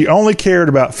said she only cared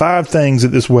about 5 things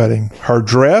at this wedding: her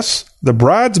dress, the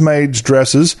bridesmaids'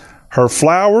 dresses, her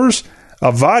flowers,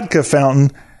 a vodka fountain,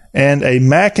 and a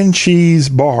mac and cheese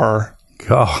bar.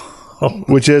 Oh.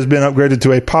 Which has been upgraded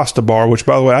to a pasta bar, which,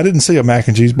 by the way, I didn't see a mac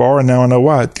and cheese bar, and now I know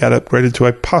why. It got upgraded to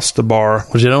a pasta bar.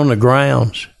 Was it on the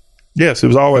grounds? Yes, it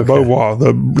was all at Beauvoir,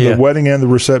 the wedding and the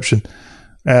reception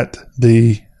at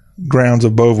the grounds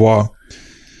of Beauvoir.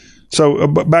 So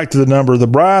back to the number. The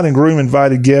bride and groom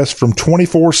invited guests from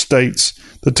 24 states.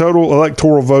 The total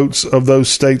electoral votes of those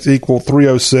states equal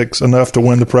 306, enough to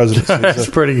win the presidency. That's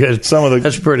pretty good.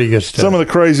 That's pretty good stuff. Some of the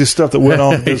crazy stuff that went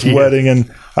on at this wedding,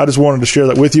 and I just wanted to share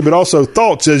that with you. But also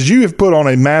thoughts, as you have put on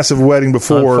a massive wedding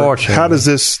before, how does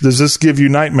this give you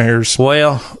nightmares?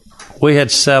 Well, we had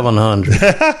 700.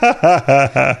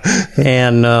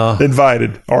 And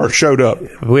invited or showed up.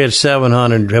 We had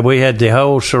 700. We had the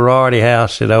whole sorority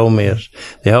house at Ole Miss,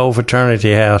 the whole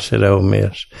fraternity house at Ole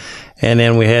Miss. And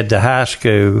then we had the high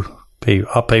school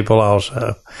people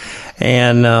also.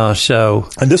 And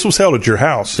And this was held at your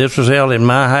house? This was held at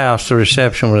my house. The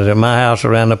reception was at my house,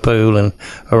 around the pool and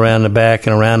around the back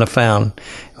and around the fountain.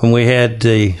 And we had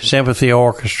the symphony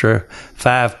orchestra,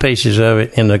 5 pieces of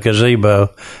it, in the gazebo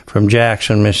from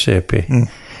Jackson, Mississippi.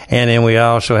 And then we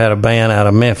also had a band out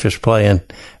of Memphis playing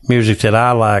music that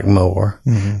I like more.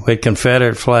 We had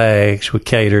Confederate flags we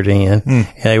catered in. And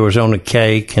they was on the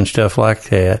cake and stuff like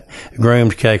that. The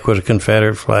groom's cake was a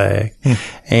Confederate flag.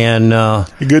 And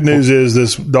the good news is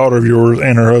this daughter of yours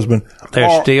and her husband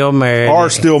they're still married. Are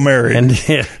still married. And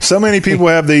so many people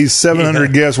have these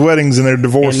 700 guest weddings and they're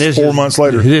divorced 4 months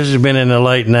later. This has been in the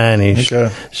late 90s.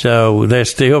 Okay. So they're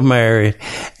still married.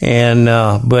 And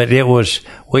but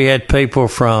we had people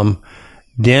from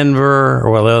Denver,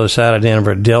 the other side of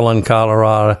Denver, Dillon,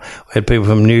 Colorado. We had people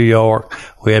from New York.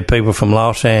 We had people from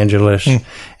Los Angeles.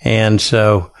 And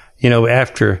so,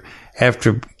 after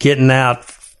getting out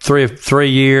 3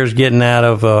 years, getting out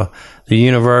of the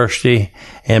university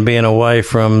and being away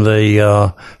from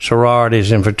the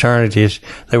sororities and fraternities,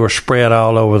 they were spread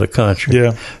all over the country.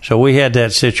 Yeah. So we had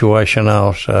that situation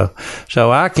also.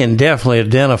 So I can definitely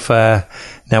identify.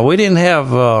 Now, we didn't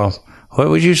have what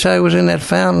would you say was in that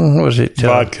fountain? Was it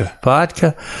vodka?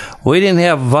 Vodka. We didn't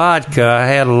have vodka. I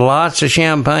had lots of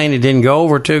champagne. It didn't go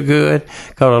over too good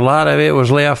because a lot of it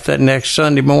was left that next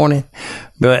Sunday morning,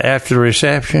 but after the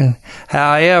reception.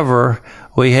 However,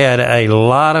 we had a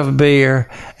lot of beer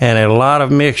and a lot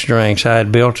of mixed drinks. I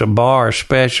had built a bar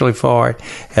especially for it.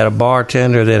 Had a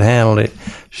bartender that handled it.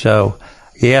 So,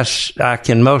 yes, I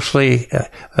can mostly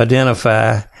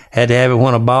identify. Had to have it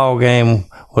when a ball game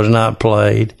was not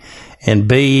played. And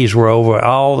bees were over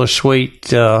all the sweet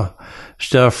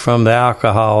stuff from the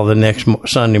alcohol the next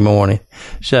Sunday morning.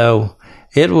 So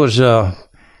it was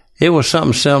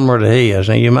something similar to his.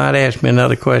 Now, you might ask me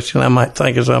another question. I might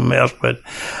think of something else, but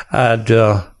I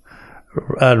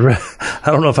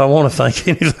don't know if I want to think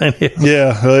anything else.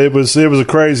 Yeah, it was a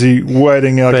crazy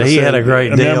wedding. Like but he had a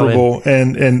great deal. Memorable,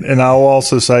 and I'll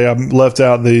also say I left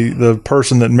out the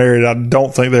person that married. I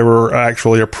don't think they were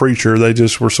actually a preacher. They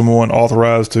just were someone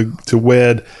authorized to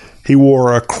wed. He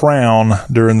wore a crown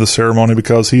during the ceremony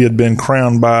because he had been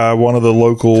crowned by one of the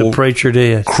local the preacher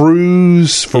did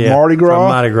crews for Mardi Gras. From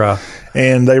Mardi Gras.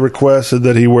 And they requested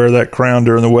that he wear that crown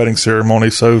during the wedding ceremony.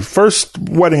 So first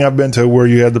wedding I've been to where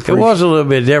you had the priest. It was a little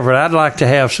bit different. I'd like to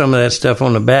have some of that stuff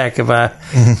on the back but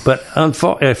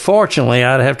unfortunately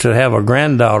I'd have to have a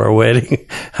granddaughter wedding.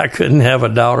 I couldn't have a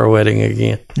daughter wedding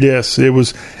again. Yes, it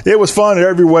was fun.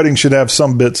 Every wedding should have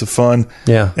some bits of fun.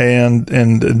 Yeah.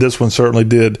 And this one certainly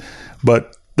did.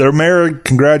 But they're married.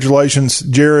 Congratulations,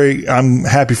 Jerry. I'm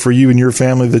happy for you and your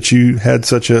family that you had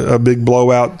such a big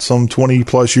blowout some 20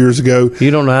 plus years ago.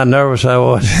 You don't know how nervous I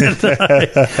was.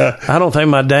 I don't think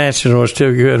my dancing was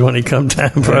too good when it come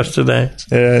time for us to dance.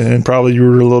 Yeah, and probably you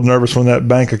were a little nervous when that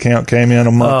bank account came in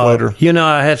a month later.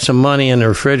 I had some money in the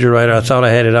refrigerator. I thought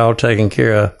I had it all taken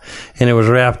care of, and it was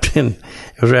wrapped in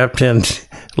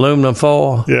aluminum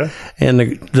foil. Yeah. And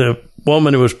the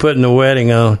woman who was putting the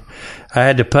wedding on, I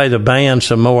had to pay the band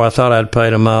some more. I thought I'd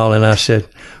paid them all, and I said,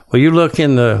 "Will you look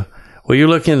in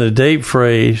the deep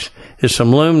freeze? There's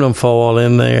some aluminum foil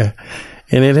in there."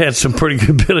 and it had some pretty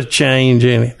good bit of change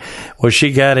in it. Well,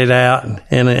 she got it out,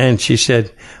 and she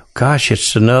said, "Gosh,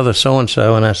 it's another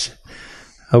so-and-so." And I said,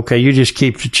 "Okay, you just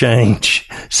keep the change."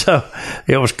 So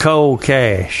it was cold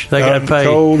cash. They got paid.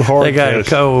 Cold, hard they got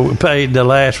cash. paid the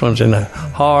last ones in a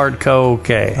hard, cold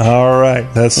cash. All right.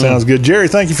 That sounds good. Jerry,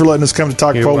 thank you for letting us come to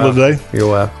Talk Polo today. You're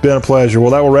welcome. Been a pleasure.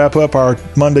 Well, that will wrap up our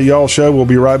Monday Y'all show. We'll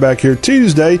be right back here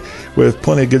Tuesday with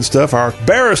plenty of good stuff. Our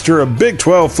barrister of Big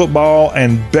 12 football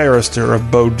and barrister of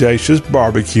Bodacious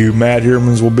barbecue, Matt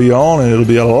Hermans, will be on, and it'll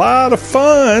be a lot of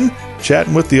fun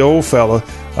chatting with the old fella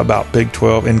about Big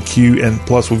 12 and Q, and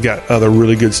plus we've got other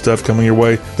really good stuff coming your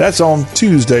way. That's on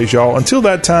Tuesdays, y'all. Until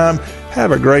that time,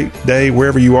 have a great day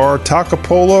wherever you are,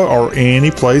 Takapola or any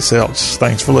place else.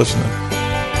 Thanks for listening.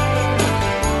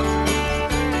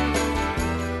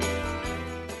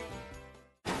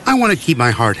 I want to keep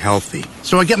my heart healthy,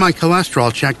 so I get my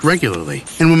cholesterol checked regularly.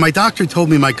 And when my doctor told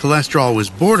me my cholesterol was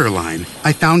borderline,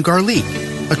 I found garlic.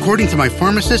 According to my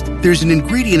pharmacist, there's an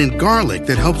ingredient in garlic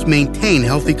that helps maintain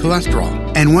healthy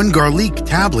cholesterol. And one garlic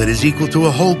tablet is equal to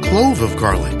a whole clove of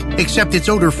garlic, except it's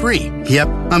odor-free. Yep,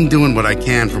 I'm doing what I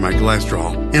can for my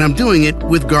cholesterol, and I'm doing it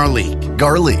with garlic.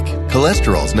 Garlic,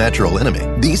 cholesterol's natural enemy.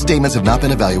 These statements have not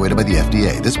been evaluated by the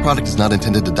FDA. This product is not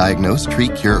intended to diagnose,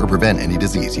 treat, cure, or prevent any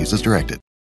disease. Use as directed.